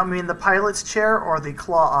 You want me in the pilot's chair or the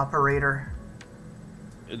claw operator?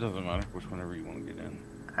 It doesn't matter which whenever you want to get in.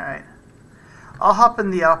 All right. I'll hop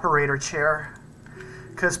in the operator chair.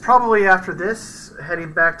 Because probably after this,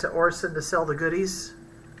 heading back to Orson to sell the goodies.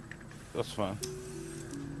 That's fine.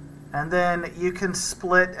 And then you can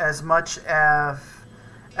split as much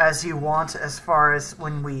as you want as far as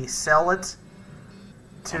when we sell it.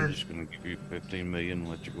 I'm just going to give you 15 million and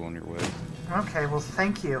let you go on your way. Okay, well,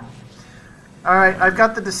 thank you. All right, I've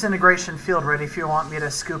got the disintegration field ready if you want me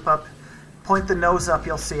to scoop up. Point the nose up,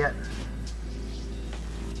 you'll see it.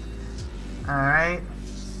 All right.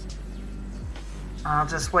 I'll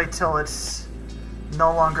just wait till it's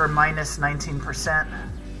no longer minus 19%.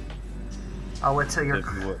 I'll wait till you're...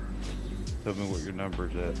 Tell me what your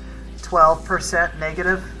number's at. 12%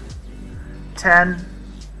 negative. 10.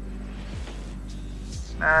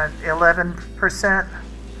 11%.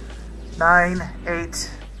 9,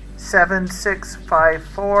 8, 7, 6, 5,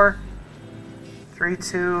 4, 3,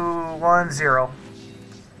 2, 1, 0.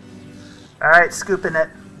 Alright, scooping it.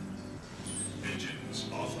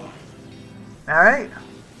 Alright.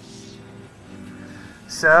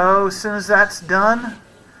 So, as soon as that's done,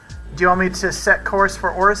 do you want me to set course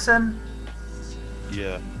for Orison?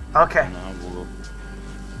 Yeah. Okay. And I will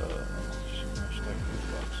stack these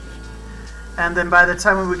boxes. And then by the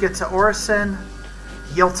time when we get to Orison,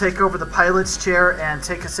 you'll take over the pilot's chair and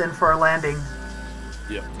take us in for our landing.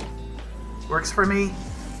 Yep. Works for me.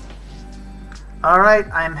 Alright,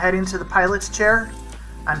 I'm heading to the pilot's chair.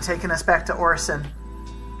 I'm taking us back to Orison.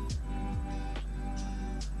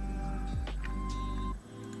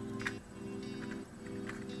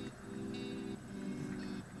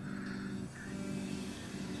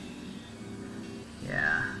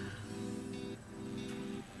 Yeah.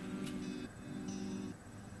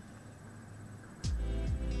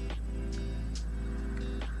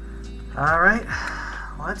 Alright,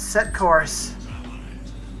 let's set course.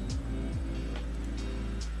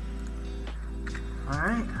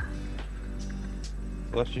 Alright.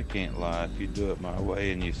 Plus, you can't lie. If you do it my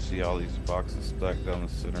way and you see all these boxes stacked down the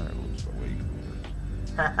center, it looks way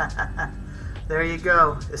cooler. There you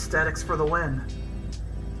go. Aesthetics for the win.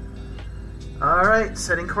 Alright,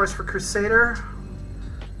 setting course for Crusader.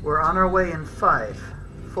 We're on our way in 5,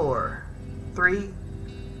 4, 3,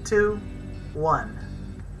 2, 1.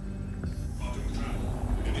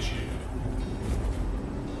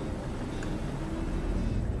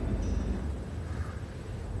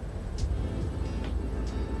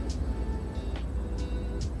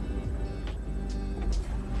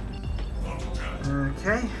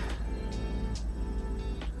 Okay.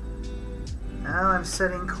 Now I'm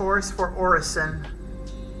setting course for Orison.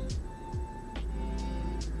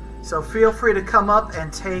 So feel free to come up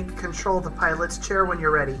and take control of the pilot's chair when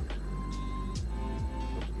you're ready.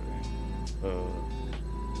 Okay.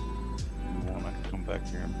 You want to come back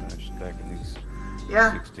here and finish stacking these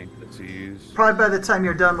Yeah. 16 that you use? Probably by the time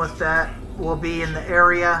you're done with that, we'll be in the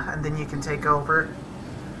area and then you can take over.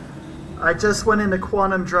 I just went into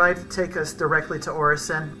Quantum Drive to take us directly to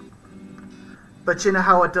Orison. But you know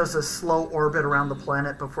how it does a slow orbit around the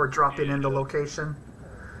planet before dropping into location?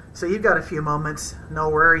 So you've got a few moments, no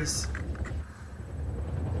worries.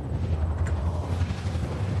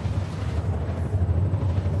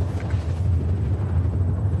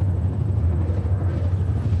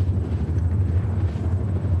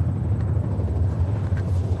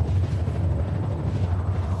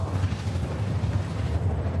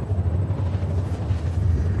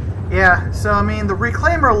 Yeah, so I mean, the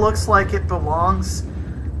Reclaimer looks like it belongs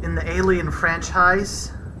in the Alien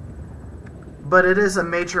franchise, but it is a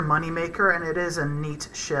major moneymaker and it is a neat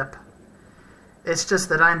ship. It's just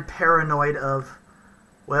that I'm paranoid of,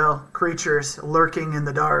 well, creatures lurking in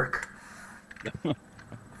the dark.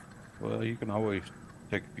 Well, you can always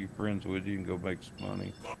take a few friends with you and go make some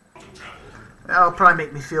money. That'll probably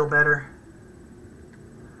make me feel better.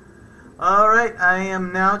 Alright, I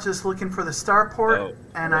am now just looking for the starport,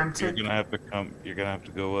 and I'm taking... You're gonna have to come. You're gonna have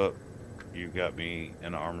to go up. You got me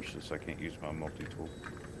in armistice. I can't use my multi-tool.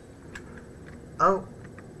 Oh.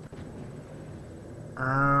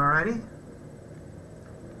 Alrighty.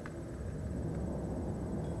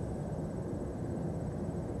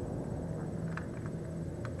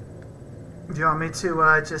 Do you want me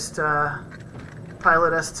to just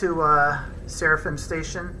pilot us to Seraphim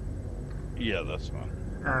Station? Yeah, that's fine.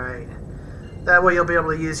 Alright. That way you'll be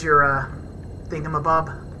able to use your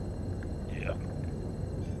thingamabob. Yeah.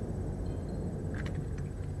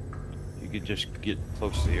 could just get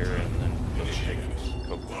close to the area and then just take these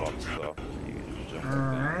cocoa boxes off. You can just jump right there.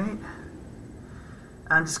 Alright.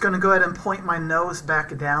 I'm just going to go ahead and point my nose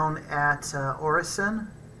back down at Orison.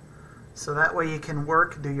 So that way you can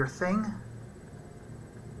work, do your thing.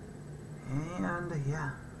 And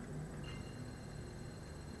yeah.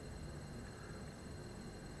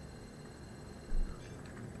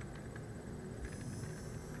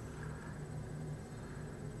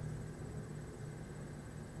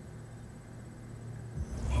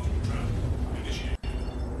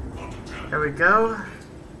 There we go.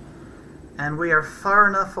 And we are far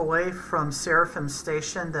enough away from Seraphim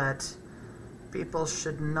Station that people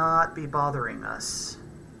should not be bothering us.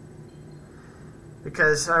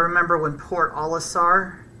 Because I remember when Port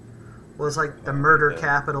Olisar was like the murder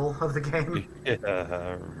capital of the game. Yeah,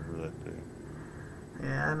 I remember that too.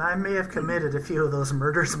 Yeah, and I may have committed a few of those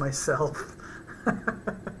murders myself. Alright,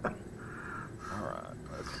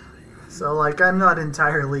 let's see. So, like, I'm not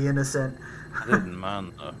entirely innocent. I didn't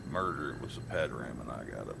mind the murder. It was a pad ramming I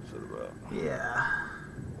got upset about. Yeah.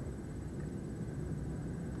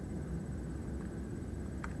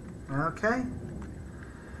 Okay.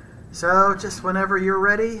 So, just whenever you're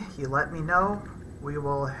ready, you let me know. We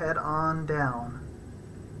will head on down.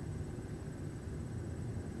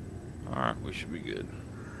 Alright, we should be good.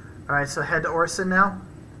 Alright, so head to Orson now.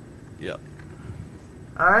 Yep.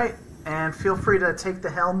 Alright, and feel free to take the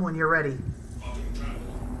helm when you're ready.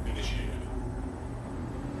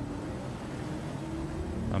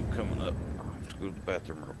 I'm coming up. I have to go to the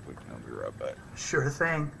bathroom real quick and I'll be right back. Sure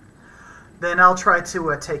thing. Then I'll try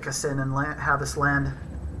to take us in and have us land.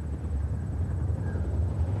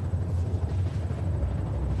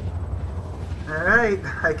 Alright,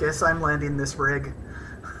 I guess I'm landing this rig.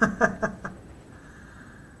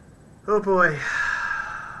 Oh boy.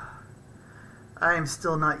 I am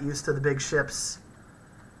still not used to the big ships.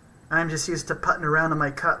 I'm just used to putting around on my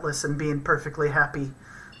Cutlass and being perfectly happy.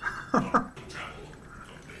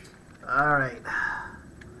 Alright.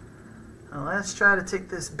 Well, let's try to take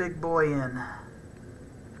this big boy in.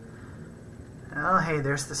 Oh, hey,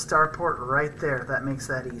 there's the starport right there. That makes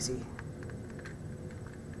that easy.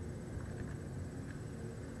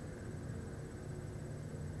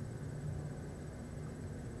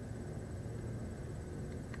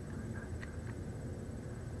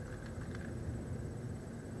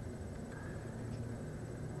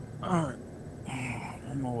 Alright.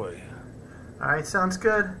 On my way. Alright, sounds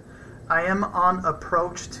good. I am on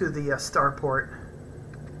approach to the starport.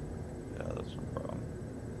 Yeah, that's no problem.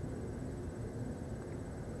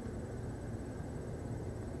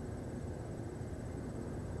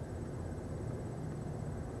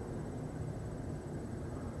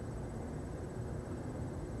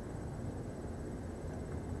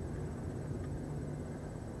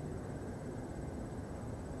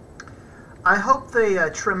 I hope they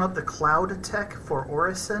trim up the cloud tech for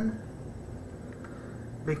Orison,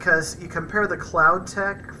 because you compare the cloud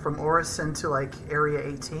tech from Orison to like Area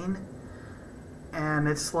 18, and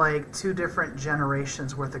it's like 2 different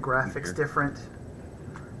generations worth of graphics different.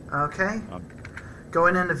 Okay.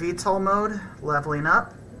 Going into VTOL mode, leveling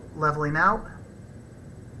up, leveling out.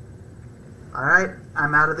 Alright,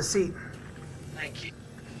 I'm out of the seat. Thank you.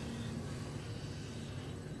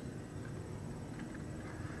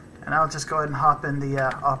 And I'll just go ahead and hop in the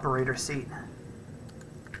operator seat.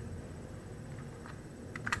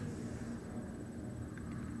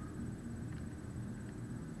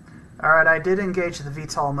 Alright, I did engage the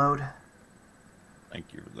VTOL mode.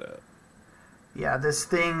 Thank you for that. Yeah, this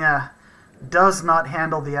thing does not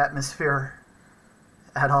handle the atmosphere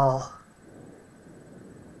at all.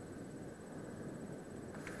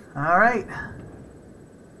 Alright.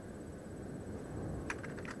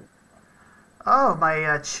 Oh, my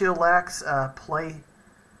chillax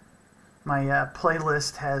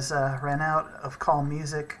playlist has ran out of calm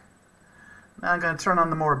music. Now I'm going to turn on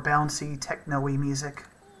the more bouncy, techno-y music.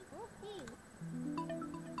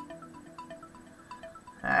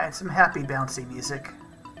 Alright, some happy, bouncy music.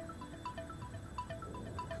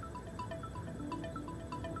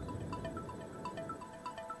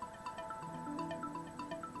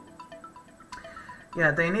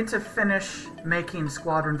 Yeah, they need to finish making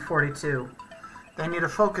Squadron 42. They need to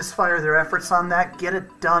focus fire their efforts on that, get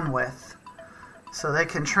it done with, so they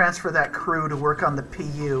can transfer that crew to work on the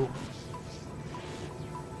PU.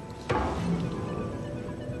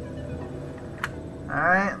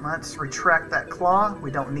 Alright, let's retract that claw.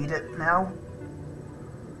 We don't need it now.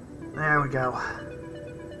 There we go.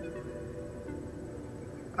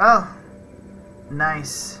 Oh,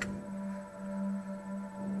 nice.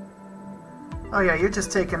 Oh yeah, you're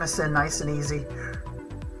just taking us in nice and easy.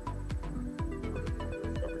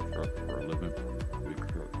 For a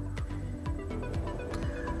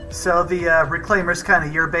So the Reclaimer's kind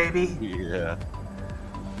of your baby? Yeah.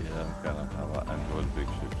 Yeah, I enjoy the big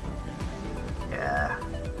ships. Yeah.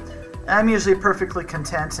 I'm usually perfectly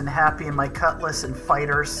content and happy in my Cutlass and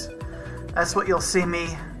fighters. That's what you'll see me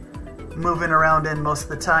moving around in most of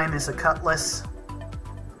the time, is a Cutlass.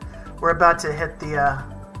 We're about to hit the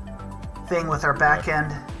thing with our back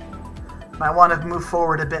end. Might want to move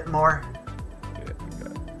forward a bit more.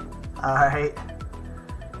 Alright.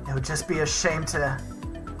 It would just be a shame to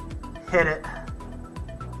hit it.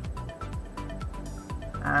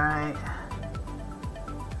 Alright.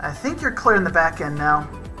 I think you're clear in the back end now.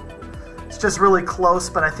 It's just really close,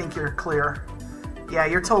 but I think you're clear. Yeah,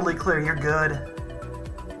 you're totally clear. You're good.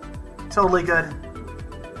 Totally good.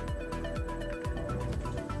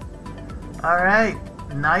 Alright.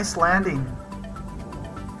 Nice landing.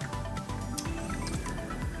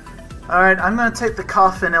 Alright, I'm going to take the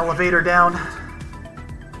coffin elevator down.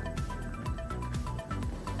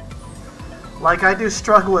 Like, I do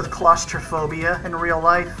struggle with claustrophobia in real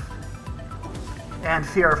life. And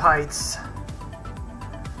fear of heights.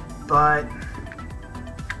 But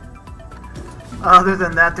other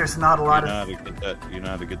than that, there's not a lot of... You know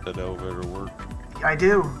how to get that elevator to work? I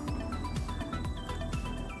do.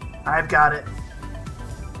 I've got it.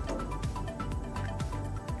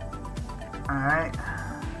 Alright.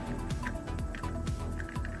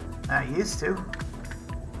 I used to.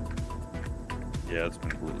 Yeah, it's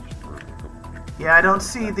been glitched for a couple. Yeah, I don't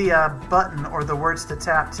see the button or the words to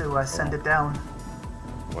tap to send it down.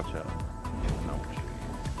 Watch out. No.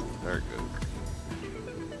 There it goes.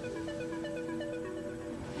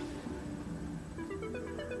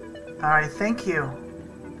 Alright, thank you.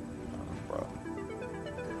 No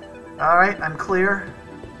problem. Alright, I'm clear.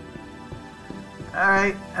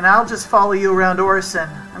 Alright, and I'll just follow you around Orison.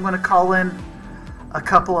 I'm going to call in a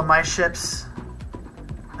couple of my ships,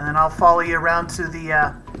 and then I'll follow you around to the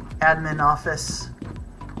admin office.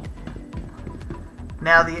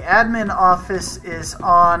 Now, the admin office is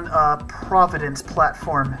on a Providence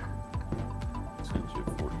platform. Sent you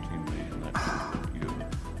 14 million. That's you.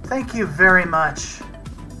 Thank you very much.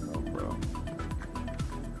 No problem.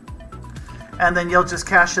 And then you'll just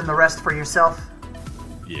cash in the rest for yourself?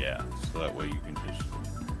 Yeah, so that way you can just,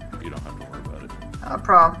 you don't have to worry about it. No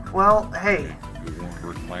problem. Well, hey. If you want a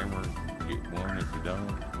reclaimer, get one. If you don't,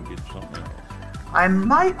 you can get something else. I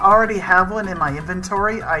might already have one in my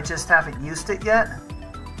inventory, I just haven't used it yet.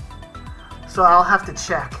 So I'll have to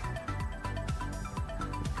check.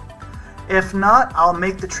 If not, I'll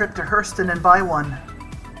make the trip to Hurston and buy one.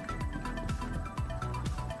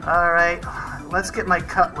 Alright, let's get my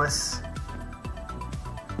Cutlass.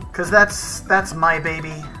 Because that's my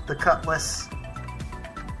baby, the Cutlass.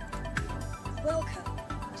 Welcome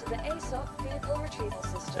to the ASOP Vehicle Retrieval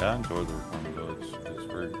System. Yeah, I enjoy the reclaimer though. It's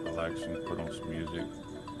very relaxing. Put on some music.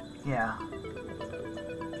 Yeah.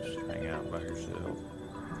 Just hang out by yourself.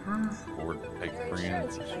 Or take Your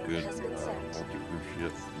friends. insurance It's a claim good has been sent.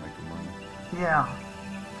 multi-cruise ship. Making money. Yeah.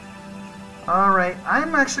 Alright,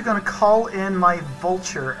 I'm actually going to call in my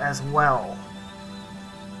Vulture as well.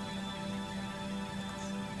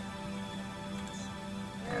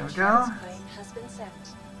 There we go. Insurance claim has been sent.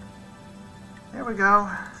 There we go.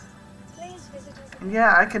 Please visit us. And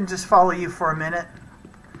yeah, I can just follow you for a minute.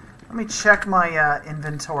 Let me check my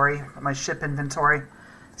inventory, my ship inventory.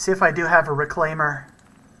 See if I do have a Reclaimer.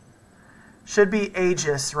 Should be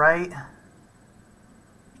Aegis, right?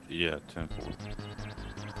 Yeah,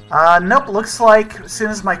 10-4. Nope, looks like as soon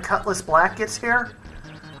as my Cutlass Black gets here,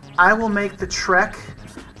 I will make the trek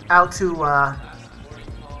out to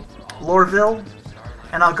Lorville,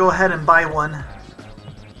 and I'll go ahead and buy one.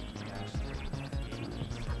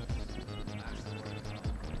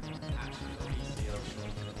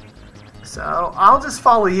 So, I'll just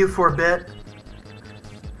follow you for a bit.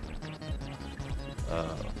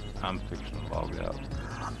 I'm fixing to log out.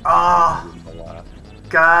 Oh, Living my life.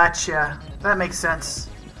 gotcha. That makes sense.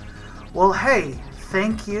 Well, hey,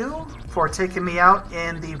 thank you for taking me out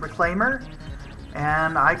in the Reclaimer,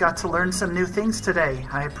 and I got to learn some new things today.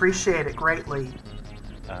 I appreciate it greatly.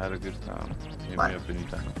 I had a good time. Hit What? me up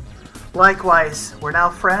anytime. Likewise, we're now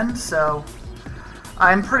friends, so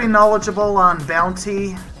I'm pretty knowledgeable on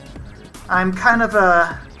bounty. I'm kind of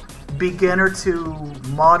a beginner to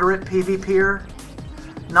moderate PvPer.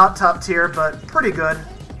 Not top tier, but pretty good.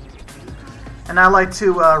 And I like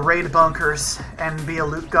to raid bunkers and be a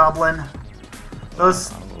loot goblin.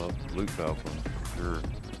 Those... I love loot goblins for sure.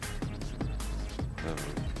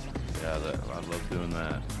 Yeah, I love doing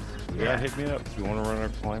that. Yeah, Yeah. hit me up if you want to run a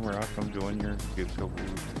reclaimer. I'll come join you. Get a couple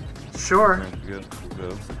Sure. friends together. We'll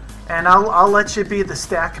go. And I'll let you be the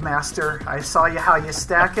stack master. I saw you how you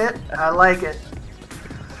stack it. I like it.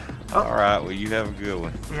 Oh. All right. Well, you have a good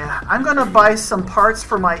one. Yeah, I'm gonna buy some parts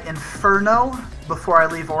for my Inferno before I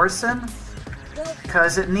leave Orson,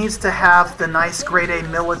 because it needs to have the nice grade A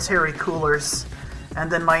military coolers, and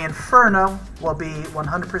then my Inferno will be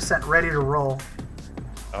 100% ready to roll.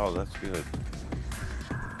 Oh, that's good.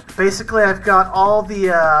 Basically, I've got all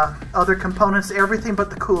the other components, everything but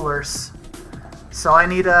the coolers. So I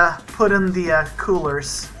need to put in the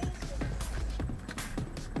coolers.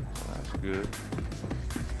 That's good.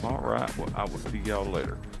 All right. Well, I will see y'all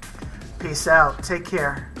later. Peace out. Take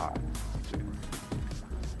care. All right.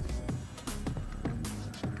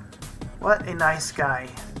 What a nice guy.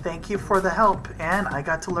 Thank you for the help, and I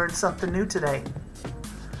got to learn something new today.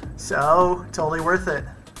 So, totally worth it.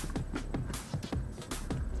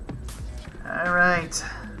 Alright.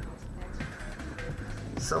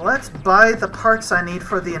 So let's buy the parts I need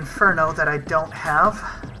for the Inferno that I don't have.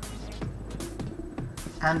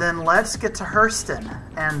 And then let's get to Hurston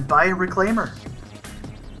and buy a Reclaimer.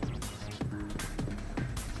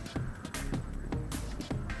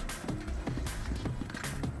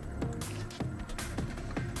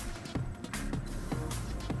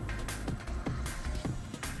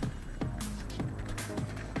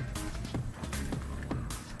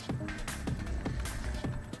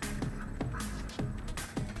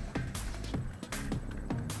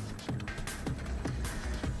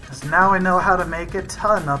 Now I know how to make a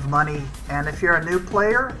ton of money, and if you're a new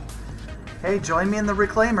player, hey, join me in the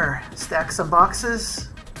Reclaimer. Stack some boxes,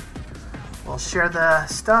 we'll share the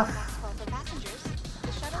stuff.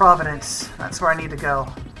 Providence, that's where I need to go.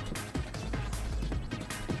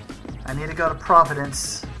 I need to go to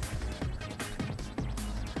Providence.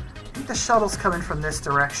 I think the shuttle's coming from this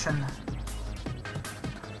direction.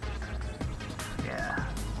 Yeah.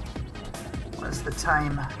 What is the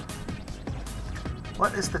time?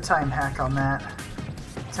 What is the time hack on that?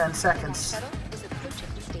 10 seconds.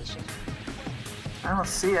 I don't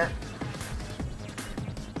see it.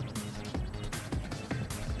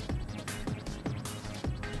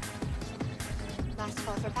 Last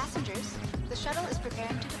call for passengers. The shuttle is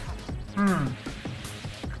preparing to depart.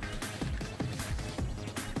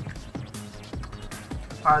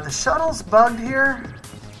 Are the shuttles bugged here?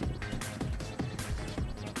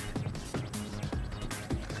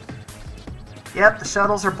 Yep, the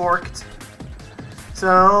shuttles are borked.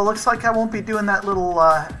 So, looks like I won't be doing that little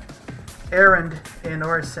errand in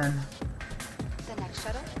Orson. The next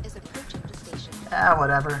shuttle is approaching the station. Ah,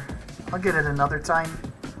 whatever. I'll get it another time.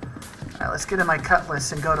 Alright, let's get in my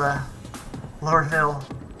Cutlass and go to Lorville.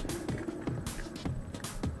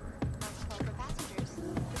 Last call for passengers.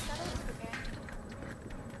 The shuttle is preparing to depart.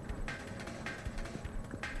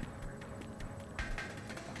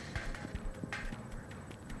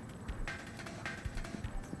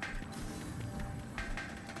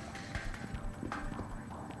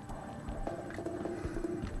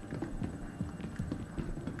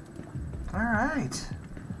 Alright.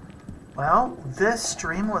 Well, this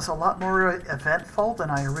stream was a lot more eventful than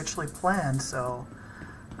I originally planned, so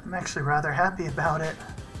I'm actually rather happy about it.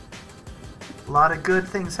 A lot of good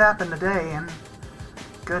things happened today, and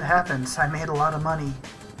good happens. I made a lot of money.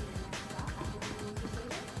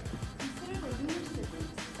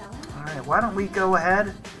 Alright, why don't we go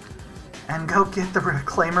ahead and go get the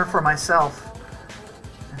Reclaimer for myself.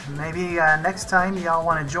 Maybe next time y'all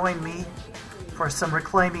want to join me for some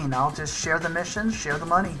reclaiming. I'll just share the missions, share the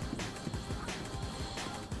money.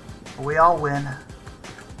 We all win.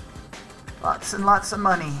 Lots and lots of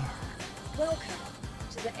money. Welcome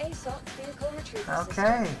to the ASOP vehicle retrieval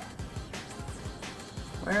Okay. system.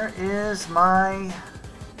 Where is my...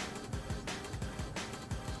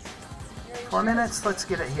 4 minutes? Let's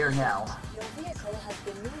get it here now. Your vehicle has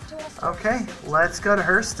been moved to our storage Okay, let's go to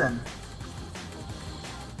Hurston.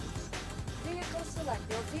 Vehicle select.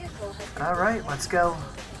 Your vehicle has been Alright, let's go.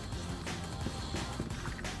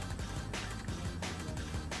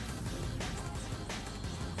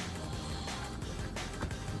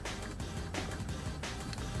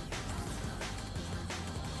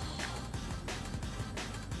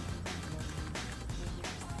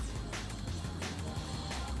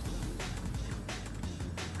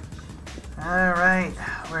 Alright,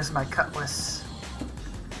 where's my Cutlass?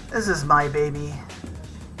 This is my baby.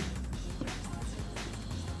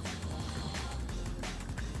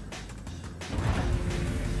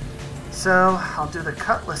 So, I'll do the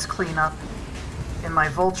Cutlass cleanup in my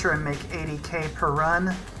Vulture and make 80k per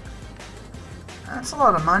run. That's a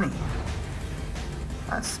lot of money.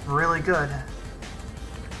 That's really good.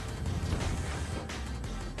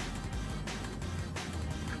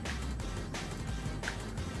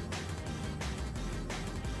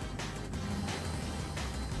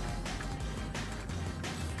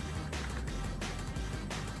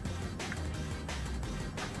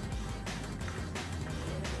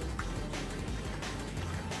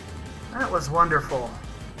 That was wonderful.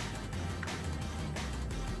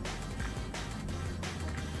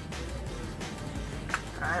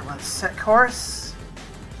 Alright, let's set course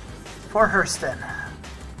for Hurston.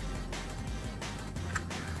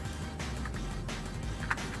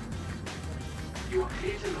 You are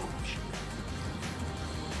clear to launch.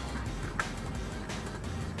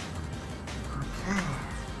 Okay.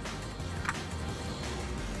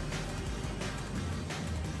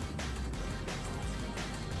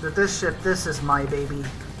 But this ship, this is my baby.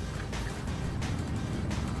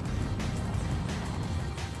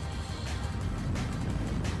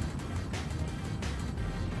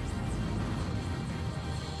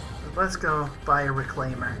 Let's go buy a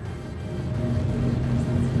reclaimer.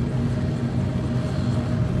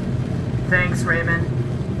 Thanks, Raymond.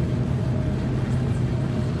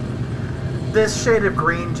 This shade of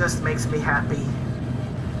green just makes me happy.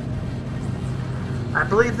 I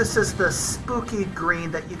believe this is the spooky green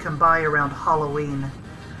that you can buy around Halloween.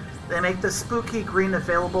 They make the spooky green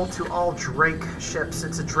available to all Drake ships.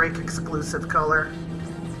 It's a Drake exclusive color.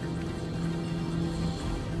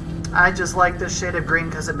 I just like this shade of green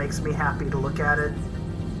because it makes me happy to look at it.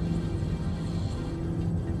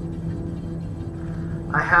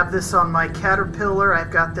 I have this on my Caterpillar,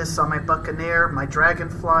 I've got this on my Buccaneer, my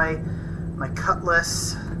Dragonfly, my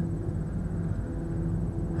Cutlass.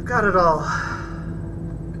 I've got it all.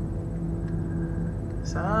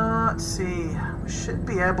 So, let's see. We should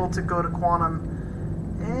be able to go to Quantum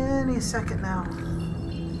any second now.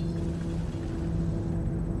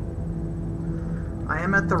 I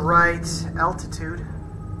am at the right altitude.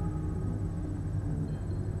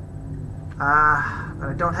 But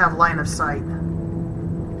I don't have line of sight.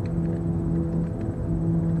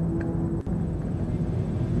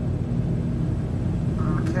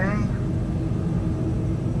 Okay.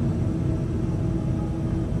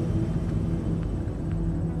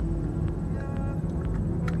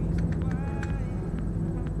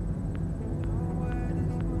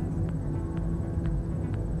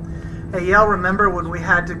 Hey, y'all remember when we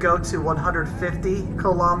had to go to 150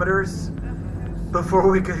 kilometers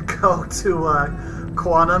before we could go to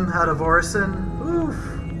Quantum out of Orison? Oof.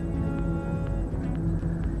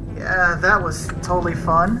 Yeah, that was totally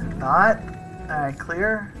fun. Not. Alright,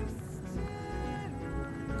 clear.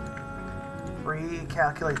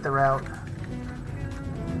 Recalculate the route.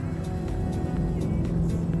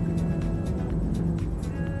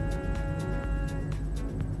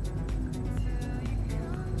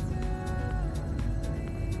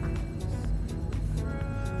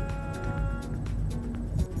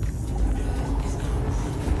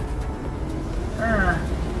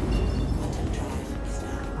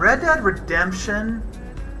 Red Dead Redemption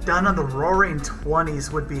done on the Roaring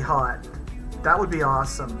 20s would be hot. That would be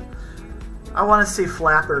awesome. I want to see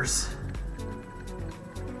flappers.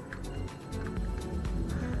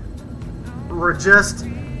 We're just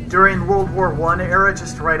during World War I era,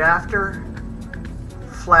 just right after.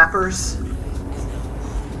 Flappers.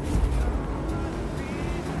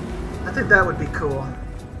 I think that would be cool.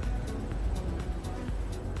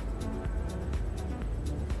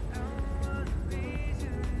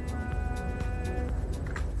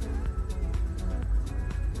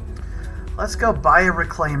 Let's go buy a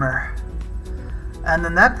reclaimer. And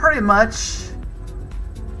then that pretty much,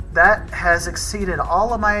 that has exceeded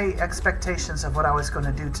all of my expectations of what I was going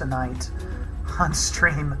to do tonight on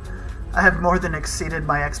stream. I have more than exceeded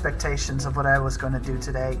my expectations of what I was going to do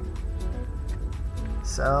today.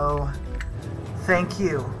 So, thank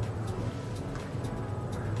you.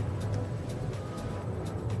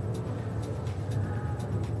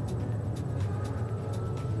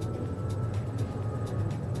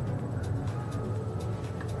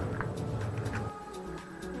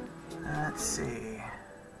 Let's see.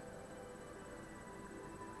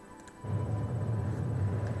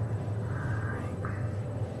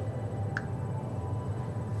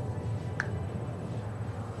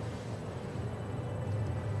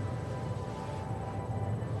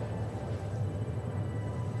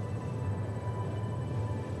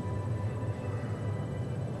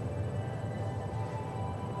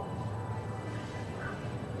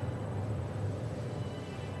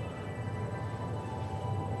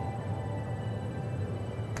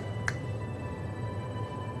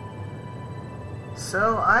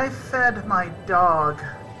 So I fed my dog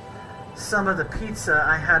some of the pizza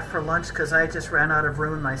I had for lunch because I just ran out of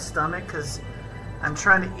room in my stomach because I'm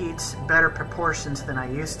trying to eat better proportions than I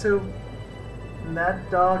used to. And that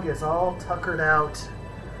dog is all tuckered out.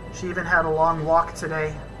 She even had a long walk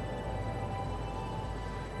today.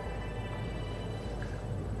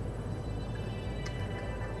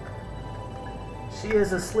 She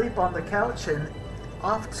is asleep on the couch and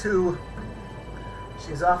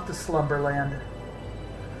She's off to Slumberland.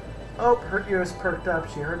 Oh, her ears perked up.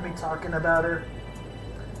 She heard me talking about her.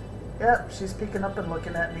 Yep, she's peeking up and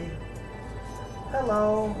looking at me.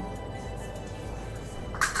 Hello.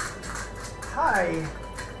 Hi.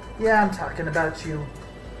 Yeah, I'm talking about you.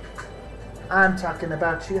 I'm talking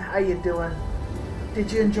about you. How you doing?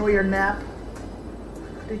 Did you enjoy your nap?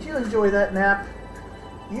 Did you enjoy that nap?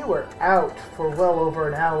 You were out for well over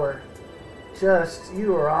an hour.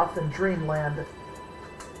 You were off in dreamland.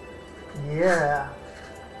 Yeah.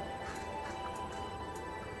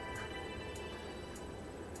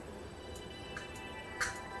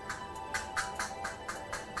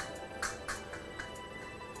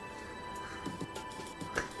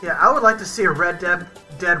 Yeah, I would like to see a Red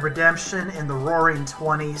Dead Redemption in the Roaring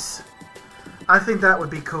 20s. I think that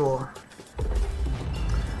would be cool.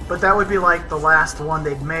 But that would be like the last one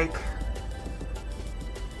they'd make.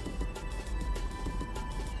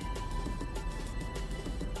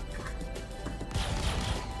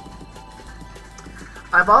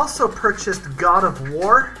 I've also purchased God of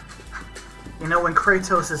War. You know, when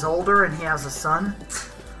Kratos is older and he has a son.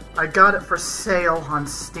 I got it for sale on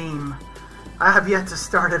Steam. I have yet to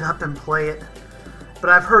start it up and play it. But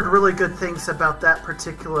I've heard really good things about that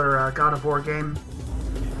particular God of War game.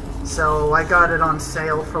 So I got it on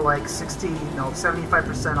sale for like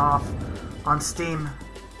 75% off on Steam.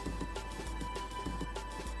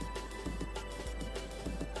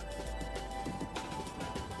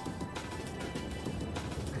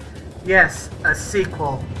 Yes, a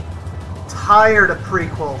sequel. Tired of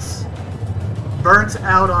prequels. Burnt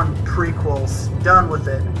out on prequels. Done with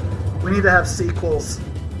it. We need to have sequels.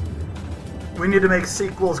 We need to make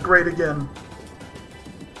sequels great again.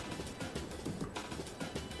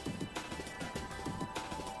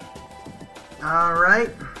 Alright.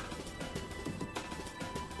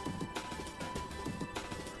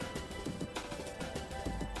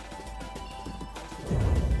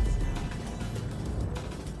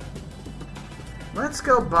 Let's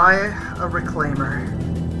go buy a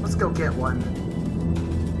reclaimer. Let's go get one.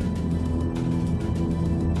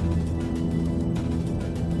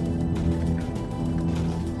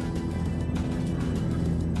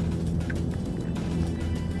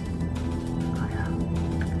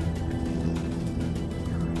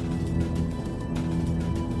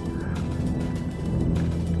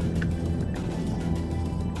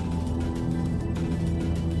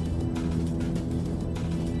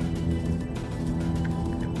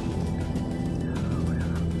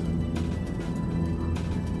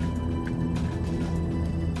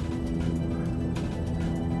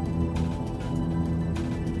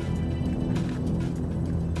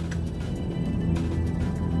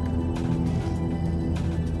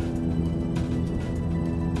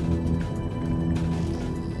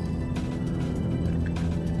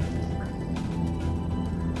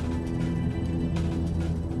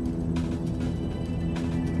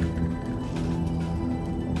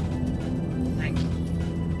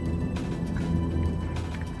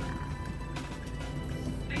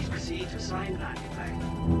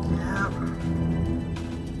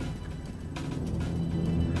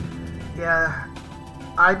 Yeah,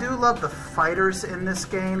 I do love the fighters in this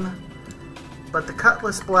game, but the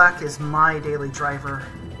Cutlass Black is my daily driver.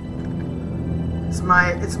 It's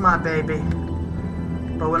my baby.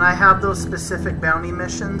 But when I have those specific bounty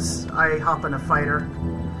missions, I hop in a fighter.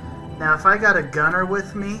 Now, if I got a gunner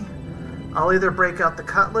with me, I'll either break out the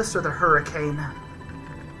Cutlass or the Hurricane.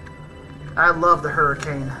 I love the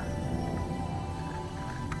Hurricane.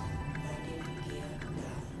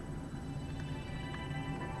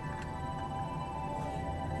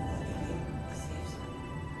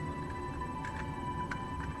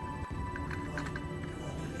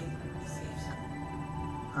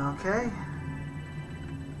 Okay.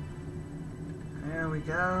 There we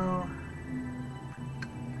go.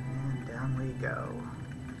 And down we go.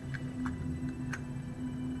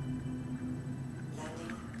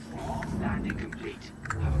 Landing complete.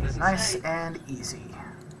 Have a pleasant Nice stay. and easy.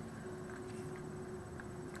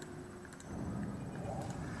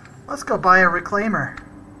 Let's go buy a reclaimer.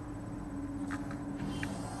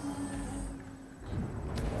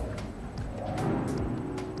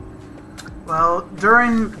 Well,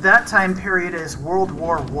 during that time period is World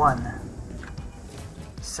War I.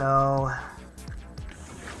 So,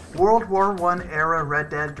 World War I era Red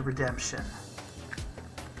Dead Redemption.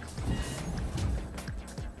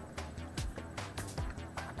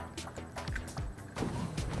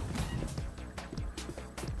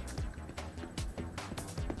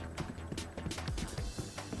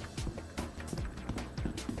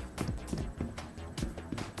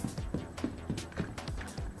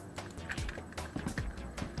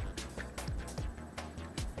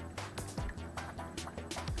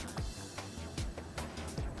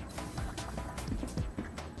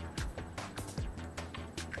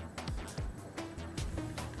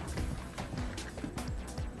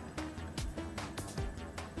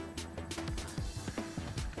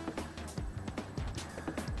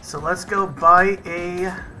 So let's go buy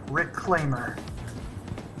a reclaimer.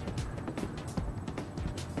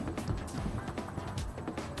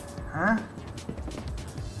 Huh?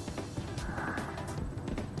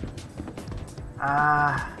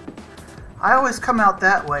 I always come out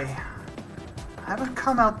that way. I haven't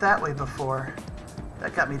come out that way before.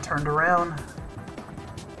 That got me turned around.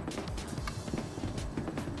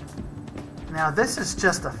 Now this is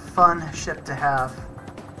just a fun ship to have.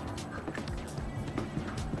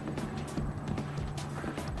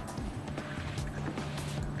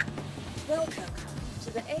 Welcome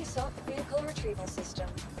to the ASOP Vehicle Retrieval System.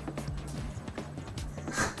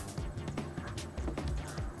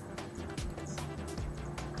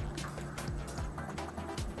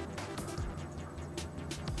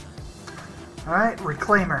 Alright,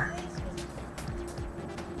 reclaimer.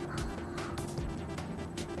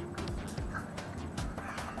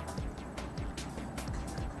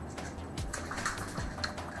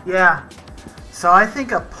 Yeah, so I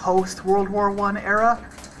think a post-World War I era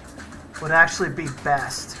would actually be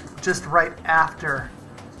best. Just right after.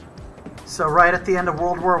 So right at the end of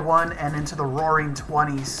World War I and into the Roaring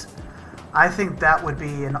 20s. I think that would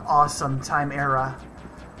be an awesome time era.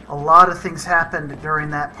 A lot of things happened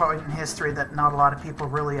during that point in history that not a lot of people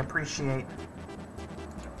really appreciate.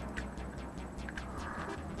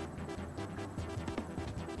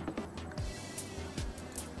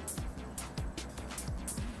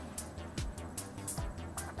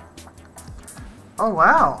 Oh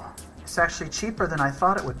wow, it's actually cheaper than I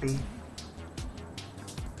thought it would be.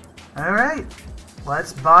 Alright,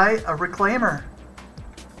 let's buy a reclaimer.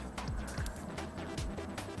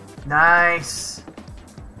 Nice.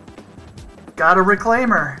 Got a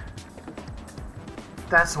reclaimer.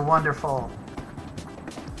 That's wonderful.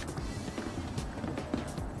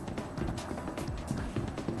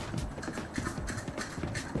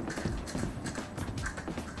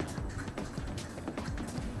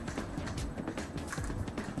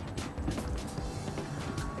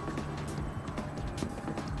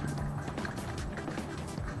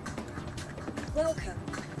 Welcome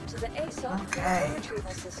to the ASOP Vehicle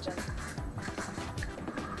Retrieval System.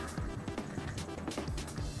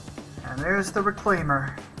 And there's the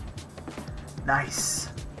reclaimer. Nice.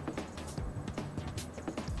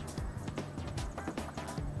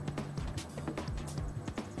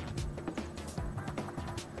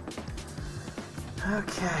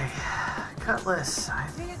 Okay, Cutlass. I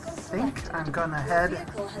think I'm gonna head. Your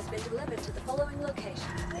vehicle has been delivered to the following location.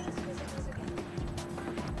 Please visit us again.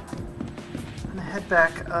 I'm gonna head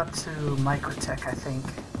back up to Microtech, I think.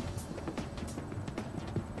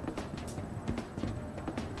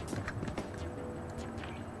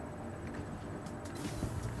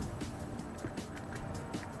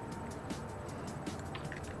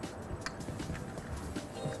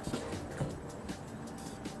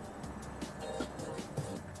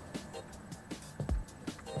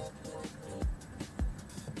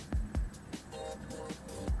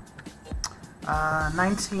 Uh,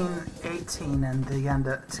 1918 and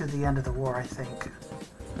to the end of the war, I think.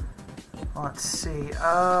 Let's see.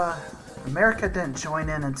 America didn't join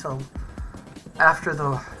in until after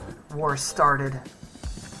the war started.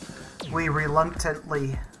 We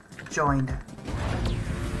reluctantly joined.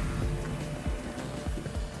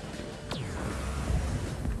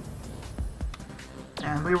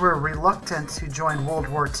 And we were reluctant to join World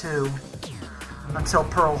War II until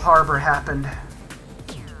Pearl Harbor happened.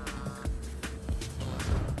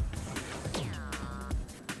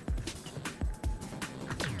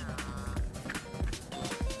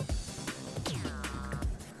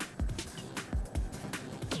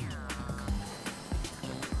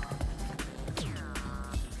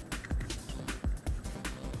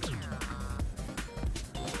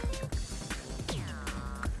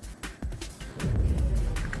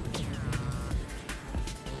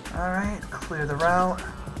 Alright, clear the route.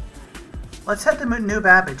 Let's head to New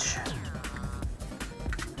Babbage.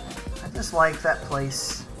 I just like that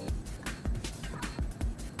place.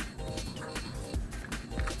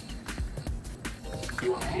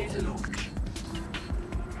 You are here to launch.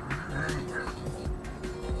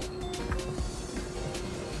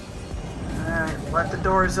 Alright, let the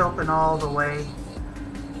doors open all the way.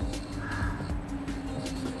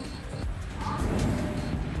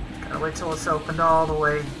 Gotta wait till it's opened all the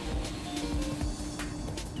way.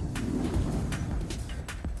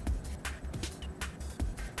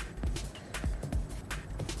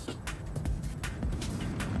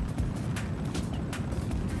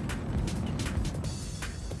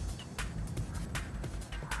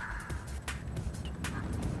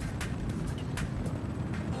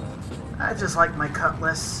 I just like my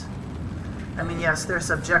Cutlass. I mean, yes,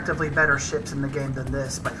 there's objectively better ships in the game than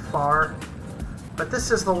this by far, but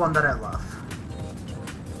this is the one that I love.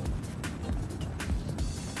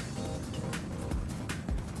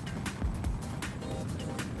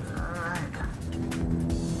 Alright.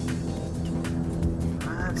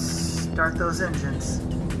 Let's start those engines.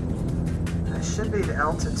 I should be to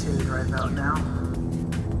altitude right about now.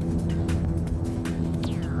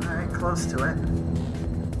 Alright, close to it.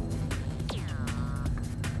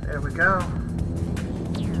 There we go.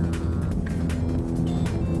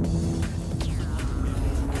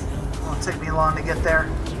 Won't take me long to get there.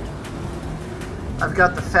 I've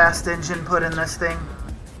got the fast engine put in this thing.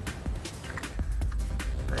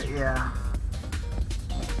 But yeah.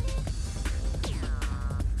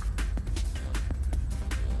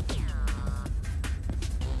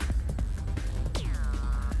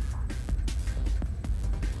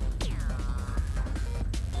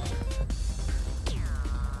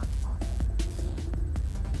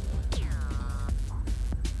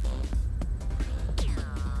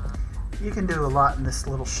 You can do a lot in this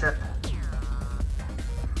little ship.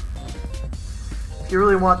 If you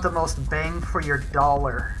really want the most bang for your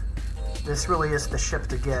dollar, this really is the ship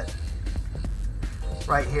to get.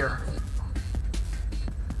 Right here.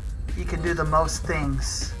 You can do the most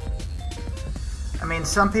things. I mean,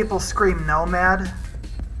 some people scream nomad,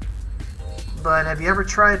 but have you ever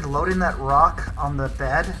tried loading that rock on the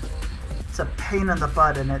bed? It's a pain in the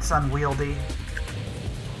butt and it's unwieldy.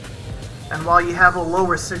 And while you have a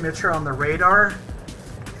lower signature on the radar,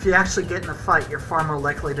 if you actually get in a fight, you're far more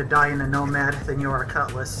likely to die in a Nomad than you are a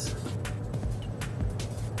Cutlass.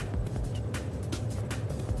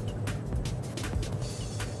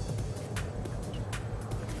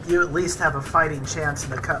 You at least have a fighting chance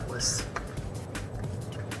in the Cutlass.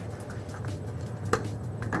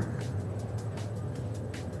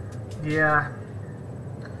 Yeah.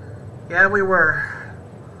 Yeah, we were.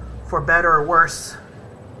 For better or worse.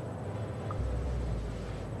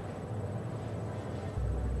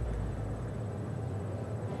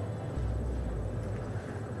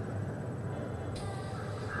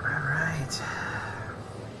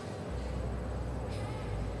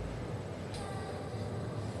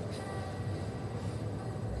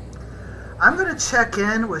 I'm going to check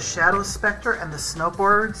in with Shadow Spectre and the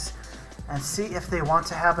Snowbirds and see if they want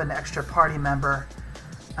to have an extra party member.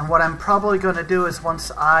 And what I'm probably going to do is once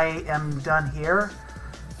I am done here,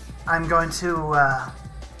 I'm going to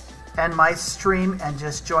end my stream and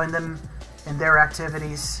just join them in their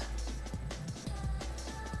activities.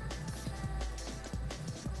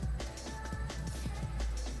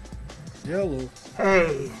 Hello.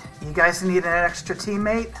 Hey, you guys need an extra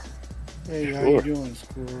teammate? Hey, how you doing,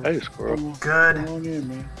 Squirrel? Hey, Squirrel. Good. Come on in,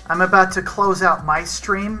 man. I'm about to close out my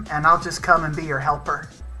stream, and I'll just come and be your helper.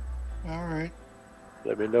 All right.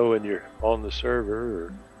 Let me know when you're on the server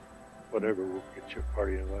or whatever. We'll get you a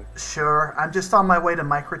party invite. Sure. I'm just on my way to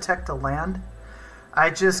Microtech to land.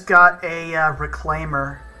 I just got a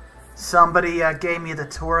Reclaimer. Somebody gave me the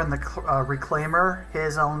tour in the Reclaimer,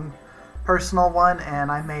 his own personal one,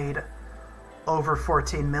 and I made over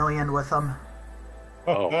 14 million with them.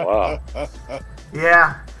 Oh, wow.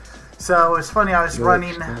 Yeah. So it's funny, I was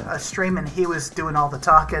running a stream and he was doing all the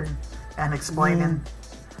talking and explaining.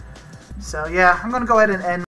 So yeah, I'm going to go ahead and end